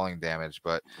much falling damage,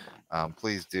 but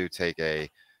please do take a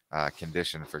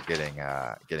condition for getting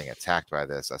attacked by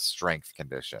this, a strength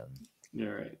condition. All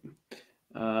right.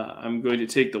 I'm going to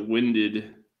take the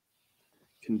winded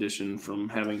condition from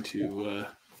having to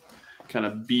kind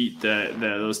of beat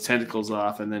those tentacles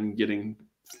off and then getting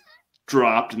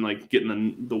dropped and like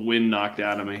getting the wind knocked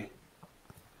out of me.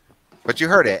 But you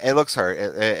heard it. It looks hurt.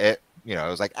 It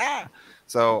was like, ah.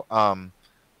 So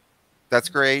that's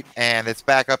great. And it's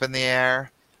back up in the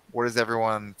air. What is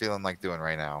everyone feeling like doing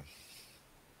right now?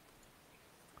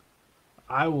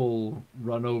 I will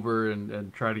run over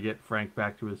and try to get Frank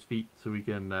back to his feet so we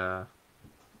can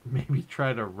maybe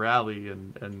try to rally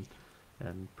and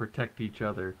protect each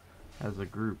other as a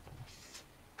group.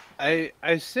 I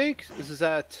think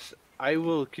that I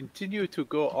will continue to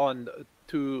go on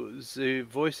to the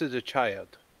voice of the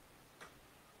child.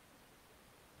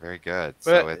 Very good.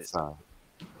 But so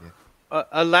it's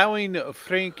allowing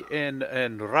Frank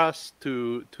and Russ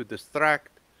to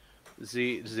distract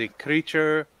the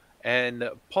creature, and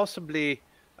possibly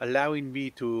allowing me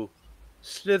to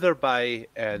slither by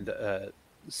and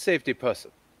save the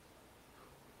person.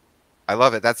 I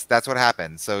love it. That's what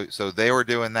happened. So they were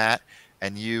doing that,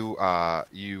 and you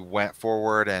went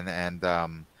forward and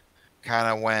kind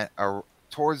of went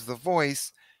towards the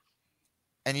voice,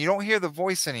 and you don't hear the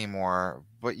voice anymore,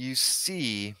 but you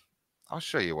see. I'll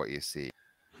show you what you see.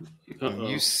 Uh-oh.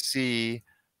 You see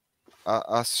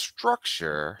a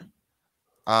structure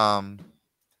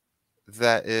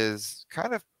that is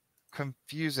kind of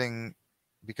confusing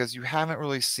because you haven't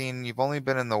really seen. You've only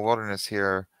been in the wilderness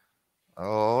here a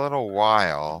little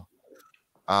while,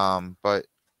 but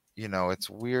it's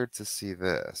weird to see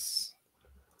this.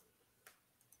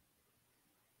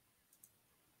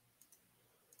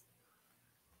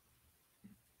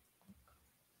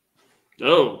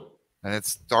 Oh. And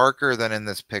it's darker than in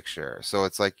this picture. So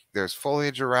it's like there's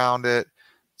foliage around it.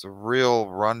 It's a real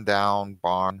rundown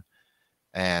barn.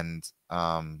 And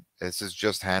this is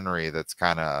just Henry that's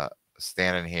kind of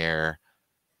standing here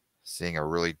seeing a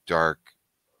really dark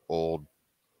old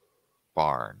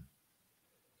barn.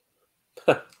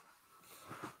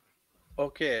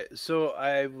 Okay, so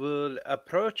I will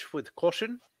approach with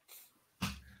caution.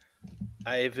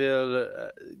 I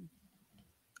will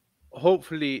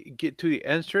hopefully get to the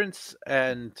entrance,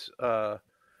 and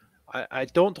I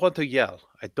don't want to yell.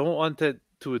 I don't want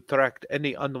to attract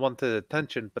any unwanted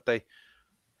attention, but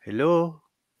hello?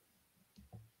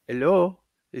 Hello?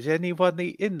 Is anybody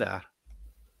in there?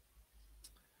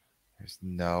 There's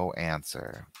no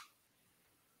answer.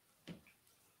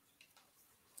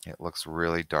 It looks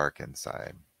really dark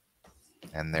inside.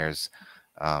 And there's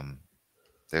an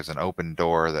open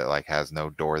door that like has no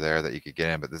door there that you could get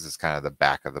in, but this is kind of the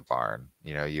back of the barn.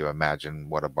 You imagine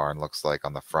what a barn looks like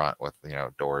on the front with,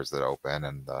 doors that open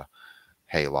and the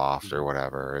hay loft or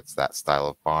whatever. It's that style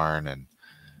of barn, and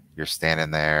you're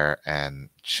standing there and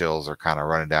chills are kind of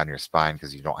running down your spine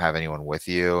because you don't have anyone with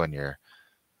you and you're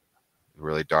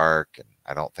really dark, and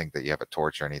I don't think that you have a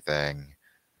torch or anything,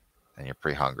 and you're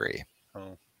pretty hungry.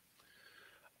 Oh.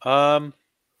 I'm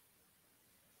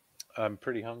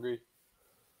pretty hungry.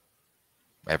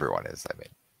 Everyone is, I mean.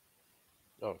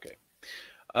 Okay.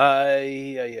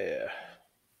 Yeah.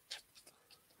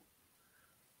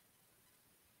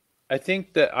 I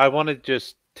think that I want to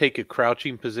just take a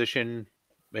crouching position,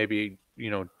 maybe,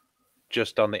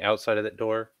 just on the outside of that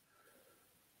door,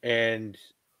 and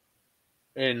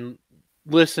and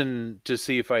listen to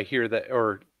see if I hear that,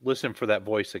 or listen for that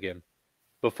voice again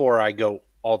before I go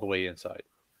all the way inside.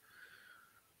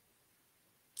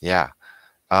 Yeah.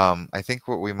 I think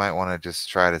what we might want to just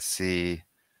try to see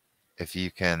if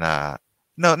you can.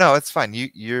 No, it's fine.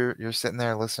 You're sitting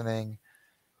there listening,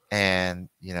 and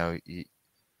a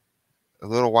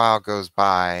little while goes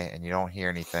by and you don't hear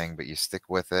anything, but you stick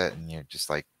with it, and you're just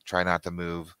like try not to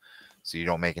move, so you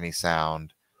don't make any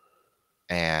sound.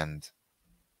 And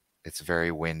it's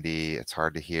very windy. It's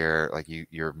hard to hear. Like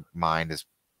your mind is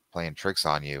playing tricks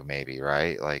on you, maybe,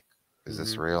 right? Like, is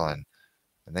this real? And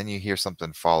then you hear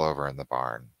something fall over in the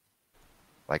barn,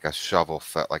 like a shovel,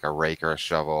 like a rake or a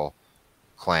shovel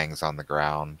clangs on the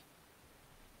ground,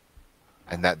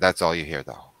 and that's all you hear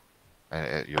though,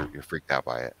 and you're freaked out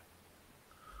by it.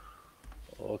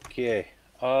 Okay.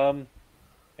 Hang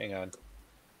on.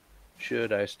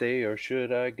 Should I stay or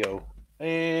should I go?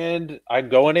 And I'm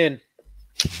going in.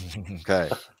 Okay.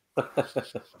 All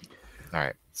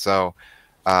right. So,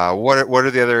 what are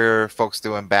the other folks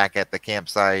doing back at the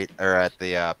campsite or at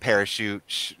the parachute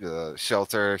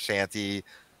shelter shanty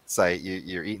site?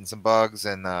 You're eating some bugs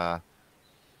and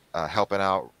helping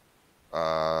out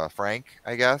Frank,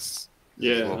 I guess.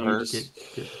 Yeah, I'm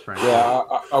Get Frank. Yeah,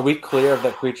 are we clear of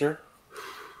that creature?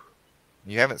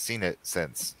 You haven't seen it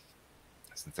since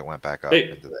it went back up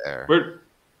Hey, into the air.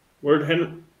 Where'd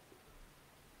Henry?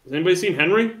 Has anybody seen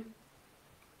Henry?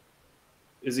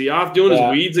 Is he off doing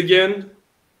his weeds again?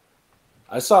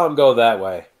 I saw him go that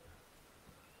way.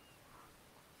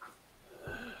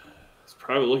 He's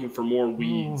probably looking for more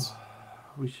weeds.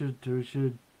 We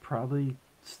should probably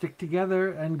stick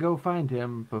together and go find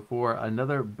him before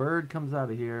another bird comes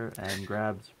out of here and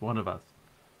grabs one of us.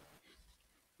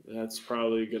 That's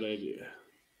probably a good idea.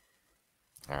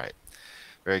 All right.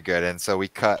 Very good. And so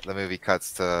the movie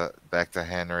cuts back to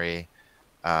Henry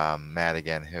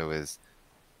Madigan, who is,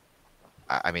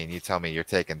 I mean, you tell me you're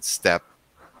taking step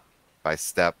by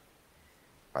step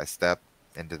by step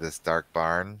into this dark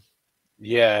barn.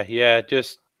 Yeah,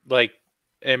 just like,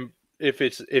 and if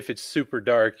it's super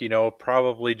dark,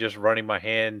 probably just running my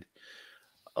hand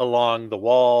along the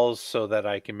walls so that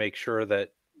I can make sure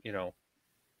that,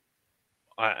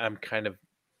 I'm kind of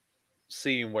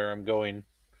seeing where I'm going.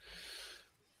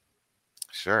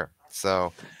 Sure.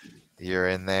 So you're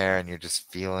in there and you're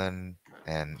just feeling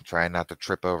and trying not to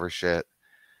trip over shit.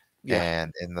 Yeah.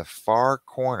 And in the far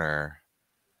corner,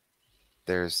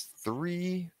 there's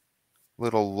 3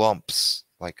 little lumps,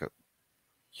 like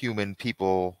human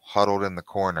people huddled in the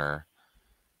corner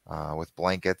with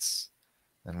blankets.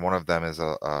 And one of them is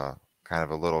a kind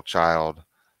of a little child,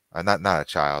 not a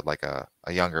child, like a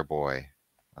younger boy.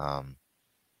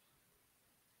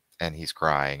 And he's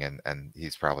crying, and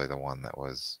he's probably the one that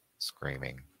was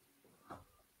screaming.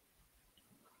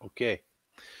 Okay.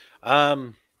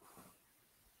 I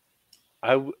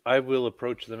will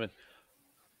approach them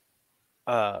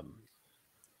and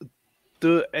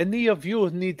do any of you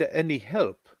need any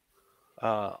help?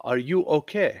 Are you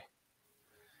okay?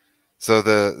 So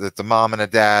the mom and a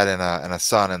dad and a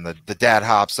son, and the dad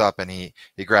hops up and he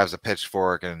grabs a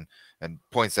pitchfork and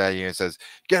points at you and says,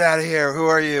 "Get out of here! Who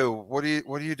are you? What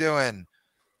are you doing?"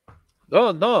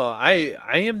 No, I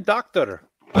am doctor.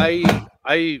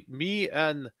 Me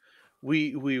and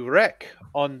we wreck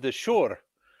on the shore,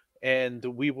 and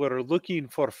we were looking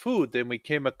for food, and we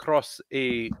came across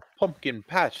a pumpkin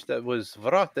patch that was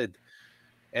rotted,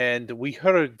 and we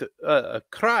heard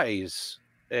cries,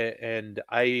 and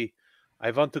I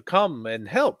want to come and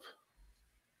help.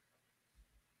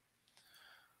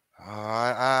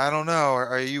 I don't know.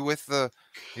 Are you with the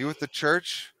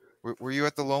church? Were you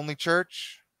at the lonely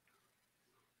church?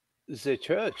 The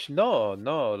church? No.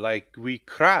 Like, we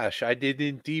crashed. I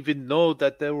didn't even know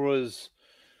that there was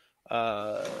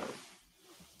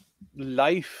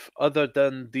life other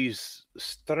than these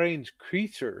strange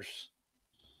creatures.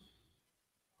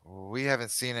 We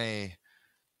haven't seen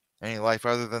any life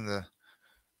other than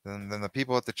the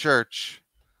people at the church.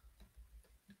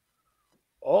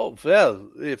 Oh, well,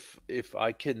 if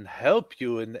I can help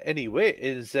you in any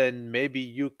way, then maybe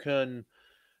you can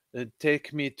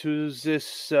take me to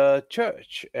this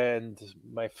church, and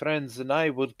my friends and I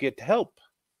would get help.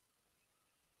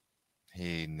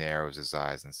 He narrows his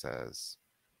eyes and says,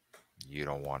 "You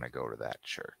don't want to go to that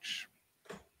church."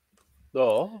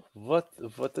 Oh, what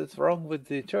is wrong with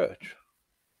the church?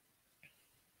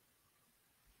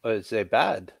 Is they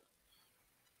bad?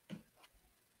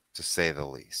 To say the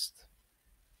least.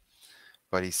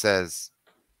 But he says,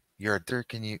 "You're a doctor.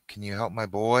 Can you help my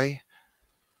boy?"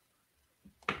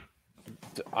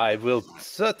 I will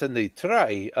certainly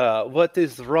try. What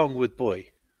is wrong with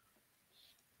boy?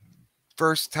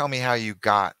 first tell me how you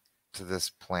got to this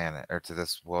planet or to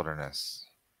this wilderness?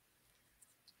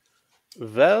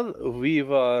 Well, we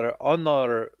were on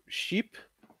our ship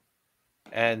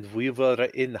and we were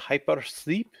in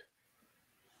hypersleep,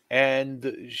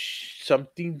 and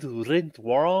something went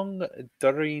wrong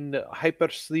during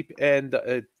hypersleep,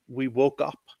 and we woke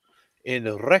up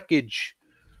in wreckage,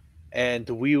 and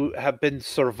we have been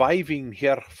surviving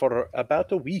here for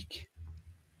about a week.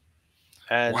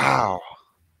 And Wow.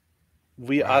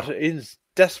 we Wow. are in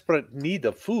desperate need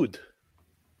of food.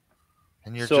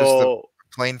 And you're just a So,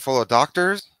 plane full of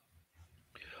doctors?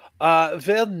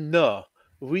 well, no,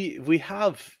 we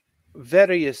have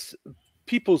various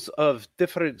peoples of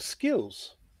different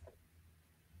skills.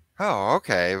 Oh,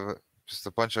 okay. Just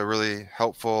a bunch of really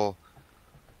helpful,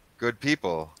 good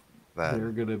people. They're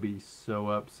Then. gonna be so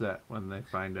upset when they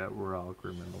find out we're all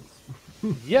criminals.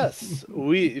 Yes,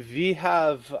 we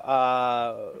have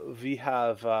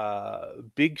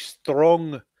big,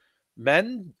 strong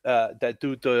men that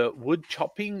do the wood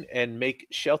chopping and make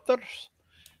shelters,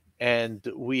 and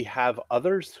we have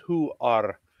others who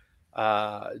are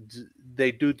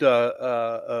they do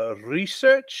the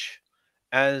research,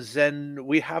 and then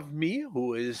we have me,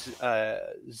 who is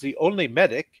the only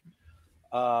medic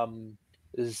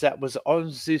that was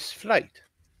on this flight.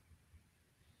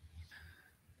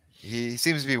 He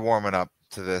seems to be warming up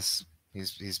to this.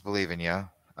 He's believing you.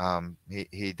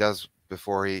 He does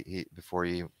before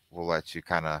he will let you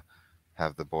kind of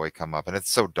have the boy come up, and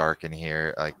it's so dark in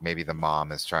here. Like maybe the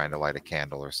mom is trying to light a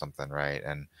candle or something, right?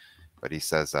 But he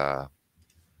says,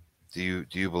 do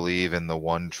you believe in the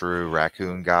one true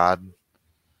raccoon god?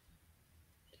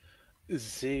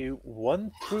 The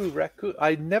one true raccoon.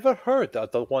 I never heard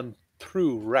of the one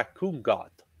true raccoon god.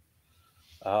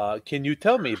 Can you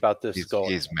tell me about this god?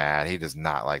 He's mad. He does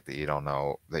not like that you don't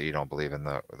know that you don't believe in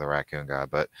the raccoon god,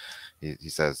 but he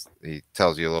says he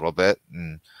tells you a little bit,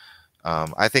 and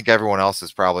I think everyone else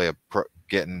is probably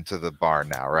getting to the barn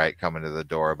now, right? Coming to the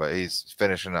door, but he's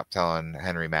finishing up telling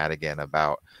Henry Madigan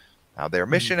about how they're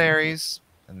missionaries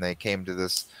and they came to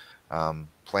this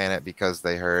planet because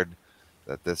they heard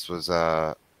that this was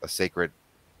a sacred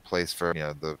place for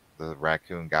the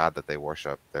raccoon god that they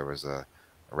worship. There was a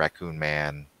raccoon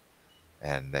man,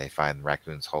 and they find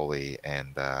raccoons holy,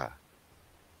 and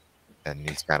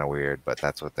he's kind of weird, but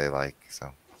that's what they like.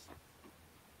 So,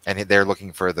 and they're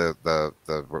looking for the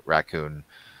raccoon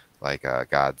like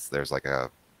gods. There's like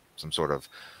some sort of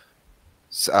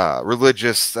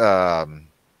religious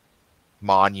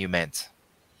monument.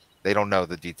 They don't know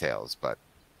the details, but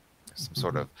there's some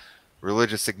sort of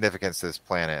religious significance to this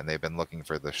planet, and they've been looking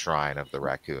for the shrine of the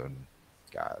raccoon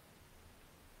god.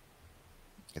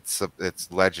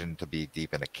 It's legend to be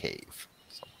deep in a cave.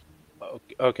 So.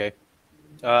 Okay.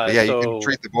 Yeah, you can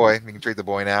treat the boy. You can treat the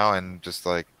boy now and just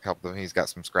like help him. He's got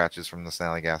some scratches from the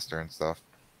Snallygaster and stuff.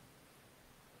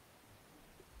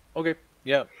 Okay.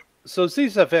 Yeah. So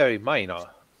these are very minor.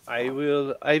 I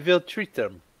will treat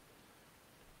them,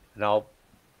 and I'll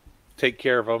take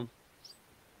care of them.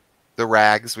 The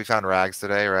rags, we found rags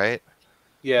today, right?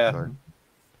 Yeah. So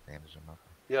bandage them up.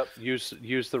 Yep.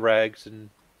 Use the rags and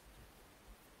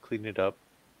clean it up.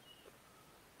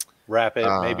 Wrap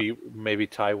it. Maybe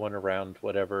tie one around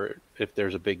whatever, if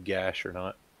there's a big gash or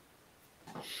not.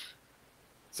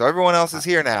 So everyone else is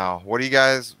here now. What do you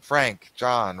guys, Frank,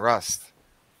 John, Rust?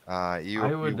 You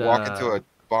walk into a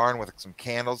barn with some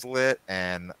candles lit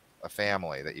and a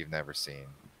family that you've never seen.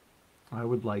 I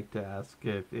would like to ask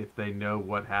if they know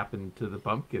what happened to the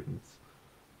pumpkins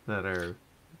that are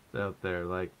out there.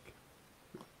 Like,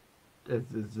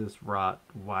 is this rot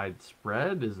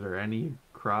widespread? Is there any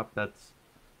crop that's,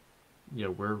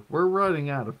 we're running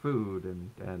out of food,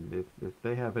 and if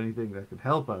they have anything that could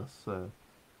help us,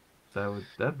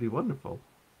 that'd be wonderful.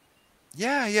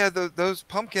 Yeah. Those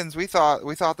pumpkins, we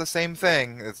thought the same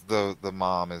thing. As the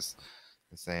mom is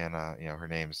saying, her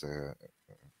name's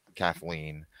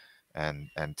Kathleen,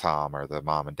 and Tom are the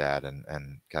mom and dad,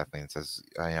 and Kathleen says,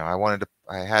 I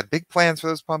had big plans for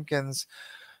those pumpkins.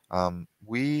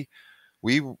 We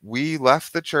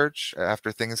left the church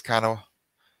after things kind of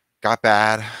got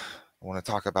bad. I want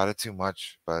to talk about it too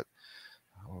much, but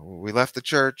we left the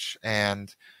church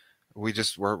and we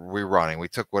were running. We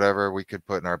took whatever we could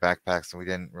put in our backpacks, and we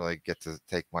didn't really get to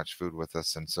take much food with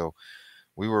us. And so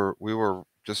we were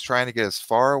just trying to get as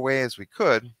far away as we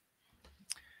could.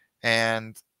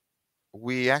 And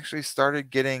we actually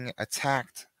started getting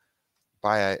attacked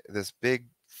by this big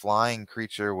flying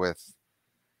creature with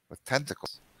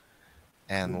tentacles.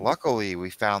 And luckily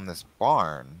we found this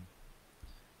barn.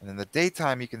 And in the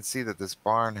daytime, you can see that this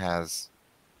barn has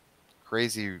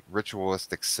crazy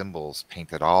ritualistic symbols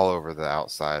painted all over the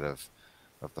outside of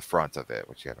of the front of it,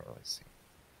 which you haven't really seen.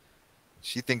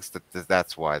 She thinks that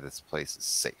that's why this place is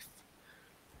safe.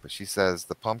 But she says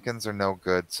the pumpkins are no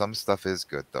good. Some stuff is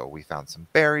good, though. We found some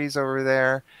berries over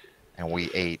there, and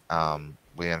we ate.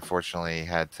 We unfortunately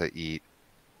had to eat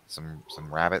some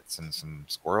rabbits and some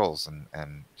squirrels,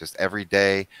 and just every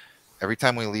day, every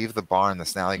time we leave the barn, the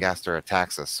Snallygaster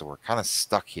attacks us. So we're kind of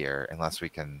stuck here unless we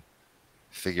can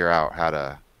figure out how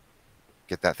to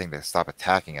get that thing to stop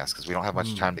attacking us, because we don't have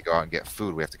much time to go out and get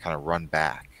food. We have to kind of run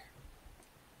back.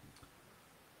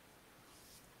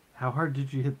 How hard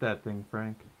did you hit that thing,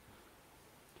 Frank?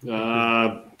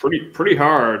 Pretty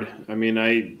hard. I mean,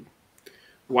 I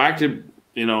whacked it,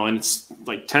 and its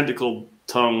like tentacle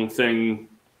tongue thing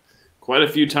quite a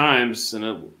few times, and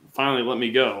it finally let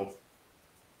me go.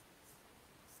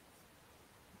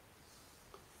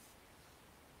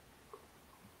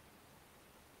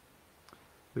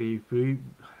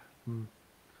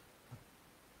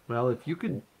 Well, if you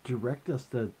could direct us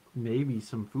to maybe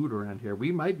some food around here,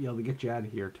 we might be able to get you out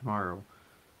of here tomorrow,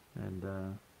 and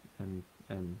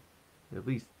at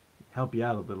least help you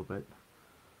out a little bit.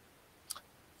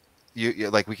 You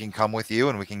like, we can come with you,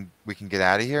 and we can get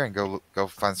out of here and go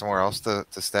find somewhere else to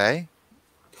stay.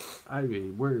 I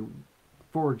mean, we're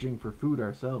foraging for food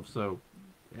ourselves, so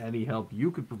any help you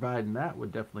could provide in that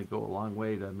would definitely go a long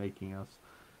way to making us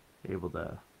able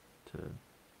to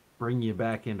bring you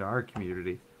back into our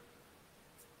community.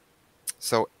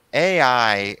 So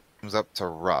AI comes up to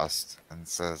Rust and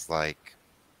says, like,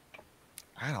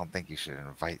 I don't think you should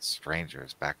invite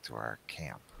strangers back to our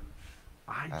camp.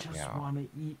 I just want to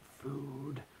eat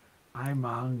food. I'm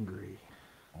hungry.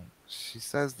 She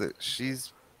says that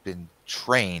she's been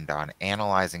trained on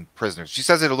analyzing prisoners. She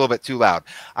says it a little bit too loud.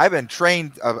 I've been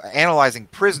trained of analyzing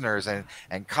prisoners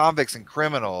and convicts and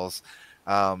criminals.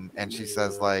 And she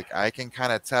says, like, I can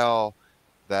kind of tell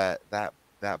that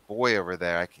boy over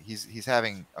there, he's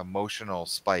having emotional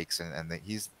spikes, and that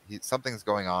he's something's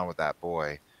going on with that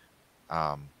boy.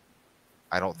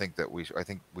 I don't think that I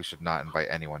think we should not invite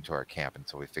anyone to our camp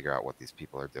until we figure out what these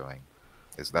people are doing.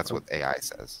 That's what AI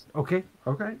says. Okay.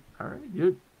 All right.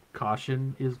 Your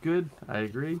caution is good. I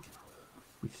agree.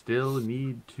 We still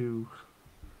need to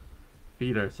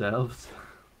feed ourselves.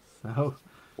 So.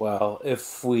 Well,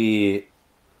 if we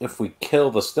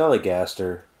kill the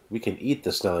Snallygaster, we can eat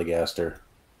the Snallygaster.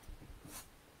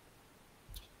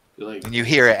 And you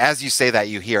hear it as you say that.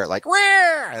 You hear it like,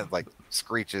 "Rah!" and like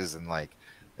screeches, and like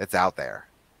it's out there.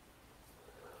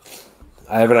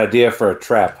 I have an idea for a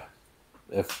trap.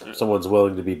 If someone's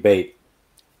willing to be bait.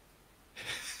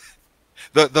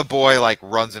 The boy like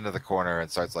runs into the corner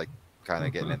and starts like kind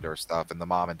of getting into her stuff, and the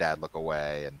mom and dad look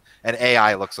away, and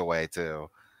AI looks away too.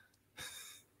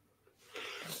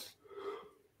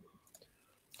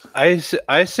 I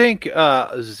think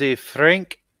the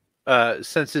Frank,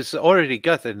 since it's already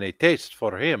gotten a taste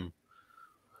for him,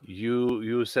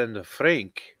 you send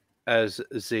Frank as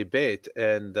the bait,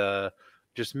 and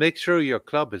just make sure your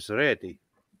club is ready.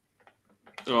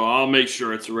 Oh, I'll make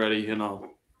sure it's ready, and I'll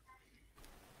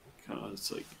kind of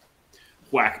just like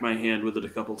whack my hand with it a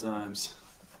couple times.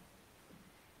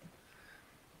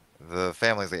 The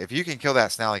family's like, if you can kill that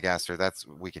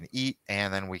Snallygaster, we can eat,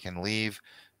 and then we can leave,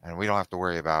 and we don't have to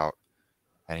worry about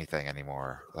anything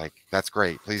anymore. Like, that's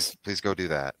great. Please go do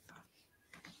that.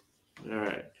 All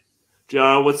right,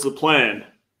 John, what's the plan?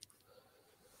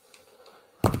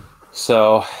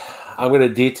 So I'm going to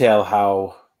detail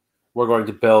how we're going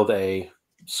to build a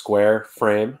square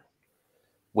frame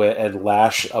and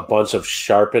lash a bunch of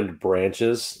sharpened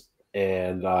branches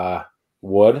and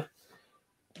wood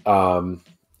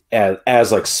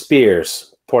as like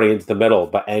spears pointing into the middle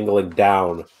but angling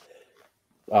down.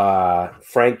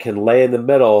 Frank can lay in the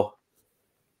middle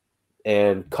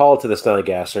and call to the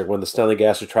Snallygaster. When the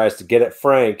Snallygaster tries to get at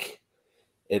Frank,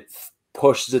 it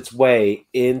pushes its way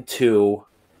into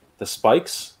the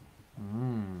spikes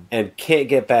and can't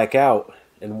get back out.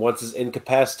 And once it's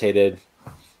incapacitated,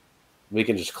 we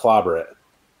can just clobber it.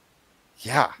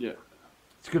 Yeah.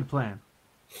 It's a good plan.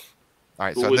 All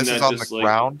right, so this is on the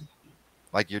ground?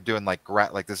 Like you're doing like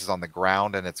this is on the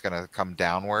ground and it's going to come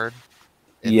downward?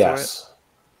 Yes.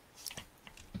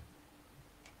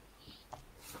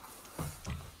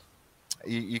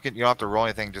 You don't have to roll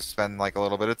anything, just spend like a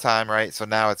little bit of time, right? So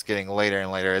now it's getting later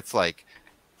and later. It's like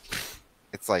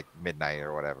midnight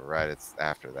or whatever, right? It's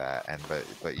after that,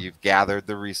 but you've gathered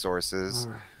the resources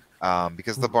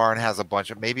because the barn has a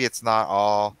bunch of, maybe it's not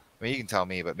all, I mean, you can tell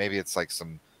me, but maybe it's like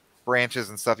some branches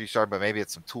and stuff you sharp, but maybe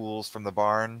it's some tools from the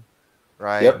barn,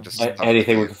 right? Yep. Just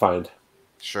anything we can find.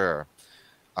 Sure.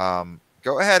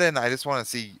 Go ahead, and I just want to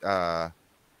see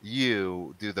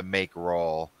you do the make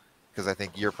roll, because I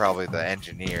think you're probably the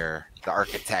engineer, the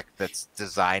architect that's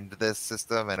designed this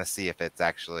system, and to see if it's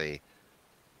actually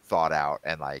thought out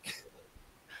and like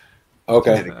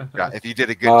Okay. if you did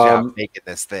a good job Um, making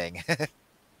this thing.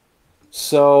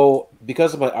 So,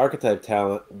 because of my archetype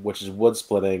talent, which is wood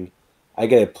splitting, I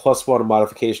get a +1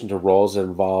 modification to rolls that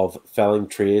involve felling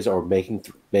trees or making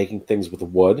things with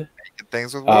wood.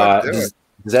 Things with wood. Do it.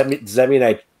 Does that mean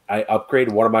I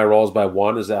upgrade one of my rolls by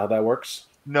 1? Is that how that works?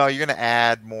 No, you're gonna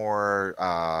add more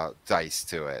dice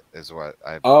to it. Is what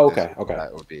I. Oh, is okay, what okay.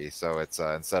 That would be. So it's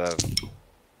instead of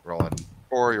rolling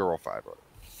 4, you roll 5.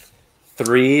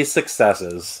 3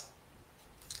 successes.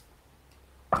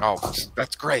 Oh,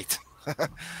 that's great.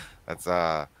 That's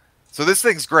so this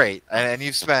thing's great, and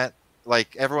you've spent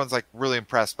like everyone's like really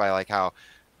impressed by like how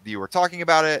you were talking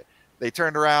about it. They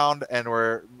turned around and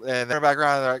they're back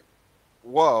around and they're like,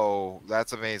 whoa,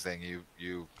 that's amazing.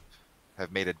 You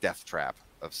have made a death trap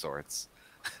of sorts.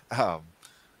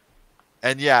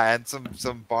 And yeah, and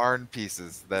some barn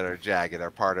pieces that are jagged are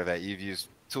part of it. You've used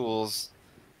tools,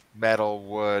 metal,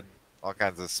 wood, all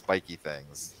kinds of spiky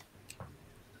things.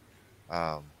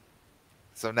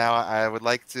 So now I would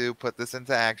like to put this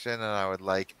into action, and I would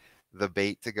like the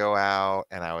bait to go out,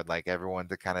 and I would like everyone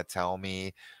to kind of tell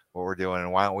me what we're doing.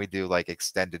 And why don't we do like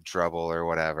extended trouble or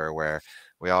whatever, where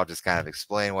we all just kind of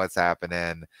explain what's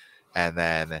happening, and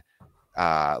then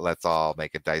let's all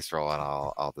make a dice roll, and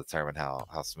I'll determine how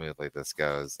smoothly this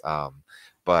goes.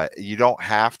 But you don't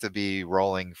have to be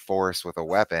rolling force with a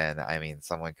weapon. I mean,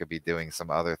 someone could be doing some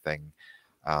other thing.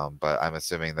 But I'm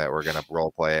assuming that we're gonna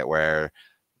role play it where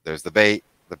there's the bait,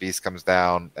 the beast comes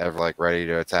down, everyone's like ready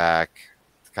to attack.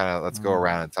 Kind of let's go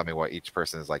around and tell me what each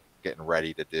person is like getting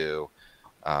ready to do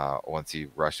once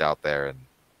you rush out there and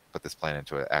put this plan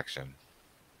into action.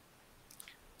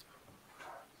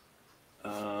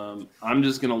 I'm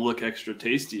just gonna look extra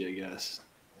tasty, I guess.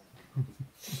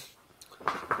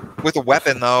 With a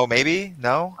weapon, though, maybe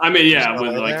no. I mean, yeah, Just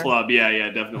with like there? club, yeah,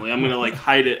 definitely. I'm gonna like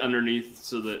hide it underneath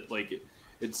so that like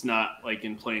it's not like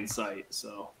in plain sight.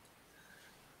 So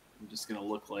I'm just gonna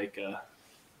look like a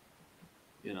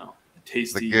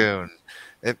tasty The goon.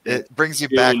 It brings you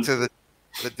Goon. back to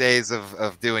the days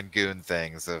of doing goon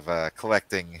things, of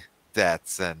collecting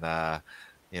debts, and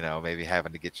maybe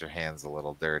having to get your hands a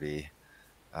little dirty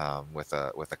with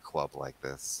a club like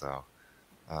this. So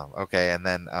okay, and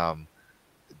then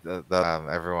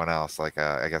everyone else, like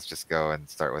I guess just go and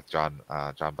start with John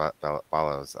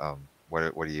Ballows. What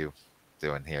are you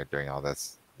doing here during all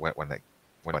this when it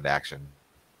went into action?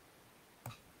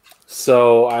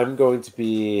 So I'm going to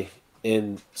be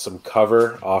in some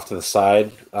cover off to the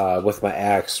side with my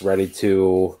axe, ready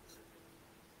to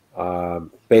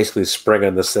basically spring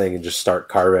on this thing and just start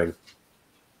carving.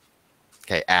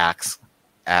 Okay, axe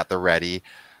at the ready.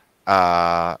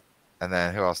 And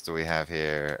then who else do we have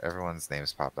here? Everyone's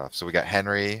names popped off. So we got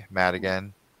Henry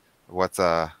Madigan. What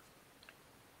are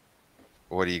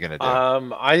you gonna do?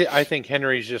 I think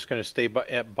Henry's just going to stay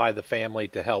by the family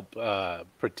to help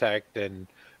protect and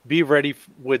be ready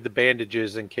with the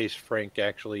bandages in case Frank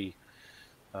actually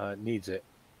needs it.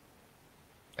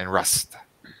 And Rust.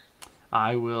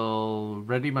 I will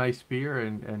ready my spear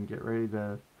and get ready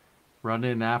to run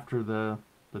in after the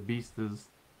beast has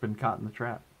been caught in the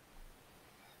trap.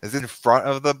 Is it in front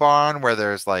of the barn where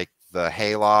there's like the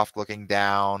hayloft looking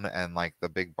down and like the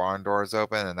big barn doors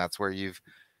open, and that's where you've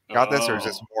got this, or is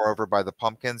this more over by the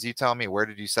pumpkins? You tell me. Where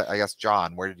did you set? I guess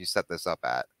John, where did you set this up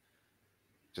at?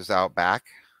 Just out back.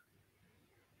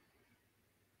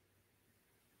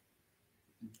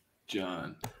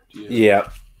 John. Yeah.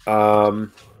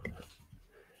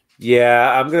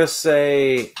 Yeah, I'm gonna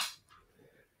say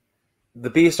the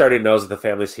beast already knows that the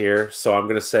family's here, so I'm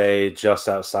gonna say just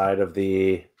outside of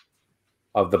the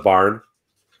barn,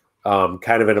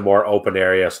 kind of in a more open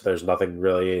area, so there's nothing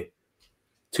really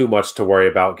too much to worry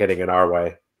about getting in our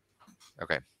way.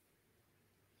 Okay,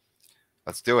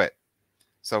 let's do it.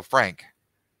 So Frank,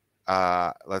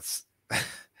 let's.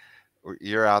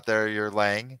 You're out there. You're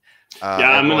laying.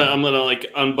 I'm gonna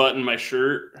like unbutton my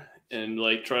shirt and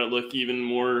like try to look even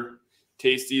more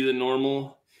tasty than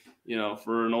normal,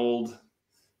 for an old,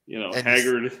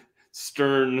 haggard,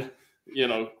 stern,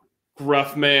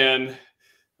 gruff man.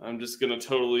 I'm just gonna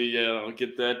totally,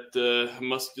 get that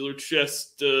muscular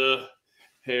chest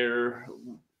hair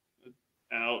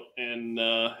out and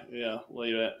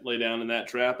lay down in that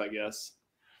trap, I guess.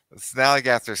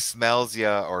 Snallygaster smells you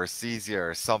or sees you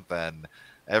or something.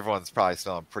 Everyone's probably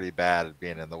smelling pretty bad at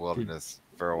being in the wilderness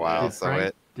for a while.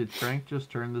 Did Frank just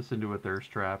turn this into a thirst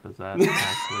trap? Is that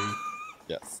actually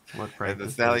yes? What Frank? And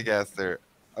the Snallygaster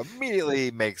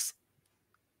immediately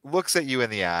looks at you in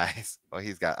the eyes. Well,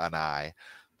 he's got an eye,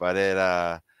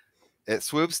 but it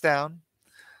swoops down.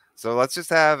 So let's just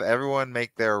have everyone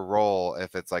make their roll.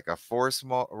 If it's like a force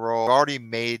roll, we already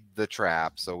made the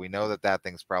trap, so we know that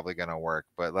thing's probably going to work.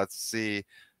 But let's see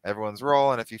everyone's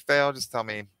roll, and if you fail, just tell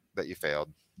me that you failed.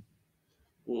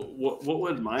 What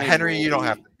would my Henry? role You don't be?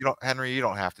 have to. Henry, you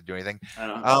don't have to do anything. I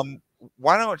don't.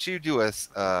 Why don't you do us?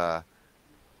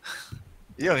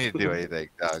 You don't need to do anything,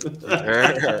 Doug.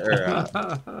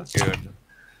 Goon.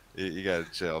 You gotta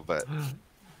chill. But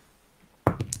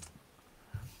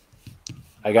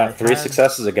I got 3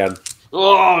 successes again.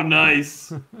 Oh,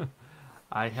 nice.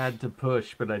 I had to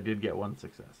push, but I did get 1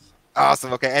 success.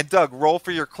 awesome. Okay, and Doug, roll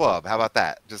for your club. How about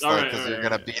that? Just All like right, because you're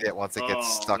gonna beat it once it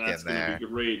gets stuck in that's there. gonna be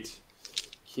great.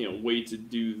 Can't wait to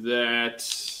do that.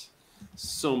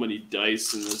 So many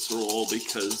dice in this roll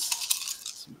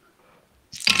because,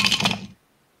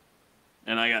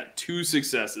 and I got 2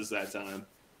 successes that time.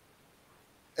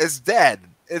 It's dead.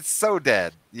 It's so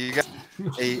dead. You got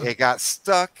it got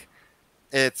stuck.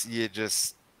 You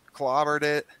just clobbered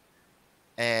it,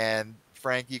 and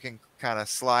Frank, you can kind of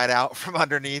slide out from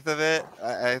underneath of it.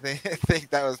 I think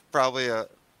that was probably a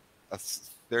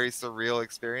very surreal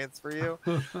experience for you.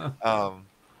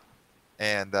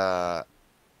 And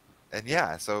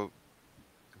yeah, so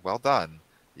well done.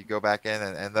 You go back in,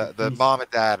 and the mom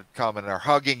and dad come and are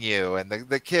hugging you, and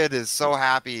the kid is so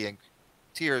happy and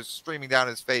tears streaming down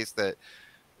his face that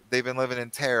they've been living in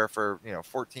terror for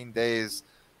 14 days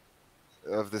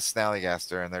of this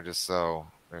Snallygaster, and they're so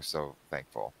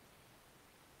thankful.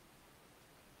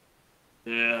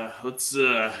 Yeah, let's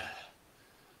go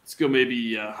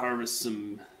maybe harvest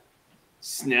some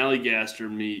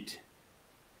Snallygaster meat.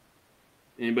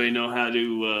 Anybody know how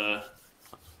to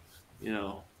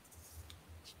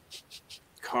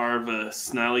carve a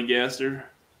Snallygaster?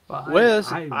 Well,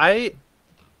 I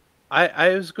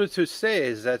was going to say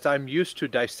is that I'm used to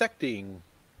dissecting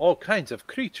all kinds of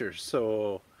creatures,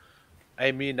 so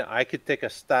I mean I could take a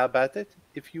stab at it,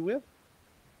 if you will.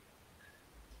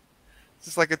 It's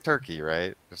just like a turkey,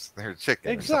 right? Just they're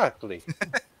chicken. Exactly.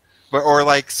 or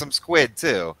like some squid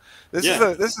too. This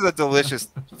Yeah. is a delicious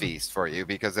feast for you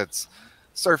because it's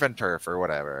surf and turf or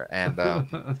whatever. And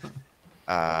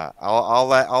I'll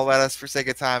let us for sake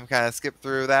of time kind of skip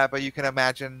through that, but you can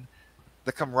imagine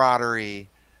the camaraderie,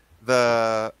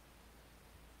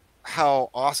 how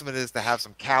awesome it is to have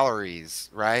some calories,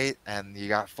 right? And you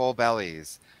got full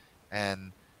bellies,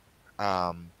 and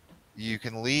you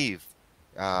can leave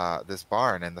this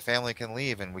barn, and the family can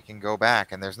leave, and we can go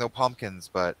back, and there's no pumpkins,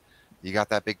 but you got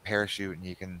that big parachute, and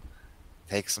you can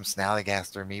take some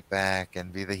Snallygaster meat back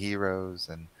and be the heroes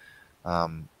and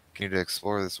continue to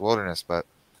explore this wilderness. But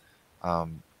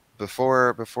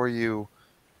before you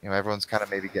everyone's kind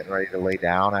of maybe getting ready to lay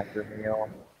down after the meal,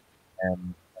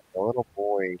 and the little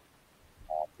boy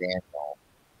Daniel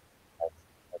that's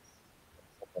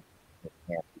something that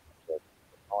can't be said.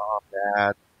 Mom, Dad, I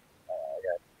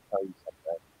gotta tell you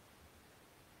something.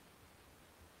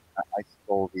 I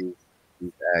stole these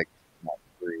eggs from my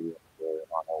tree, and they're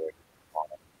on our way to the farm.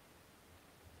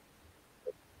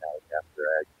 After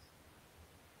eggs.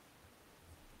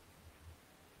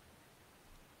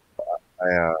 I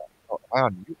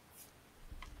on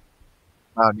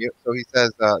mute. So he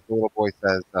says, the little boy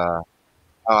says, "Oh,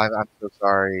 I'm so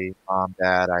sorry, Mom,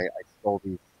 Dad. I stole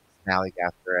these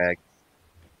Snallygaster eggs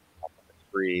from the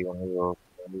tree when we were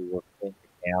in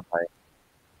camp. I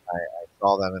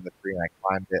saw them in the tree and I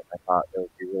climbed it, and I thought it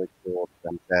would be really cool to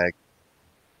have these eggs.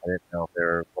 I didn't know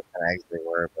what kind of eggs they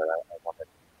were, but I wanted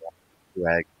 2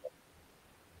 eggs, and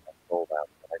I stole them.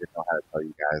 But I didn't know how to tell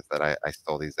you guys that I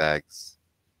stole these eggs.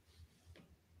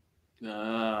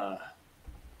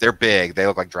 They're big. They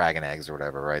look like dragon eggs or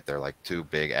whatever, right? They're like 2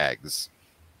 big eggs.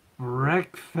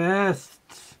 Breakfast.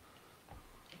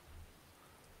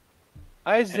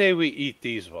 I say we eat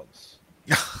these ones.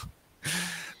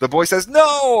 The boy says,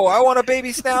 "No, I want a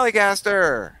baby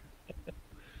Snallygaster.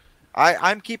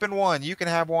 I'm keeping one. You can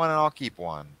have one, and I'll keep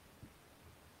one."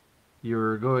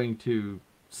 You're going to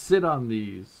sit on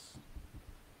these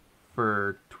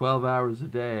for 12 hours a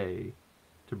day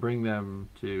to bring them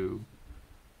to...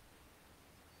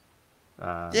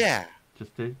 Yeah.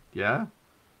 Yeah?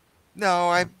 No,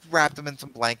 I wrapped them in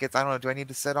some blankets. I don't know. Do I need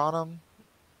to sit on them?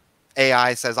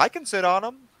 AI says I can sit on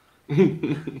them.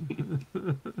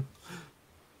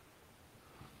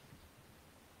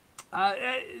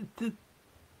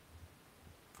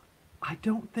 I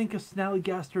don't think a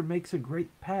Snallygaster makes a great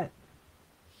pet.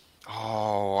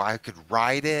 Oh, I could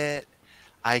ride it.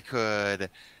 I could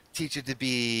teach it to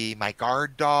be my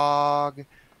guard dog.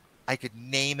 I could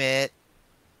name it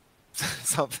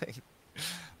something.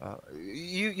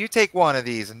 You take one of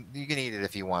these and you can eat it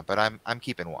if you want, but I'm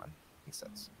keeping one. He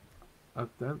says.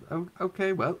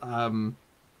 Okay, well,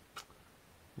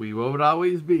 we won't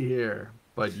always be here,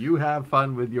 but you have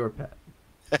fun with your pet.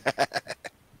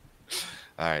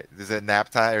 All right. Is it nap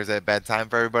time or is it bedtime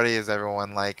for everybody? Is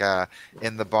everyone like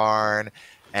in the barn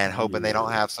and hoping they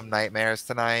don't have some nightmares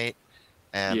tonight?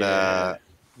 And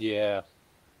Yeah.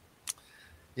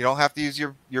 you don't have to use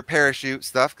your parachute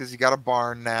stuff because you got a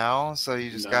barn now. So you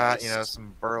just got Nice.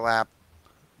 some burlap,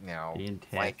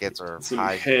 blankets or Some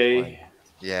hide hay.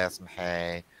 blankets. Yeah, some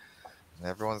hay. And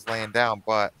everyone's laying down,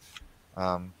 but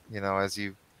as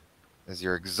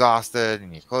you're exhausted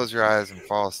and you close your eyes and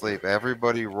fall asleep,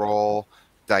 everybody roll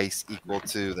dice equal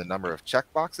to the number of check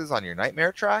boxes on your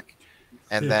nightmare track,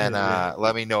 and then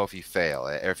let me know if you fail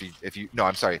it, or if you no,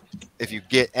 I'm sorry, if you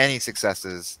get any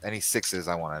successes, any sixes,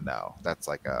 I want to know. That's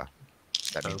like that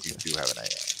means you do have an AA.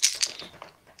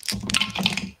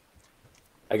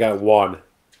 I got one.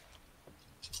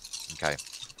 Okay,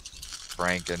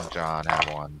 Frank and John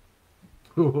have one.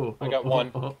 I got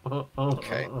one.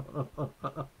 Okay.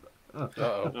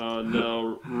 Uh-oh. Oh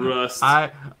no, Rust.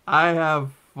 I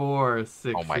have 4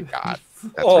 6. Oh my God.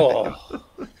 That's Oh. All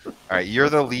right, you're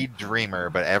the lead dreamer,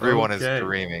 but everyone is Okay.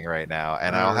 dreaming right now,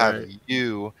 and All I'll have right.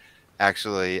 you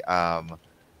actually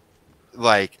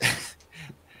like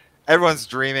everyone's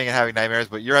dreaming and having nightmares,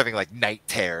 but you're having like night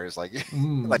terrors, like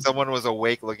like someone was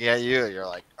awake looking at you, and you're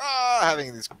like,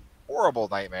 having these horrible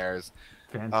nightmares.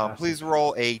 Fantastic. Please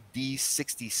roll a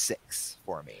D66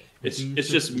 for me. It's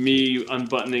just me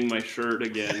unbuttoning my shirt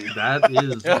again. That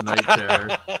is the night terror.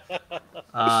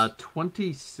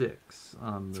 26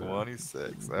 on the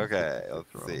 26. Okay, let's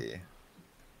roll. see.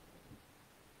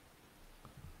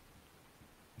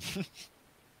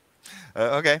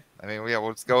 Okay, I mean, yeah,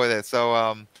 we'll just go with it.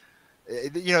 So,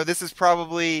 this is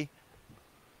probably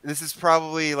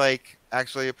like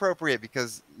actually appropriate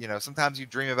because sometimes you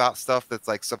dream about stuff that's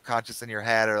like subconscious in your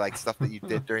head or like stuff that you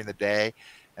did during the day,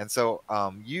 and so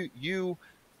you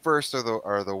first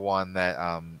are the one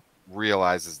that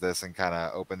realizes this and kind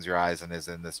of opens your eyes and is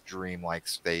in this dream-like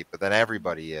state, but then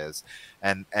everybody is,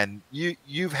 and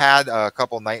you've had a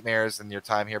couple nightmares in your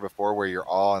time here before where you're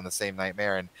all in the same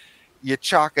nightmare, and you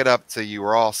chalk it up to you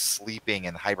were all sleeping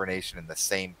in hibernation in the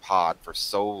same pod for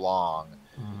so long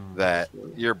that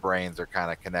your brains are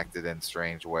kind of connected in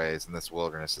strange ways, and this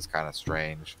wilderness is kind of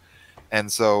strange.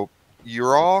 And so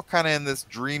you're all kind of in this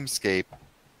dreamscape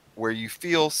where you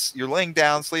feel you're laying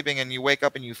down sleeping and you wake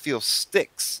up and you feel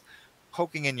sticks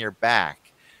poking in your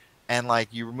back, and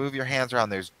like you remove your hands around,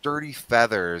 there's dirty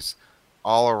feathers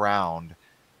all around,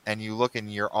 and you look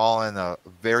and you're all in a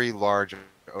very large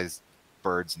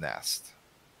bird's nest.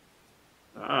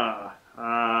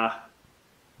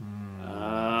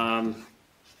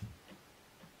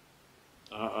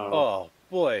 Oh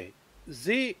boy.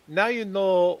 Z, now you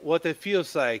know what it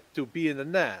feels like to be in a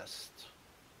nest.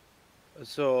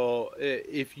 So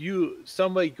if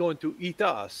somebody going to eat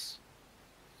us,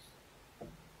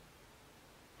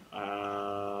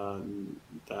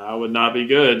 that would not be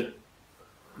good.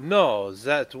 no,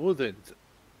 that wouldn't.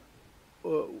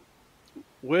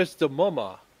 Where's the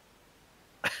mama?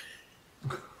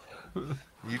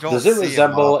 You don't Does it see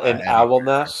resemble them an owl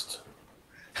nest?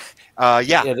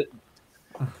 Yeah, It-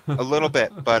 a little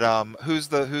bit. But who's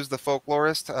the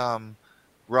folklorist?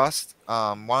 Rust.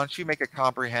 Why don't you make a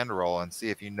comprehend roll and see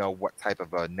if you know what type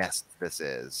of a nest this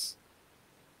is?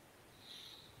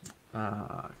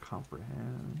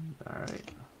 Comprehend. All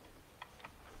right.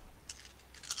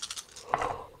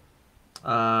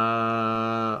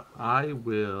 I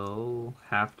will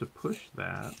have to push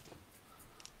that.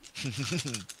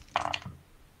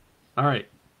 All right.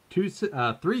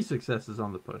 3 successes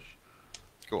on the push.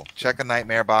 Cool. Check a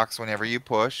nightmare box whenever you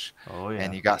push. Oh yeah.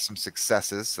 And you got some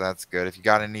successes, so that's good. If you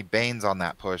got any banes on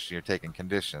that push, you're taking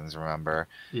conditions, remember?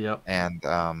 Yep. And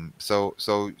so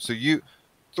you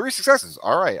 3 successes.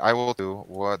 All right, I will do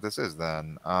what this is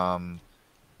then.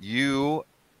 You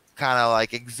kind of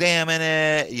like examine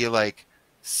it, you like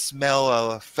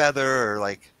smell a feather or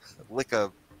like lick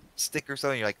a stick or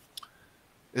something, you're like,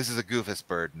 this is a goofus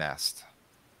bird nest.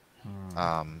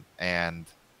 And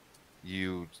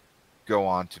you go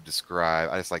on to describe,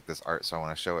 I just like this art, so I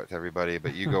want to show it to everybody,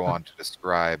 but you go on to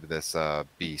describe this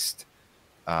beast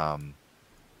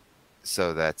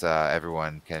so that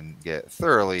everyone can get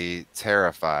thoroughly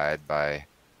terrified by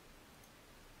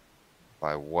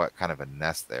what kind of a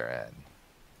nest they're in.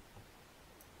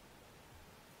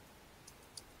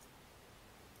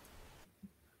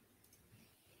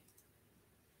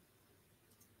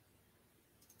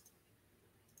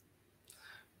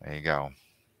 There you go.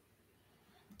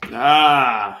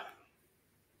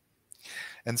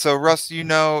 And so, Russ, you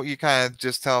kind of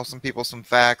just tell some people some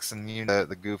facts, and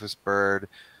the Goofus bird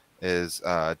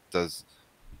does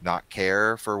not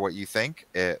care for what you think.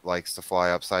 It likes to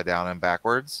fly upside down and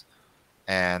backwards,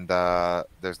 and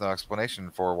there's no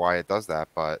explanation for why it does that,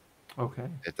 but Okay.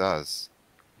 it does.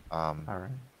 All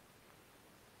right.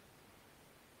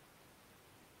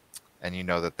 And you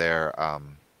know that they're,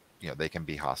 they can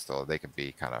be hostile. They can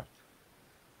be kind of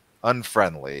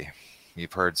unfriendly.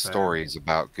 You've heard Fair. stories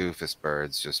about Goofus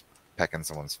birds just pecking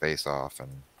someone's face off, and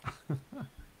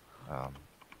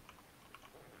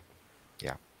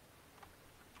yeah.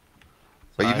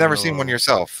 But So you've I never will, seen one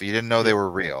yourself. You didn't know they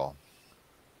were real.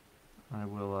 I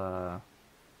will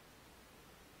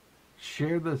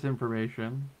share this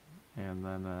information, and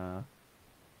then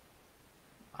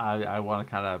I want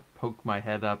to kind of poke my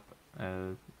head up,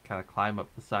 kind of climb up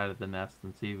the side of the nest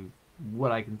and see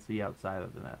what I can see outside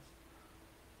of the nest.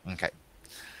 Okay.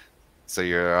 So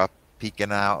you're up,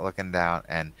 peeking out, looking down,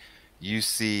 and you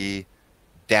see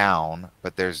down,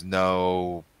 but there's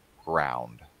no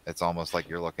ground. It's almost like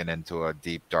you're looking into a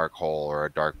deep, dark hole or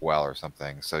a dark well or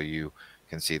something. So you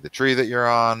can see the tree that you're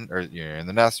on, or you're in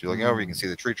the nest, you're looking over, you can see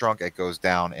the tree trunk. It goes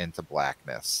down into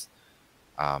blackness.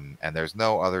 And there's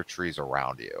no other trees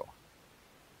around you.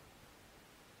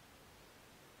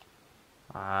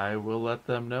 I will let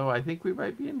them know. I think we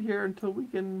might be in here until we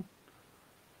can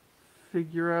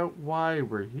figure out why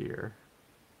we're here.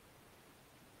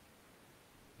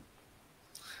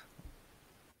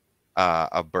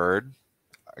 A bird,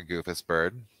 a Goofus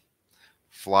bird,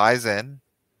 flies in.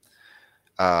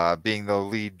 Being the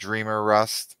lead dreamer,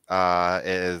 Rust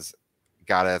is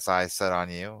got its eyes set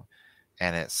on you,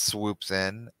 and it swoops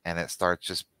in and it starts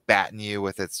just batting you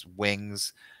with its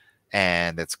wings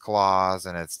and its claws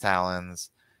and its talons.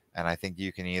 And I think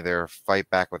you can either fight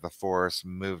back with the force,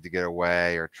 move to get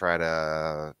away, or try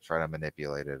to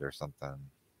manipulate it or something.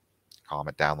 Calm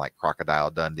it down like Crocodile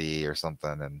Dundee or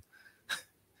something, and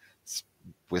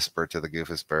whisper to the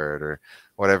Goofus bird or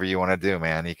whatever you want to do,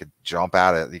 man. You could jump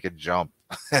at it. You could jump,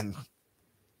 and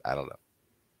I don't know,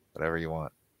 whatever you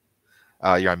want.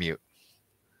 You're on mute.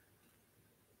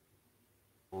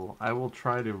 I will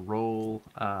try to roll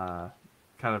kind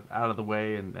of out of the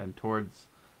way and towards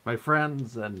my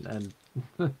friends and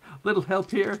little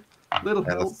help here. Little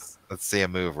Yeah, help. let's see a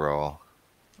move roll.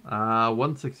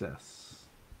 One success.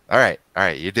 All right,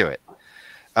 you do it.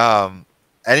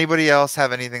 Anybody else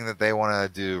have anything that they want to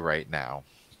do right now?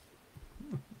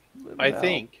 I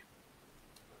think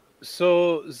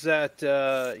so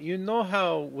that you know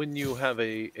how when you have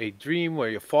a dream where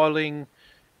you're falling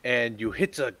and you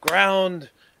hit the ground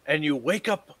and you wake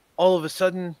up all of a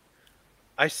sudden,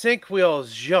 I think we'll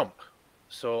jump.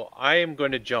 So I am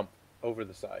going to jump over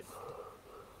the side.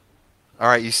 All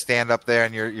right, you stand up there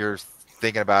and you're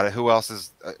thinking about it. Who else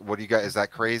is? What do you got? Is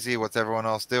that crazy? What's everyone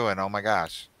else doing? Oh my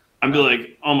gosh! I'm be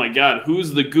like, oh my god,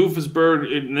 who's the Goofus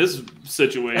bird in this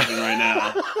situation right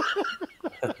now?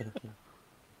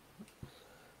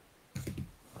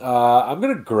 I'm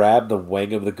gonna grab the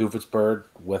wing of the Goofus bird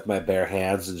with my bare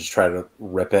hands and just try to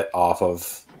rip it off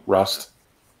of Rust.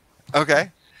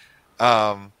 Okay.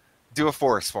 Do a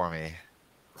force for me.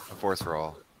 A force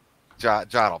roll.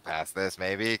 John will pass this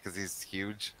maybe because he's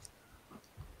huge.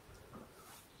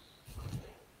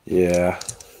 Yeah.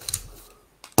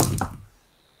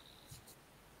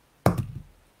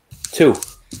 2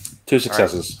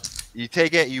 successes. Right. You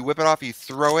take it, you whip it off, you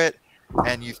throw it,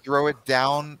 and you throw it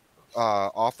down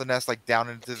off the nest, like down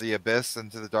into the abyss,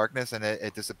 into the darkness, and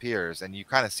it disappears. And you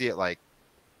kind of see it like,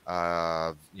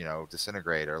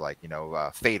 disintegrate or like,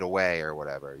 fade away or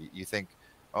whatever. You think,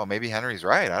 oh, maybe Henry's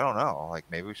right. I don't know. Like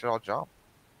maybe we should all jump.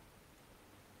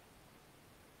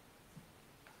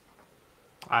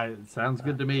 Sounds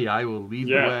good to me. I will lead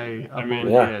the way up over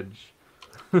the edge.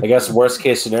 I guess worst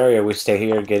case scenario, we stay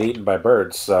here and get eaten by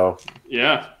birds. So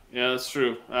yeah, that's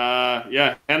true.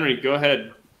 Henry, go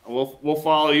ahead. We'll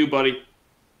follow you, buddy.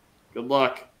 Good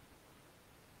luck.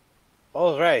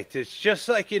 All right, it's just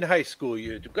like in high school.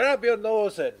 You grab your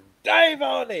nose and dive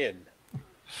on in.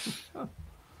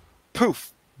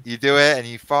 Poof! You do it, and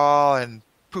you fall, and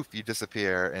poof! You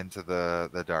disappear into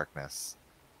the darkness.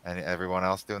 And everyone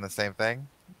else doing the same thing?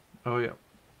 Oh yeah,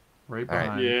 right All right.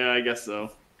 behind. Yeah, I guess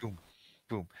so.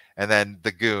 Boom. And then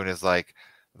the goon is like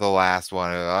the last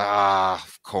one.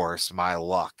 Of course, my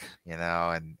luck,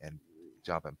 and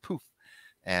jump and poof.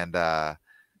 And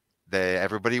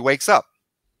everybody wakes up.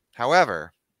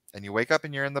 However, and you wake up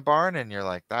and you're in the barn and you're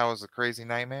like, that was a crazy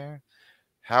nightmare.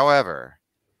 However,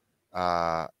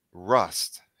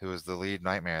 Rust, who is the lead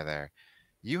nightmare there,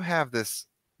 you have this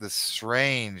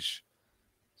strange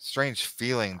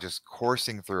feeling just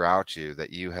coursing throughout you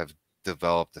that you have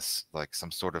developed this like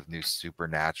some sort of new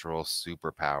supernatural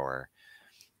superpower,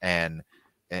 and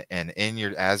in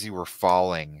your as you were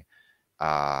falling,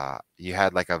 you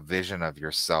had like a vision of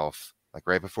yourself like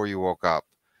right before you woke up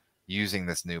using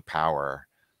this new power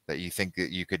that you think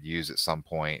that you could use at some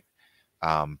point,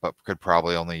 but could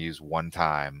probably only use one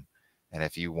time. And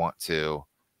if you want to,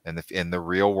 in the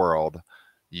real world,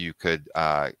 you could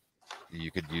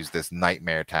use this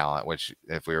nightmare talent, which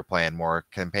if we were playing more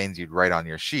campaigns, you'd write on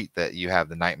your sheet that you have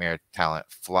the nightmare talent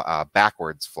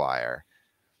backwards flyer.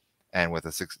 And with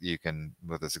a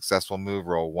successful move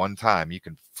roll one time, you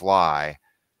can fly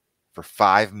for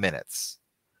 5 minutes,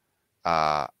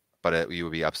 but you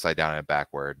would be upside down and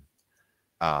backward.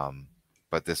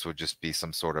 But this would just be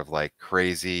some sort of like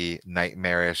crazy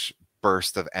nightmarish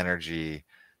burst of energy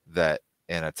that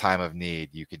in a time of need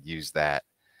you could use that.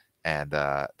 And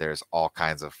there's all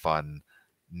kinds of fun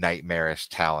nightmarish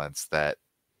talents that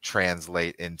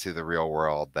translate into the real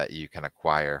world that you can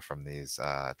acquire from these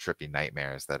trippy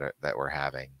nightmares that we're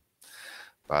having.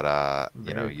 But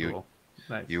Cool.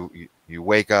 Nice. you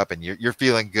wake up and you're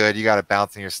feeling good. You got a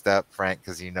bounce in your step, Frank,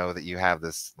 because you know that you have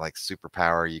this like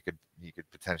superpower you could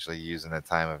potentially use in a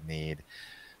time of need.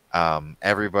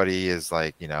 Everybody is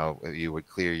like, you would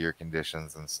clear your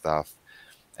conditions and stuff.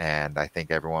 And I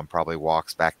think everyone probably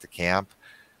walks back to camp.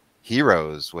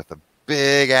 Heroes with a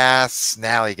big ass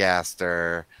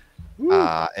Snallygaster in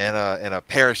a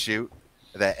parachute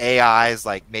that AI is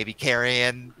like maybe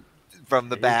carrying from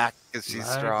the back because she's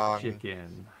strong.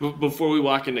 Chicken. Before we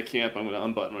walk into camp, I'm going to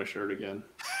unbutton my shirt again.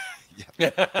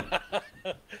 And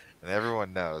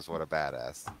everyone knows what a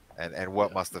badass and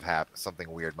what must have happened. Something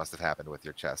weird must have happened with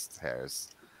your chest hairs.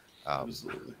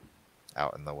 Absolutely.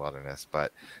 Out in the wilderness,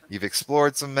 but you've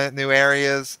explored some new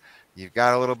areas. You've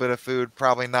got a little bit of food,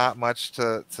 probably not much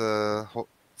to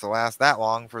last that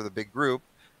long for the big group.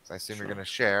 So I assume you're going to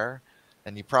share,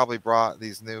 and you probably brought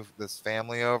this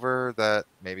family over that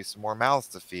maybe some more mouths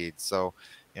to feed. So,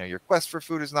 your quest for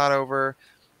food is not over.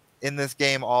 In this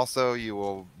game, also, you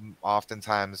will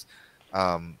oftentimes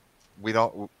we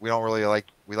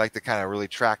like to kind of really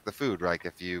track the food. Like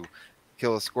if you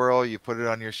kill a squirrel, you put it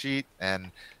on your sheet,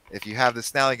 and if you have the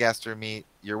Snallygaster meat,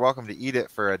 you're welcome to eat it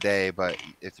for a day, but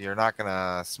if you're not going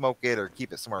to smoke it or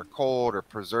keep it somewhere cold or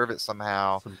preserve it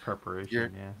somehow, Some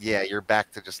preparation, you're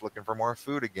back to just looking for more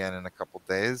food again in a couple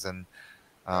days. And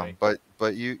Right.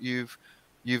 but you've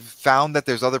found that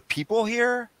there's other people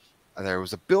here. There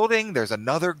was a building. There's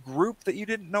another group that you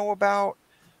didn't know about.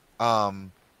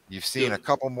 You've seen a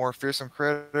couple more fearsome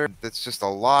critters. It's just a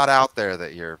lot out there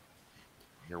that you're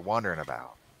wondering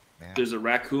about. Yeah. There's a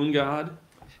raccoon god.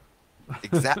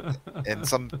 Exactly. In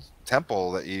some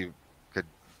temple that you could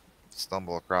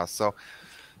stumble across. So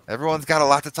everyone's got a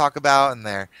lot to talk about,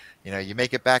 and you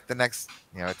make it back the next,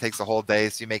 it takes a whole day,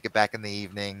 so you make it back in the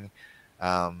evening,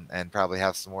 and probably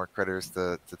have some more critters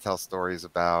to tell stories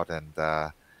about, and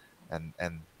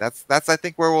that's I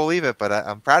think where we'll leave it. But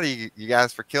I'm proud of you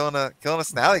guys for killing a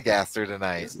Snallygaster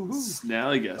tonight.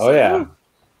 Snallygaster. Oh yeah.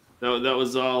 That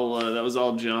was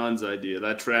all John's idea.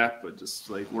 That trap, but just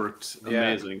like worked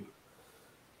amazing.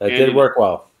 That did work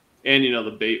well. And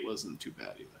the bait wasn't too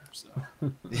bad either. So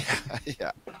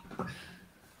yeah.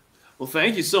 Well,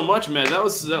 thank you so much, man. That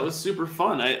was super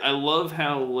fun. I love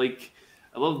how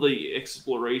I love the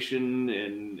exploration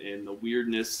and the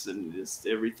weirdness and just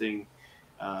everything.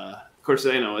 Of course,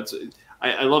 I know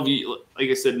I love you.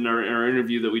 Like I said in our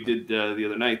interview that we did the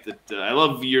other night, that I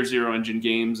love Year Zero Engine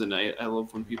games, and I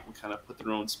love when people kind of put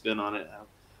their own spin on it. I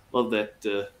love that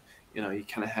you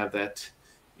kind of have that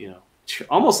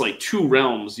almost like two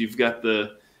realms. You've got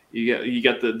the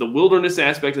wilderness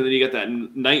aspect, and then you got that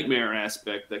nightmare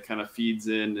aspect that kind of feeds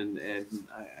in, and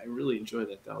I really enjoy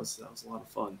that. That was a lot of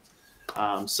fun.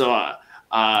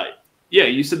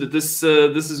 You said that this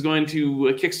is going to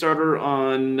Kickstarter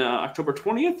on October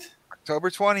 20th. October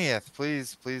 20th.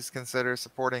 Please consider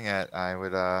supporting it. I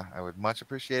would much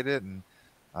appreciate it. And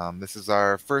this is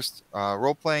our first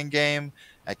role-playing game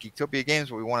at Geektopia Games,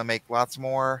 but we want to make lots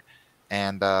more.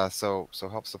 And so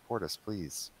help support us,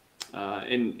 please.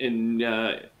 In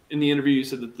the interview, you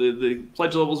said that the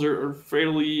pledge levels are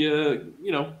fairly,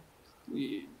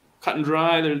 cut and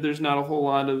dry. There's not a whole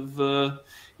lot of.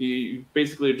 You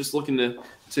basically are just looking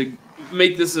to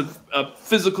make this a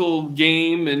physical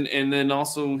game, and then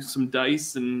also some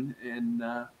dice and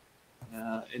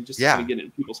just kind of get it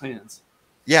in people's hands.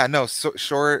 Yeah, no, so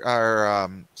short or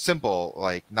simple,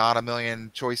 like not a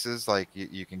million choices. Like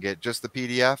you can get just the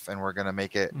PDF, and we're going to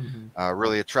make it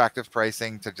really attractive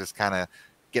pricing to just kind of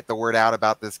get the word out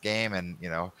about this game and,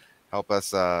 help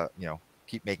us,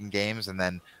 keep making games. And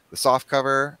then The soft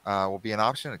cover will be an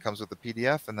option. It comes with the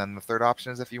PDF, and then the third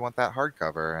option is if you want that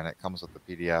hardcover, and it comes with the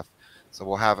PDF. So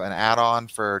we'll have an add-on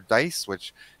for dice,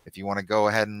 which if you want to go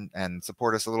ahead and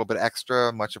support us a little bit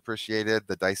extra, much appreciated.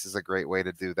 The dice is a great way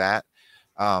to do that.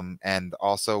 And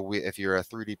also, if you're a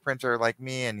 3D printer like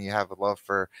me and you have a love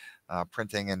for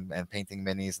printing and painting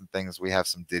minis and things, we have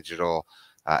some digital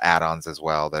add-ons as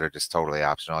well that are just totally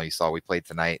optional. You saw we played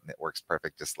tonight, and it works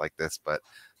perfect just like this. But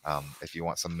if you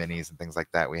want some minis and things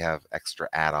like that, we have extra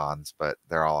add-ons, but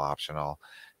they're all optional.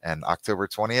 And October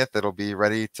 20th, it'll be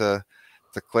ready to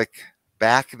click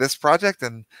back this project,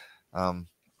 and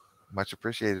much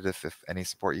appreciated if any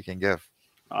support you can give.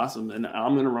 Awesome. And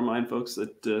I'm going to remind folks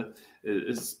that the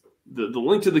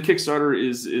link to the Kickstarter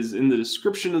is in the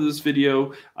description of this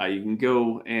video. You can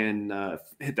go and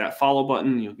hit that follow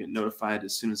button. You'll get notified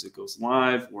as soon as it goes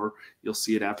live, or you'll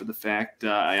see it after the fact.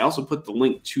 I also put the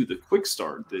link to the quick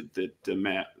start that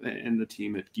Matt and the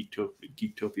team at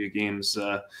Geektopia Games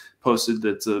posted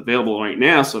that's available right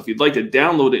now. So if you'd like to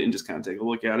download it and just kind of take a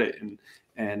look at it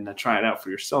and try it out for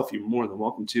yourself, you're more than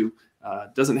welcome to.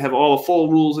 Doesn't have all the full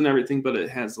rules and everything, but it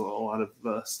has a lot of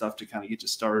stuff to kind of get you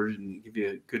started and give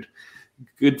you a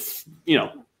good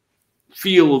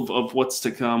feel of what's to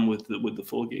come with the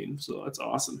full game. So that's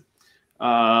awesome.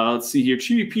 Let's see here.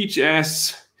 Chibi Peach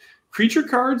asks, creature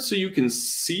cards so you can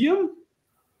see them?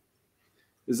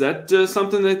 Is that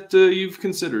something that you've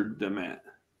considered, Matt?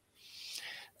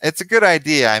 It's a good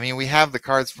idea. I mean, we have the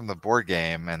cards from the board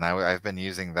game, and I've been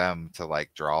using them to like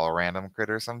draw a random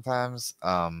critter sometimes.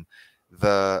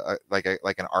 Like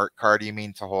an art card, you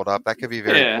mean, to hold up? That could be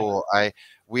very cool.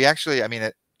 We actually, I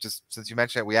mean, just since you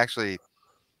mentioned it, we actually,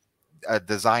 a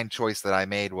design choice that I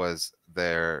made was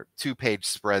their 2-page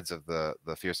spreads of the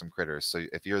fearsome critters. So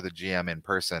if you're the GM in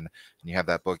person and you have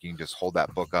that book, you can just hold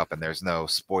that book up, and there's no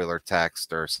spoiler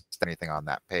text or anything on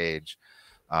that page.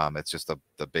 It's just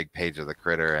the big page of the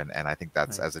critter, and I think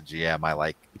that's, as a GM,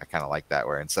 I kind of like that,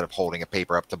 where instead of holding a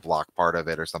paper up to block part of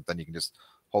it or something, you can just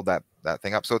hold that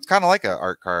thing up. So it's kind of like an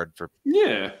art card for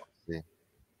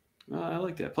I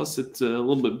like that. Plus, it's a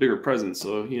little bit bigger present,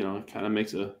 so it kind of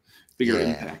makes a bigger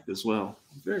impact as well.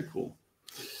 Very cool.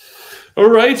 All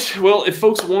right. Well, if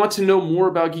folks want to know more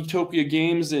about Geektopia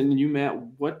Games and you, Matt,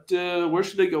 where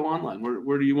should they go online?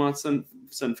 Where do you want to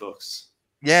send folks?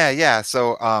 Yeah.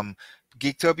 So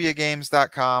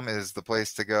geektopiagames.com is the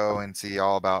place to go and see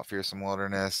all about Fearsome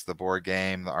Wilderness, the board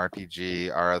game, the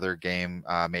RPG, our other game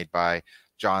made by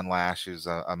John Lash, who's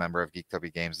a member of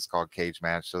Geektopia Games. It's called Cage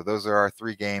Match. So those are our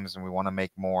 3 games, and we want to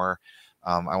make more.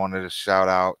 I wanted to shout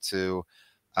out to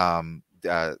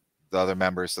the other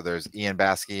members. So there's Ian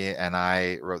Baskey and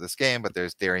I wrote this game, but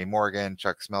there's Derry Morgan,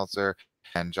 Chuck Smeltzer,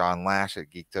 and John Lash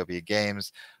at Geektopia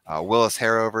Games. Willis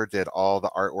Harover did all the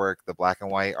artwork, the black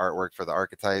and white artwork for the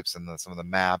archetypes and some of the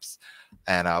maps.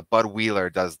 And Bud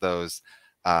Wheeler does those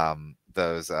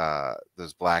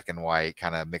black and white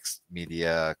kind of mixed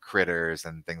media critters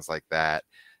and things like that.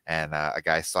 And a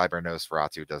guy, Cyber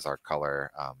Nosferatu, does our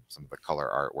color, some of the color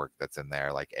artwork that's in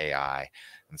there, like AI.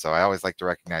 And so I always like to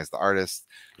recognize the artists.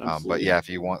 But yeah, if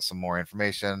you want some more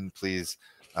information, please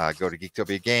go to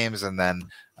Geektopia Games. And then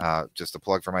just a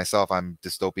plug for myself, I'm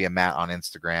Dystopia Matt on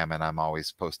Instagram, and I'm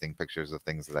always posting pictures of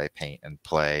things that I paint and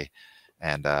play.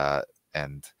 And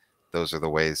those are the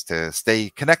ways to stay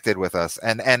connected with us.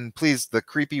 And please, the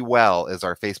Creepy Well is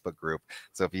our Facebook group.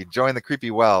 So if you join the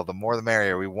Creepy Well, the more the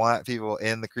merrier. We want people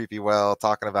in the Creepy Well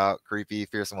talking about creepy,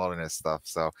 Fearsome Wilderness stuff.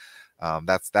 So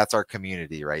that's our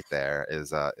community right there,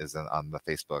 is on the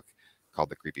Facebook, called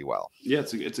the Creepy Well. Yeah,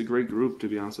 it's a great group, to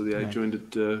be honest with you. I joined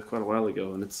it quite a while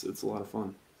ago, and it's a lot of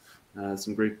fun.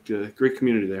 Some great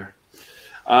community there.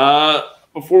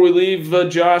 Before we leave,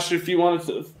 Josh, if you wanted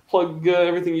to plug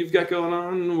everything you've got going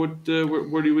on, would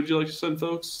you like to send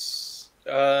folks?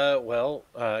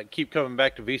 Keep coming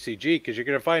back to VCG, because you're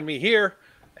going to find me here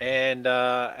and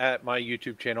at my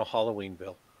YouTube channel,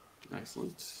 Halloweenville.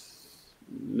 Excellent.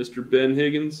 Mr. Ben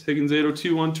Higgins,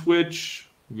 Higgins802 on Twitch.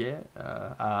 Yeah,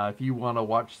 if you want to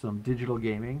watch some digital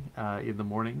gaming in the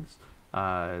mornings,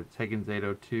 it's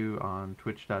Higgins802 on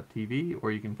twitch.tv,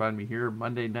 or you can find me here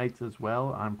Monday nights as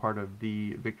well. I'm part of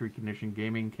the Victory Condition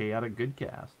Gaming Chaotic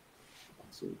Goodcast.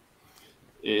 Awesome.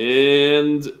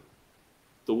 And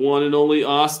the one and only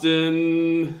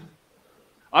Austin.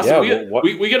 Austin,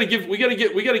 we gotta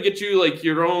get you like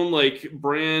your own like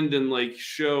brand and like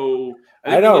show.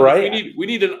 I know, right? We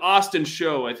need an Austin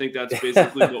show. I think that's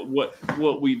basically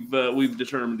what we've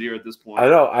determined here at this point. I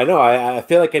know. I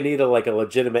feel like I need a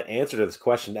legitimate answer to this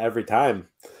question every time.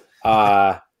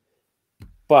 But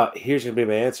here's gonna be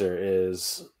my answer: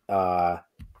 is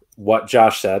what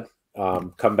Josh said.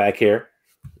 Come back here.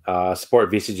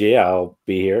 support VCG. I'll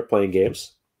be here playing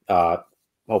games,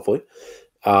 hopefully.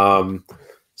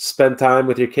 Spend time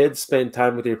with your kids, spend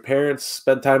time with your parents,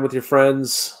 spend time with your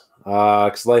friends,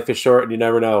 because life is short and you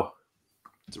never know.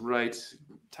 That's right.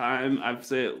 Time, I've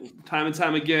said it time and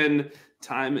time again,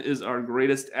 time is our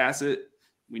greatest asset.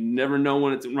 We never know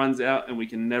when it runs out, and we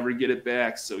can never get it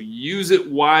back. So use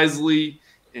it wisely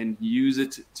and use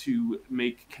it to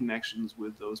make connections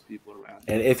with those people around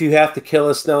you. And if you have to kill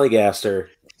a Snellygaster,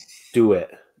 do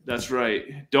it. That's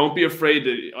right. Don't be afraid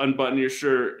to unbutton your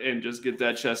shirt and just get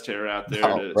that chest hair out there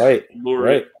to lure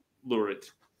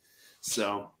it.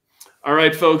 So, all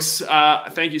right, folks.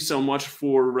 Thank you so much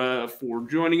for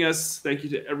joining us. Thank you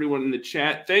to everyone in the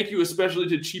chat. Thank you especially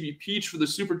to Chibi Peach for the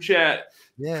super chat.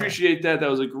 Yeah. Appreciate that. That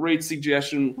was a great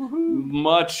suggestion.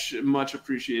 Much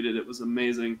appreciated. It was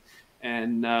amazing.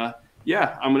 And I'm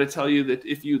going to tell you that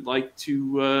if you'd like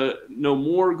to know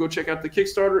more, go check out the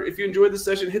Kickstarter. If you enjoyed the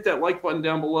session, hit that like button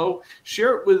down below.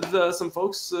 Share it with some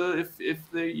folks if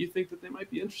you think that they might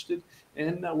be interested.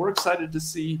 And we're excited to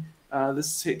see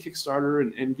this hit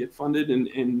Kickstarter and get funded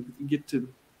and get to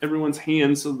everyone's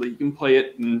hands so that you can play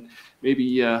it and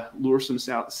maybe lure some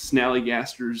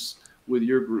Snallygasters with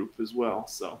your group as well.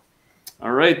 So,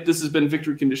 all right, this has been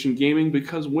Victory Condition Gaming,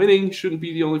 because winning shouldn't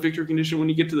be the only victory condition when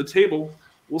you get to the table.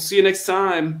 We'll see you next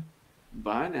time.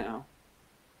 Bye now.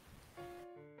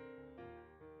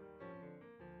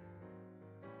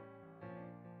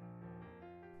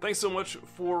 Thanks so much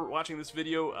for watching this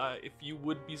video. If you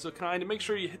would be so kind, make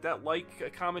sure you hit that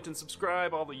like, comment, and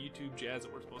subscribe, all the YouTube jazz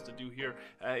that we're supposed to do here.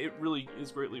 It really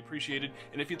is greatly appreciated.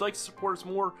 And if you'd like to support us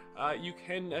more, you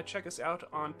can check us out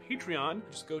on Patreon.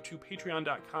 Just go to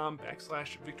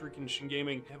patreon.com/Victory Condition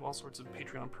Gaming. We have all sorts of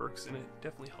Patreon perks, and it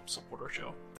definitely helps support our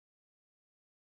show.